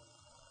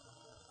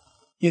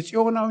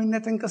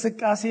 የጽዮናዊነት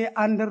እንቅስቃሴ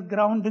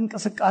አንደርግራውንድ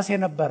እንቅስቃሴ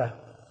ነበረ።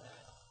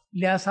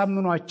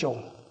 ሊያሳምኗቸው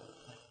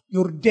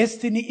your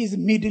destiny is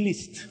middle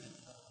east፣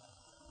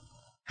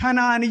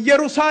 ከናን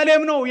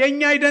ኢየሩሳሌም ነው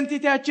የኛ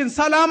አይደንቲቲያችን፣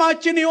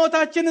 ሰላማችን፣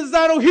 ህይወታችን እዛ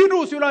ነው ሂዱ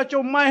ሲሏቸው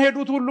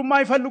የማይሄዱት ሁሉ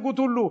የማይፈልጉት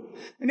ሁሉ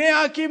እኔ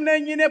ሐኪም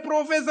ነኝ፣ እኔ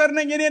ፕሮፌሰር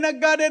ነኝ፣ እኔ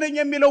ነጋዴ ነኝ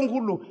የሚለውን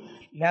ሁሉ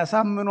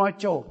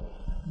ሊያሳምኗቸው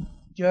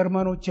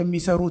ጀርመኖች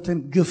የሚሰሩትን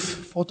ግፍ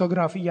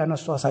ፎቶግራፍ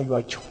እያነሱ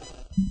አሳዩአቸው።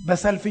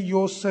 በሰልፍ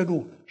እየወሰዱ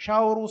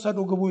ሻወር ወሰዱ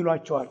ግቡ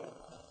ይሏቸዋል።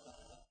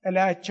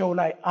 እላያቸው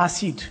ላይ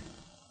አሲድ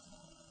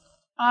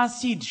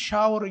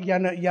ሻወር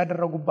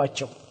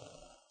እያደረጉባቸው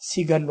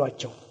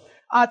ሲገሏቸው፣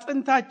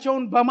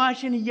 አጥንታቸውን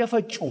በማሽን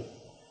እየፈጩ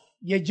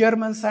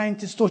የጀርመን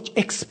ሳይንቲስቶች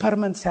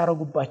ኤክስፐሪመንት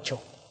ሲያደርጉባቸው፣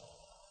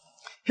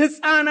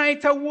 ህፃን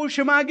አይተው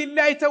ሽማግሌ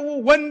አይተው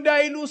ወንድ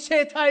አይሉ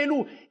ሴት አይሉ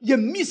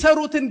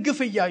የሚሰሩትን ግፍ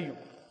እያዩ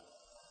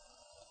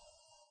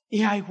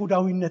ይህ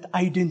አይሁዳዊነት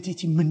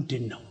አይደንቲቲ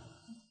ምንድን ነው?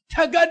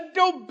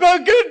 ተገደው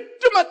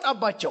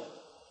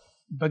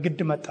በግድ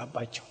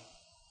መጣባቸው።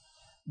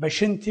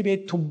 በሽንት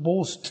ቤት ቱቦ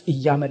ውስጥ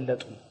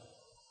እያመለጡ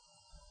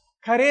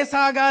ከሬሳ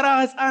ጋር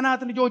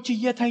ህፃናት ልጆች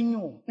እየተኙ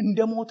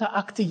እንደሞተ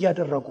አክት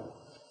እያደረጉ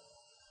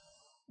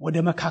ወደ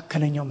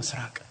መካከለኛው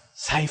ምስራቅ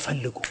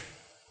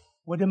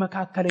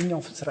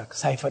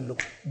ሳይፈልጉ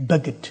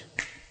በግድ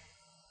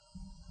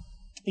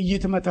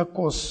ጥይት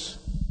መተኮስ፣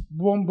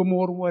 ቦምብ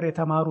መወርወር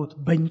የተማሩት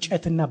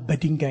በእንጨትና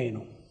በድንጋይ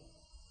ነው።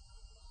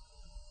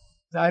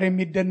 ዛሬ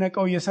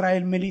የሚደነቀው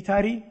የእስራኤል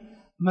ሚሊታሪ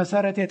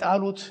መሰረት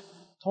የጣሉት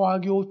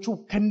ተዋጊዎቹ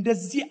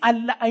ከእንደዚህ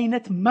አለ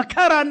አይነት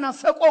መከራና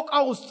ሰቆቃ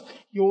ውስጥ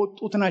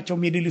የወጡት ናቸው።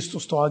 ሚድል ኢስት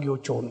ውስጥ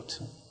ተዋጊዎች ሆኑት።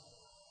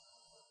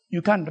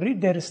 you can read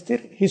their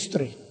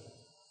history።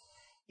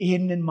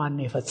 ይሄንን ማን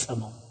ነው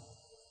የፈጸመው?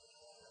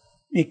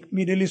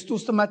 ሚድል ኢስት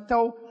ውስጥ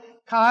መጥተው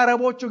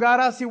ከአረቦቹ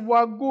ጋራ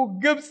ሲዋጉ፣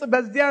 ግብጽ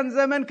በዚያን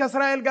ዘመን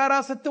ከእስራኤል ጋራ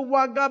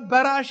ስትዋጋ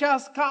በራሻ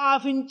እስከ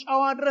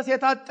አፍንጫዋ ድረስ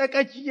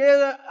የታጠቀች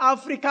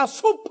የአፍሪካ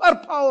ሱፐር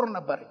ፓወር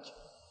ነበረች።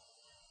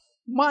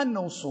 ማን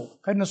ነው እሱ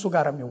ከነሱ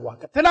ጋር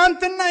የሚዋጋ?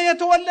 ትላንትና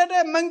የተወለደ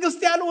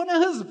መንግስት ያልሆነ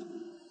ህዝብ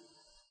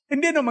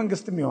እንዴት ነው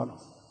መንግስት የሚሆነው?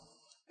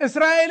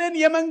 እስራኤልን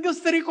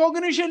የመንግስት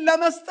ሪኮግኒሽን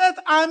ለመስጠት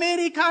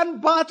አሜሪካን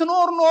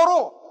ባትኖር ኖሮ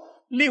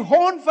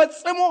ሊሆን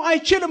ፈጽሞ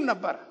አይችልም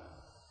ነበር።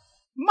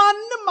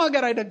 ማንም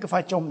ሀገር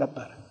አይደግፋቸውም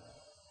ነበር።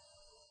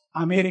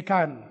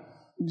 አሜሪካን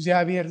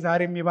እግዚአብሔር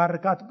ዛሬ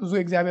የሚባርካት ብዙ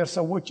የእግዚአብሔር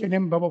ሰዎች፣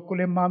 እኔም በበኩሌ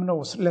የማምነው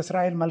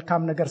ለእስራኤል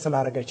መልካም ነገር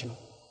ስላደረገች ነው።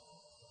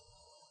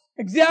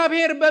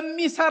 እግዚአብሔር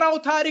በሚሰራው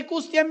ታሪክ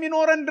ውስጥ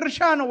የሚኖረን ድርሻ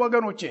ነው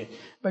ወገኖቼ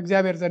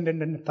በእግዚአብሔር ዘንድ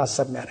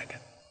እንድንታሰብ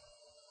የሚያደርገን።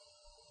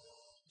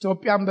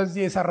 ኢትዮጵያም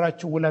በዚህ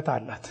የሰራችው ውለታ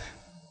አላት።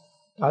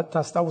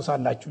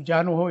 ታስታውሳላችሁ፣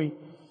 ጃንሆይ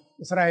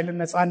እስራኤልን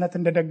ነፃነት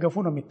እንደደገፉ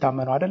ነው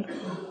የሚታመነው አይደል?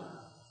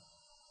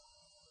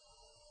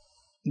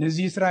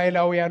 እነዚህ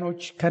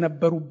እስራኤላውያኖች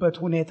ከነበሩበት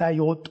ሁኔታ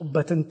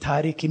የወጡበትን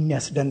ታሪክ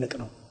የሚያስደንቅ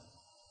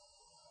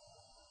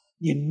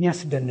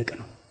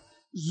ነው።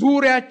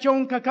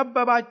 ዙሪያቸውን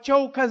ከከበባቸው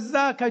ከዛ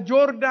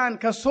ከጆርዳን፣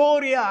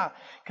 ከሶሪያ፣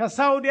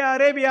 ከሳውዲ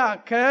አረቢያ፣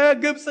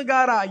 ከግብጽ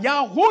ጋራ ያ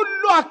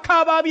ሁሉ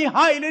አካባቢ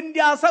ኃይል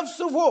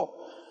እንዲያሰፍስፎ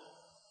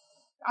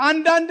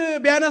አንዳንድ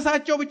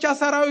ቢያነሳቸው ብቻ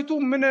ሰራዊቱ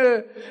ምን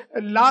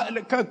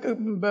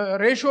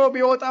ሬሾ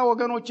ቢወጣ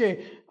ወገኖቼ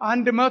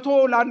 100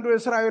 ለአንዱ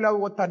እስራኤላዊ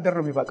ወታደር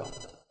ነው የሚበቃው።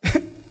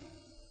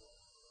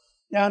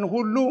 ያን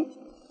ሁሉ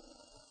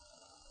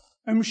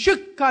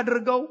እምሽክ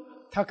አድርገው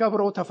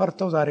ተከብረው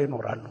ተፈርተው ዛሬ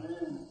ይኖራሉ።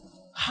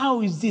 how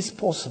is this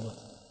possible?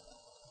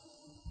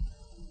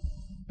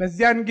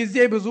 በዚያን ጊዜ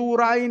ብዙ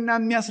ራእይና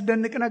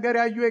የሚያስደንቅ ነገር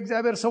ያዩ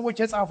የእግዚአብሔር ሰዎች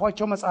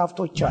የጻፏቸው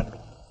መጽሐፍቶች አሉ።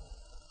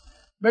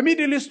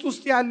 በሚድል ኢስት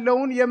ውስጥ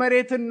ያለውን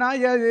የመሬትና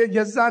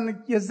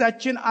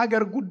የዛችን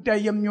አገር ጉዳይ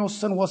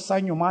የሚወስን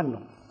ወሳኙ ማን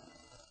ነው?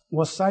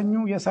 ወሳኙ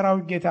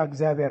የሰራዊት ጌታ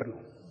እግዚአብሔር ነው።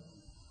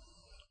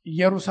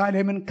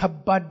 ኢየሩሳሌምን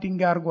ከባድ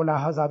ድንጋይ አድርጎ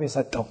ለአሕዛብ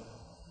የሰጠው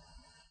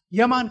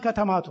የማን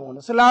ከተማ ትሆን?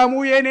 እስላሙ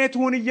የኔ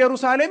ትሁን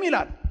ኢየሩሳሌም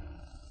ይላል።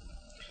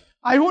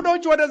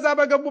 አይሁዶች ወደዛ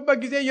በገቡበት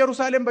ጊዜ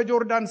ኢየሩሳሌም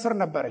በጆርዳን ስር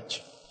ነበረች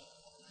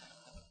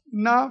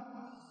እና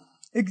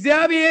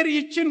እግዚአብሔር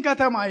ይችን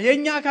ከተማ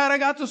የኛ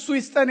ካረጋት እሱ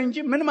ይስጠን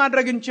እንጂ ምን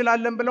ማድረግ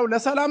እንችላለን ብለው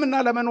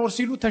ለሰላምና ለመኖር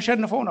ሲሉ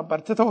ተሸንፈው ነበር፣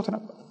 ትተውት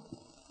ነበር።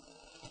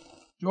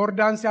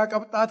 ጆርዳን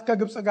ሲያቀብጣት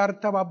ከግብጽ ጋር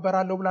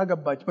ተባበራለሁ ብላ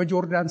ገባች።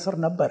 በጆርዳን ስር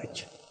ነበረች።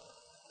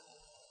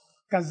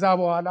 ከዛ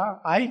በኋላ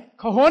አይ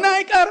ከሆነ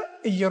አይቀር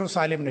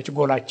ኢየሩሳሌም ነች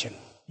ጎላችን፣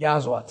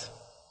 ያዟት።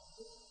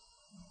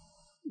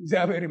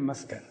 እግዚአብሔር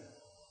ይመስገን።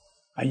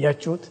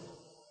 አያችሁት?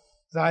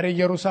 ዛሬ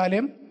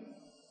ኢየሩሳሌም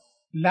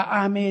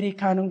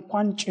ለአሜሪካን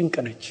እንኳን ጭንቅ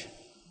ነች።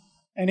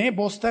 እኔ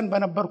ቦስተን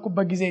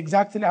በነበርኩበት ጊዜ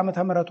ኤግዛክትሊ ዓመተ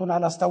ምህረቱን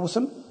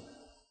አላስታውስም፣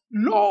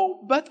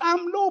 በጣም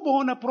ሎ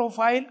በሆነ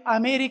ፕሮፋይል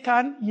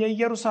አሜሪካን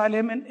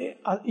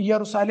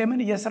ኢየሩሳሌምን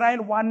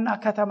የእስራኤል ዋና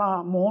ከተማ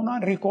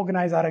መሆኗን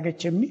ሪኮግናይዝ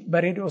አደረገች የሚል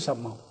በሬዲዮ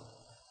ሰማሁ።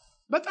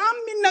 በጣም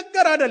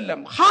የሚነገር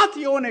አይደለም፣ ሀት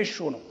የሆነ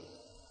እሹ ነው።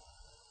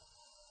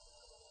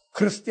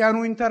 ክርስቲያኑ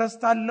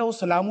ኢንተረስት አለው፣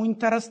 እስላሙ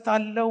ኢንተረስት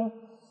አለው።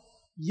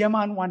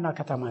 የማን ዋና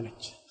ከተማ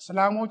ነች?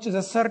 እስላሞች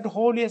the third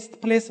holiest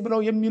place ብለው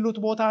የሚሉት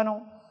ቦታ ነው።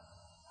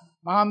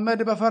 መሐመድ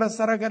በፈረስ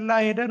ሰረገላ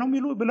ሄደ ነው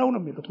ብለው ነው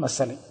የሚሉት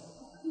መሰለኝ።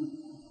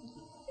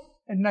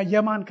 እና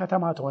የማን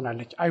ከተማ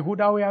ትሆናለች?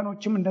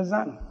 አይሁዳውያኖችም እንደዛ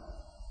ነው።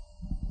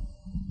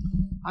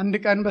 አንድ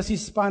ቀን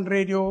በሲስፓን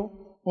ሬዲዮ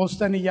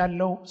ቦስተን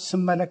ያለው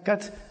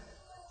ስመለከት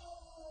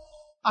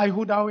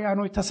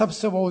አይሁዳውያኖች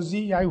ተሰብስበው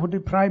እዚህ የአይሁድ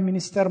ፕራይም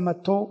ሚኒስተር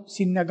መጥቶ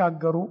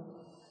ሲነጋገሩ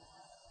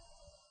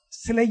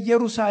ስለ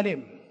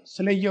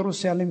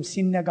ኢየሩሳሌም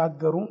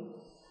ሲነጋገሩ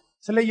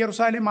ስለ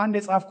ኢየሩሳሌም አንድ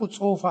የጻፍኩት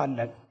ጽሑፍ አለ።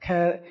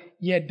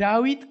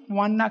 የዳዊት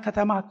ዋና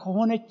ከተማ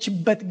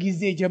ከሆነችበት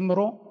ጊዜ ጀምሮ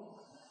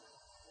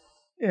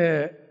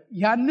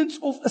ያንን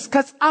ጽሑፍ እስከ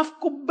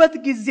ጻፍኩበት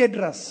ጊዜ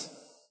ድረስ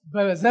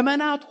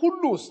በዘመናት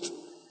ሁሉ ውስጥ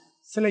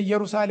ስለ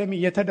ኢየሩሳሌም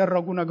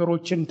የተደረጉ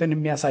ነገሮችን እንትን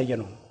የሚያሳይ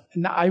ነው።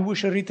 እና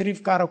አይውሽ ሪትሪቭ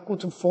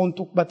ካረኩት ፎንቱ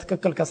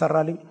በትክክል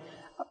ከሰራልኝ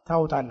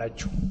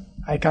ታውታላችሁ።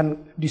 I can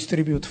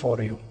distribute for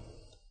you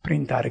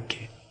print አድርጌ።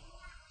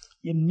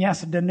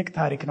 የሚያስደንቅ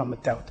ታሪክ ነው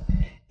የምታዩት።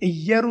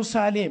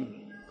 ኢየሩሳሌም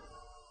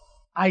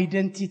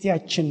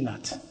አይደንቲቲያችን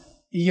ናት።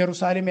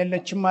 ኢየሩሳሌም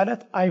የለችም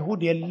ማለት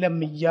አይሁድ የለም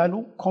እያሉ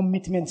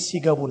ኮሚትመንት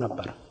ሲገቡ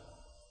ነበር።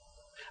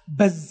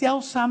 በዚያው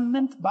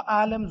ሳምንት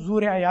በዓለም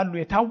ዙሪያ ያሉ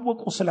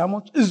የታወቁ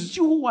እስላሞች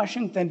እዚሁ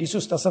ዋሽንግተን ዲሲ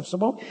ውስጥ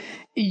ተሰብስበው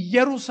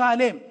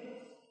ኢየሩሳሌም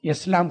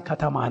የእስላም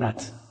ከተማ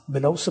ናት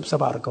ብለው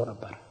ስብሰባ አድርገው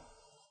ነበር።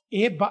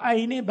 ይሄ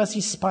በአይኔ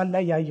በሲስፓን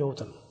ላይ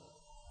ያየሁት ነው።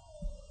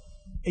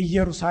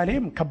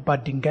 ኢየሩሳሌም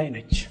ከባድ ድንጋይ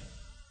ነች፣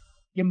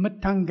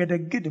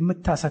 የምታንገደግድ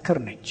የምታሰክር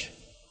ነች።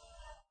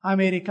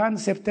 አሜሪካን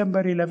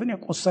ሴፕቴምበር 11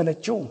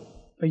 የቆሰለችው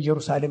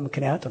በኢየሩሳሌም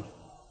ምክንያት ነው።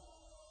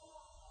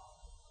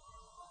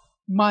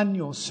 ማን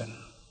ይወስን?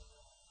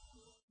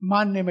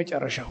 ማን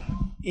የመጨረሻው?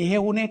 ይሄ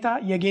ሁኔታ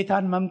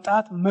የጌታን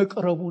መምጣት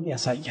መቅረቡን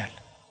ያሳያል።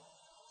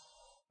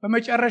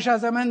 በመጨረሻ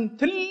ዘመን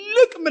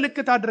ትልቅ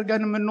ምልክት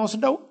አድርገን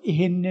የምንወስደው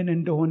ይሄንን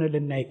እንደሆነ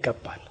ልናይ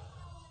ይገባል።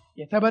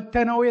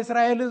 የተበተነው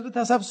የእስራኤል ሕዝብ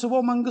ተሰብስቦ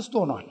መንግስት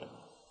ሆኗል።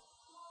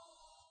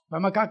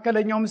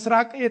 በመካከለኛው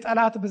ምስራቅ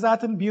የጠላት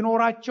ብዛትም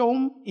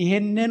ቢኖራቸውም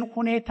ይሄንን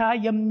ሁኔታ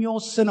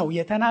የሚወስነው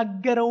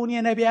የተናገረውን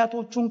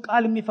የነቢያቶቹን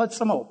ቃል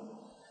የሚፈጽመው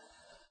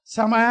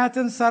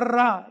ሰማያትን ሰራ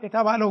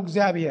የተባለው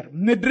እግዚአብሔር፣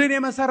 ምድርን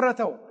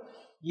የመሰረተው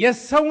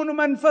የሰውን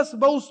መንፈስ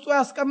በውስጡ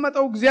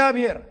ያስቀመጠው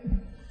እግዚአብሔር፣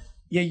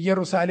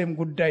 የኢየሩሳሌም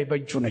ጉዳይ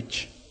በእጁ ነች።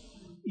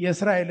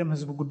 የእስራኤልም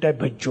ሕዝብ ጉዳይ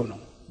በእጁ ነው።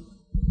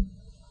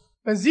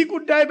 በዚህ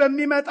ጉዳይ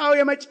በሚመጣው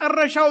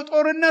የመጨረሻው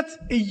ጦርነት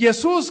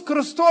ኢየሱስ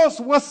ክርስቶስ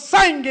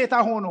ወሳኝ ጌታ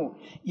ሆኖ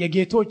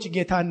የጌቶች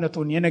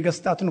ጌታነቱን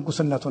የነገስታት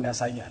ንጉስነቱን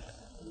ያሳያል።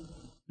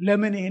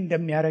 ለምን ይሄ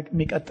እንደሚያደርግ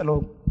የሚቀጥለው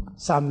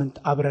ሳምንት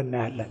አብረን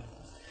እናያለን።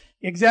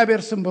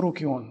 የእግዚአብሔር ስም ብሩክ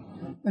ይሁን።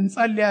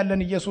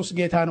 እንጸልያለን። ኢየሱስ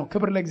ጌታ ነው።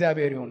 ክብር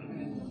ለእግዚአብሔር ይሁን።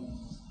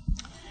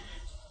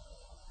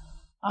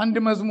 አንድ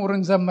መዝሙር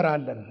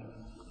እንዘምራለን።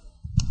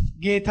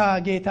 ጌታ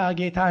ጌታ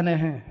ጌታ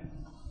ነህ፣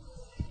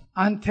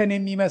 አንተን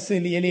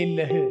የሚመስል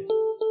የሌለህ።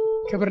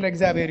 ክብር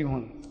ለእግዚአብሔር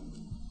ይሁን።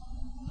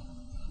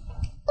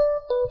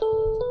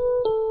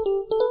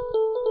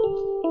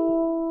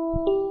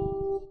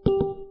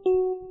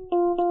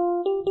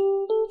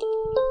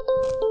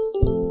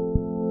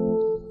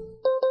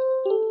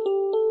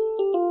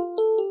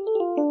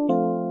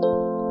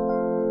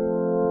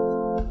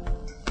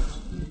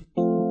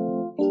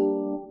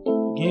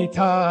 ጌታ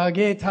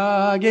ጌታ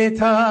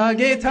ጌታ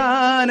ጌታ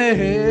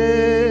ነህ፣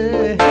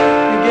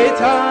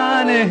 ጌታ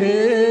ነህ፣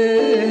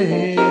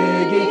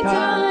 ጌታ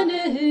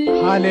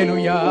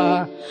ሃሌሉያ።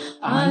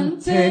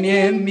 አንተን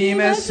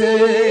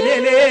የሚመስል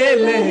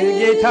የሌለህ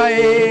ጌታዬ፣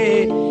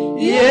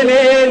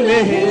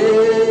 የሌለህ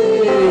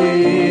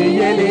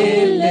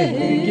የሌለህ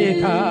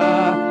ጌታ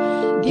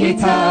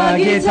ጌታ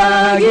ጌታ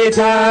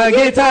ጌታ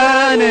ጌታ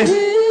ነህ፣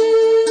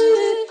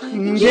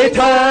 ጌታ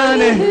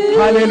ነህ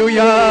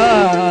ሃሌሉያ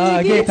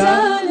ጌታ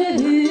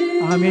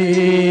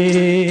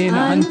አሜን።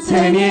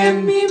 አንተን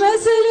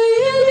የሚመስል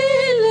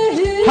የሌለህ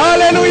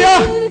ሃሌሉያ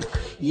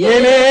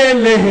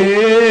የሌለህ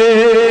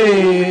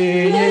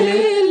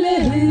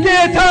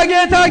ጌታ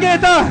ጌታ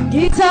ጌታ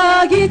ጌታ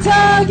ጌታ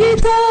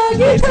ጌታ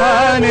ጌታ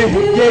ነህ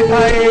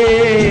ጌታዬ፣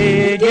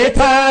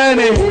 ጌታ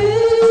ነህ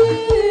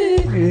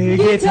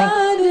ጌታ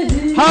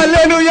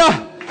ሃሌሉያ።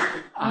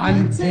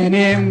 አንተን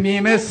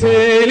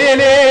የሚመስል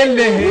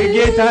የሌለህ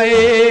ጌታዬ፣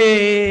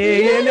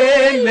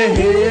 የሌለህ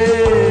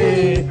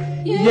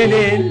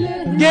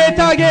የሌለህ ጌታ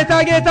ጌታ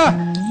ጌታ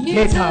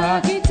ጌታ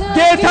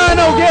ጌታ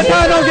ነው ጌታ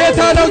ነው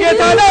ጌታ ነው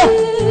ጌታ ነው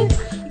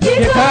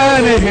ጌታ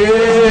ነህ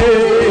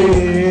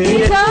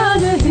ጌታ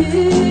ነህ።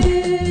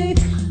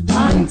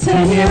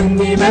 አንተን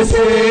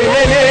የሚመስል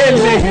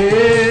የሌለህ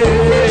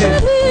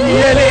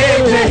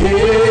የሌለህ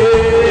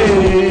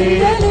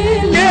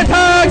ጌታ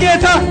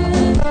ጌታ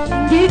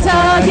ጌታ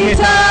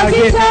ጌታ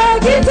ጌታ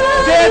ጌታ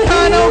ጌታ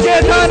ነው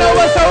ጌታ ነው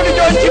በሰው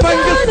ልጆች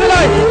መንግስት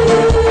ላይ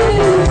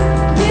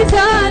ጌታ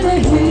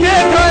ነህ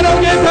ጌታ ነው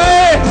ጌታዬ።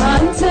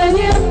 አንተን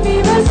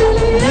የሚመስል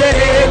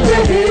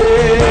የሌለህ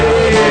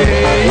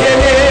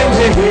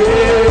የሌለህ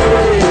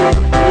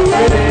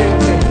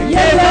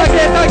ጌታ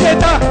ጌታ ጌታ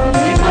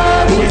ጌታ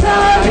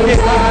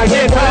ጌታ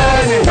ጌታ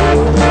ነህ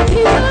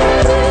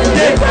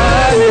ጌታ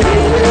ነህ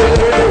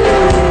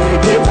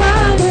ጌታ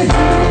ነህ።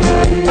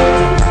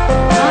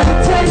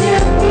 አንተን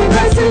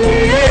የሚመስል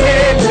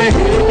የሌለህ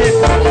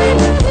ጌታ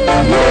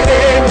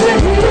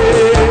የሌለህ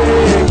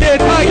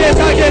ጌታ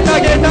ጌታ ጌታ ጌታ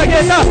ጌታ ጌታ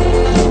ጌታ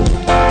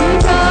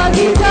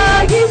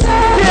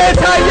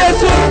ጌታ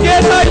ኢየሱስ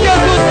ጌታ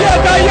ኢየሱስ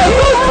ጌታ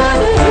ኢየሱስ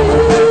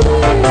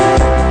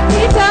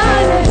ጌታ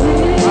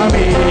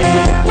አሜን።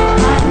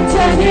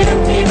 አንተን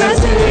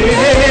የሚመስል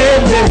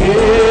የሌለህ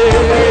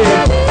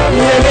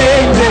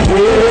የሌለህ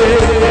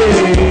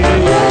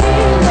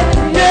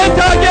ጌታ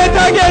ጌታ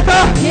ጌታ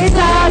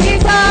ጌታ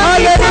ጌታ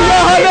ሃሌሉያ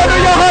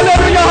ሃሌሉያ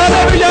ሃሌሉያ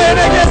ሃሌሉያ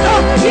የኔ ጌታ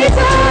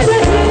ጌታ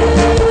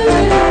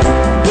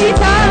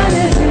ጌታ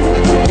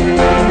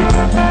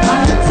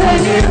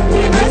አንተን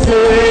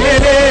የሚመስል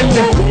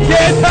የሌለህ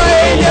ጌታ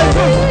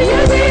ኢየሱስ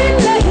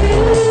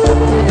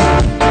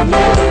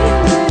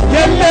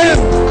የለህም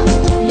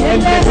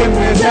የለህም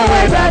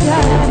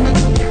ተወዳዳሪ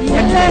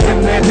የለህም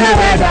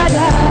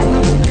ተወዳዳሪ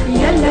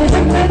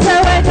የለህም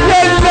ተወዳዳሪ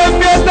የለም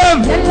የለም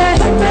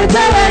የለህም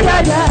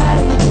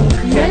ተወዳዳሪ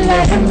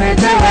የለህም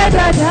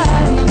ተወዳዳሪ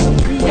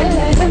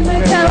የለህም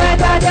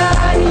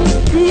ተወዳዳሪ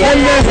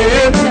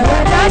የለህም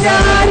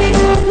ተወዳዳሪ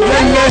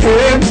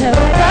የለህም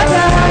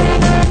ተወዳዳሪ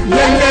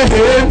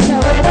የለህም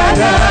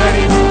ተወዳዳሪ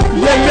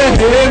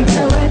የለህም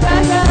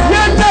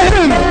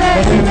የለህም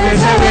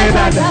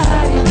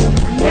ተወዳዳሪ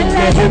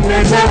የለህም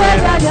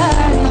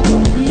ተወዳዳሪ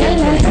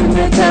የለህም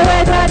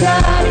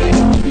ተወዳዳሪ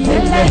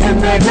የለህም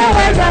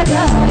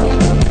ተወዳዳሪ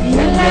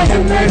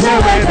የለህም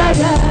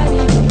ተወዳዳሪ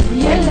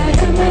የለህም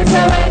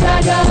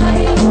ተወዳዳሪ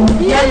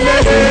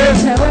የለህም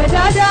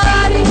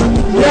ተወዳዳሪ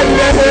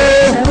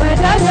የለህም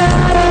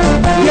ተወዳዳሪ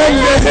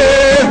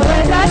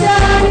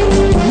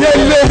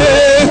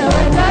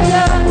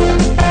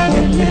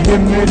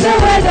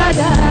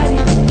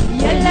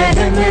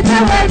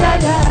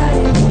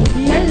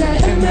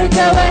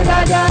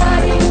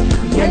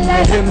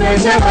የለህም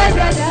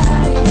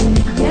ተወዳዳሪ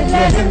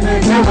የለህም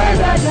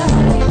ተወዳዳሪ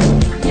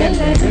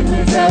የለህም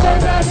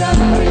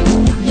ተወዳዳሪ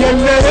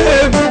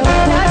የለህም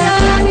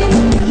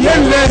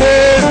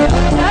የለህም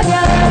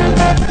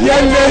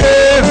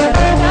የለህም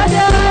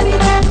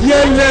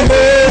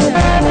የለህም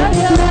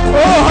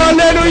ኦ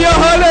ሃሌሉያ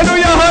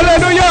ሃሌሉያ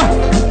ሃሌሉያ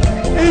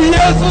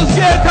ኢየሱስ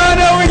ጌታ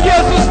ነው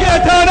ኢየሱስ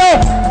ጌታ ነው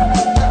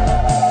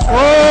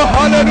ኦ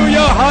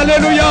ሃሌሉያ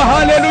ሃሌሉያ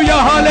ሃሌሉያ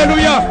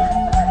ሃሌሉያ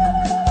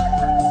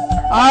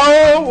አዎ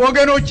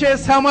ወገኖቼ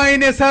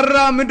ሰማይን የሰራ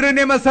ምድርን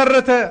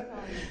የመሰረተ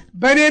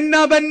በእኔና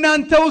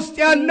በእናንተ ውስጥ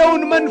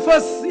ያለውን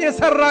መንፈስ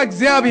የሰራ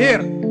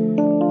እግዚአብሔር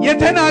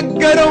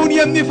የተናገረውን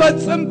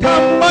የሚፈጽም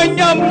ታማኝ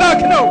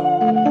አምላክ ነው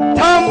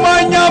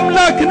ታማኝ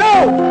አምላክ ነው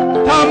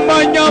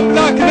ታማኝ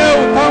አምላክ ነው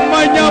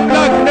ታማኝ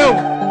አምላክ ነው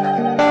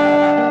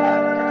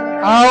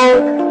አዎ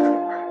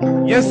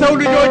የሰው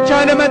ልጆች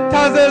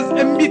አለመታዘዝ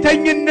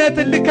እምቢተኝነት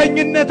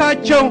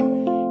ልከኝነታቸው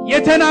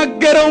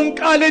የተናገረውን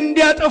ቃል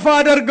እንዲያጠፋ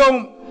አድርገው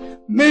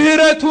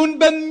ምህረቱን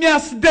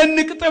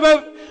በሚያስደንቅ ጥበብ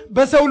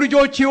በሰው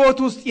ልጆች ሕይወት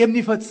ውስጥ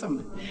የሚፈጽም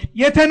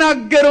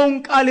የተናገረውን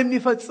ቃል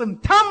የሚፈጽም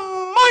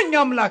ታማኝ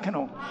አምላክ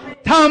ነው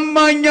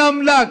ታማኝ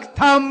አምላክ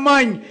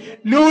ታማኝ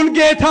ልዑል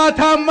ጌታ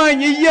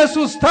ታማኝ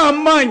ኢየሱስ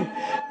ታማኝ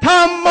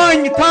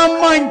ታማኝ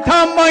ታማኝ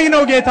ታማኝ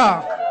ነው ጌታ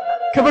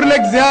ክብር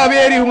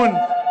ለእግዚአብሔር ይሁን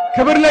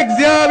ክብር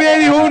ለእግዚአብሔር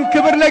ይሁን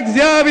ክብር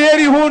ለእግዚአብሔር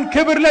ይሁን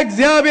ክብር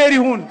ለእግዚአብሔር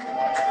ይሁን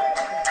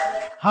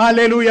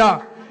ሃሌሉያ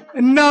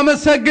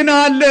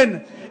እናመሰግናለን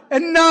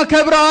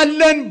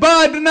እናከብራለን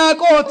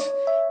በአድናቆት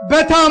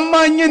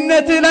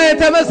በታማኝነት ላይ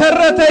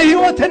የተመሰረተ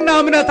ሕይወትና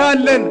እምነት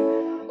አለን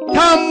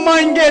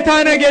ታማኝ ጌታ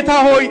ነህ ጌታ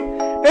ሆይ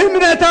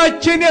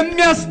እምነታችን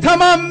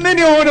የሚያስተማምን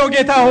የሆነው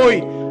ጌታ ሆይ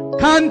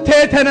ካንተ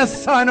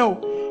የተነሳ ነው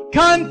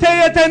ካንተ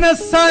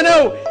የተነሳ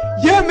ነው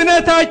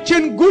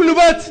የእምነታችን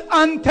ጉልበት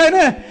አንተ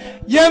ነህ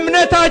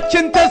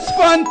የእምነታችን ተስፋ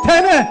አንተ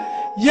ነህ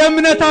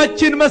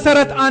የእምነታችን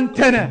መሰረት አንተ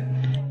ነህ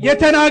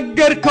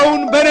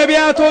የተናገርከውን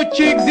በነቢያቶች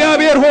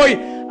እግዚአብሔር ሆይ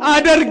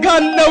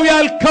አደርጋለሁ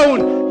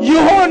ያልከውን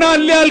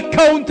ይሆናል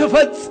ያልከውን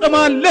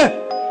ትፈጽማለህ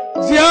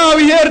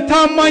እግዚአብሔር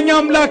ታማኝ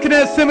አምላክ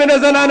ነህ ስምህ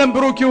ለዘላለም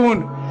ብሩክ ይሁን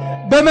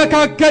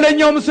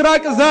በመካከለኛው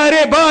ምስራቅ ዛሬ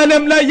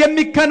በዓለም ላይ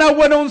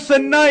የሚከናወነውን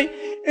ስናይ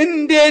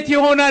እንዴት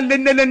ይሆናል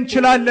ልንል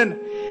እንችላለን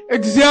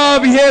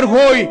እግዚአብሔር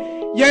ሆይ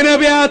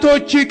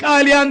የነቢያቶች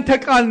ቃል ያንተ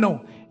ቃል ነው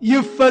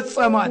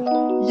ይፈጸማል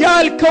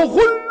ያልከው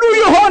ሁሉ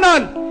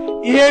ይሆናል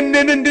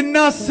ይሄንን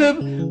እንድናስብ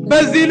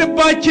በዚህ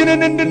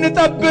ልባችንን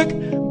እንድንጠብቅ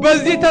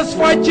በዚህ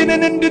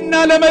ተስፋችንን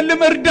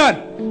እንድናለመልም እርዳን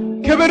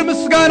ክብር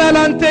ምስጋና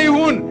ላንተ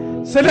ይሁን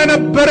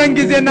ስለነበረን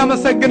ጊዜ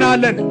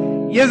እናመሰግናለን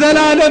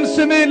የዘላለም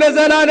ስምህ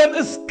ለዘላለም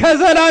እስከ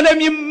ዘላለም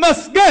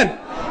ይመስገን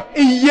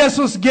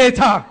ኢየሱስ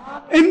ጌታ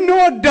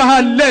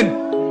እንወድሃለን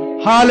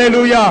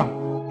ሃሌሉያ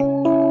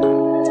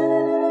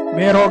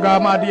ሜሮጋ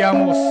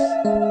ማዲያሞስ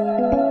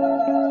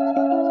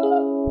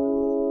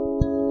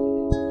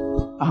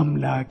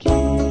አምላኬ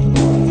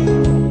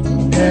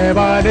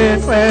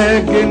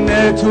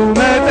ባለጸግነቱ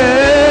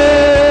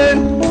መጠን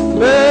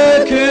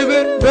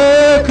በክብር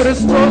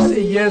በክርስቶስ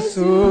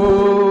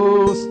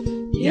ኢየሱስ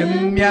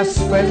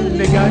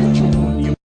የሚያስፈልጋችሁ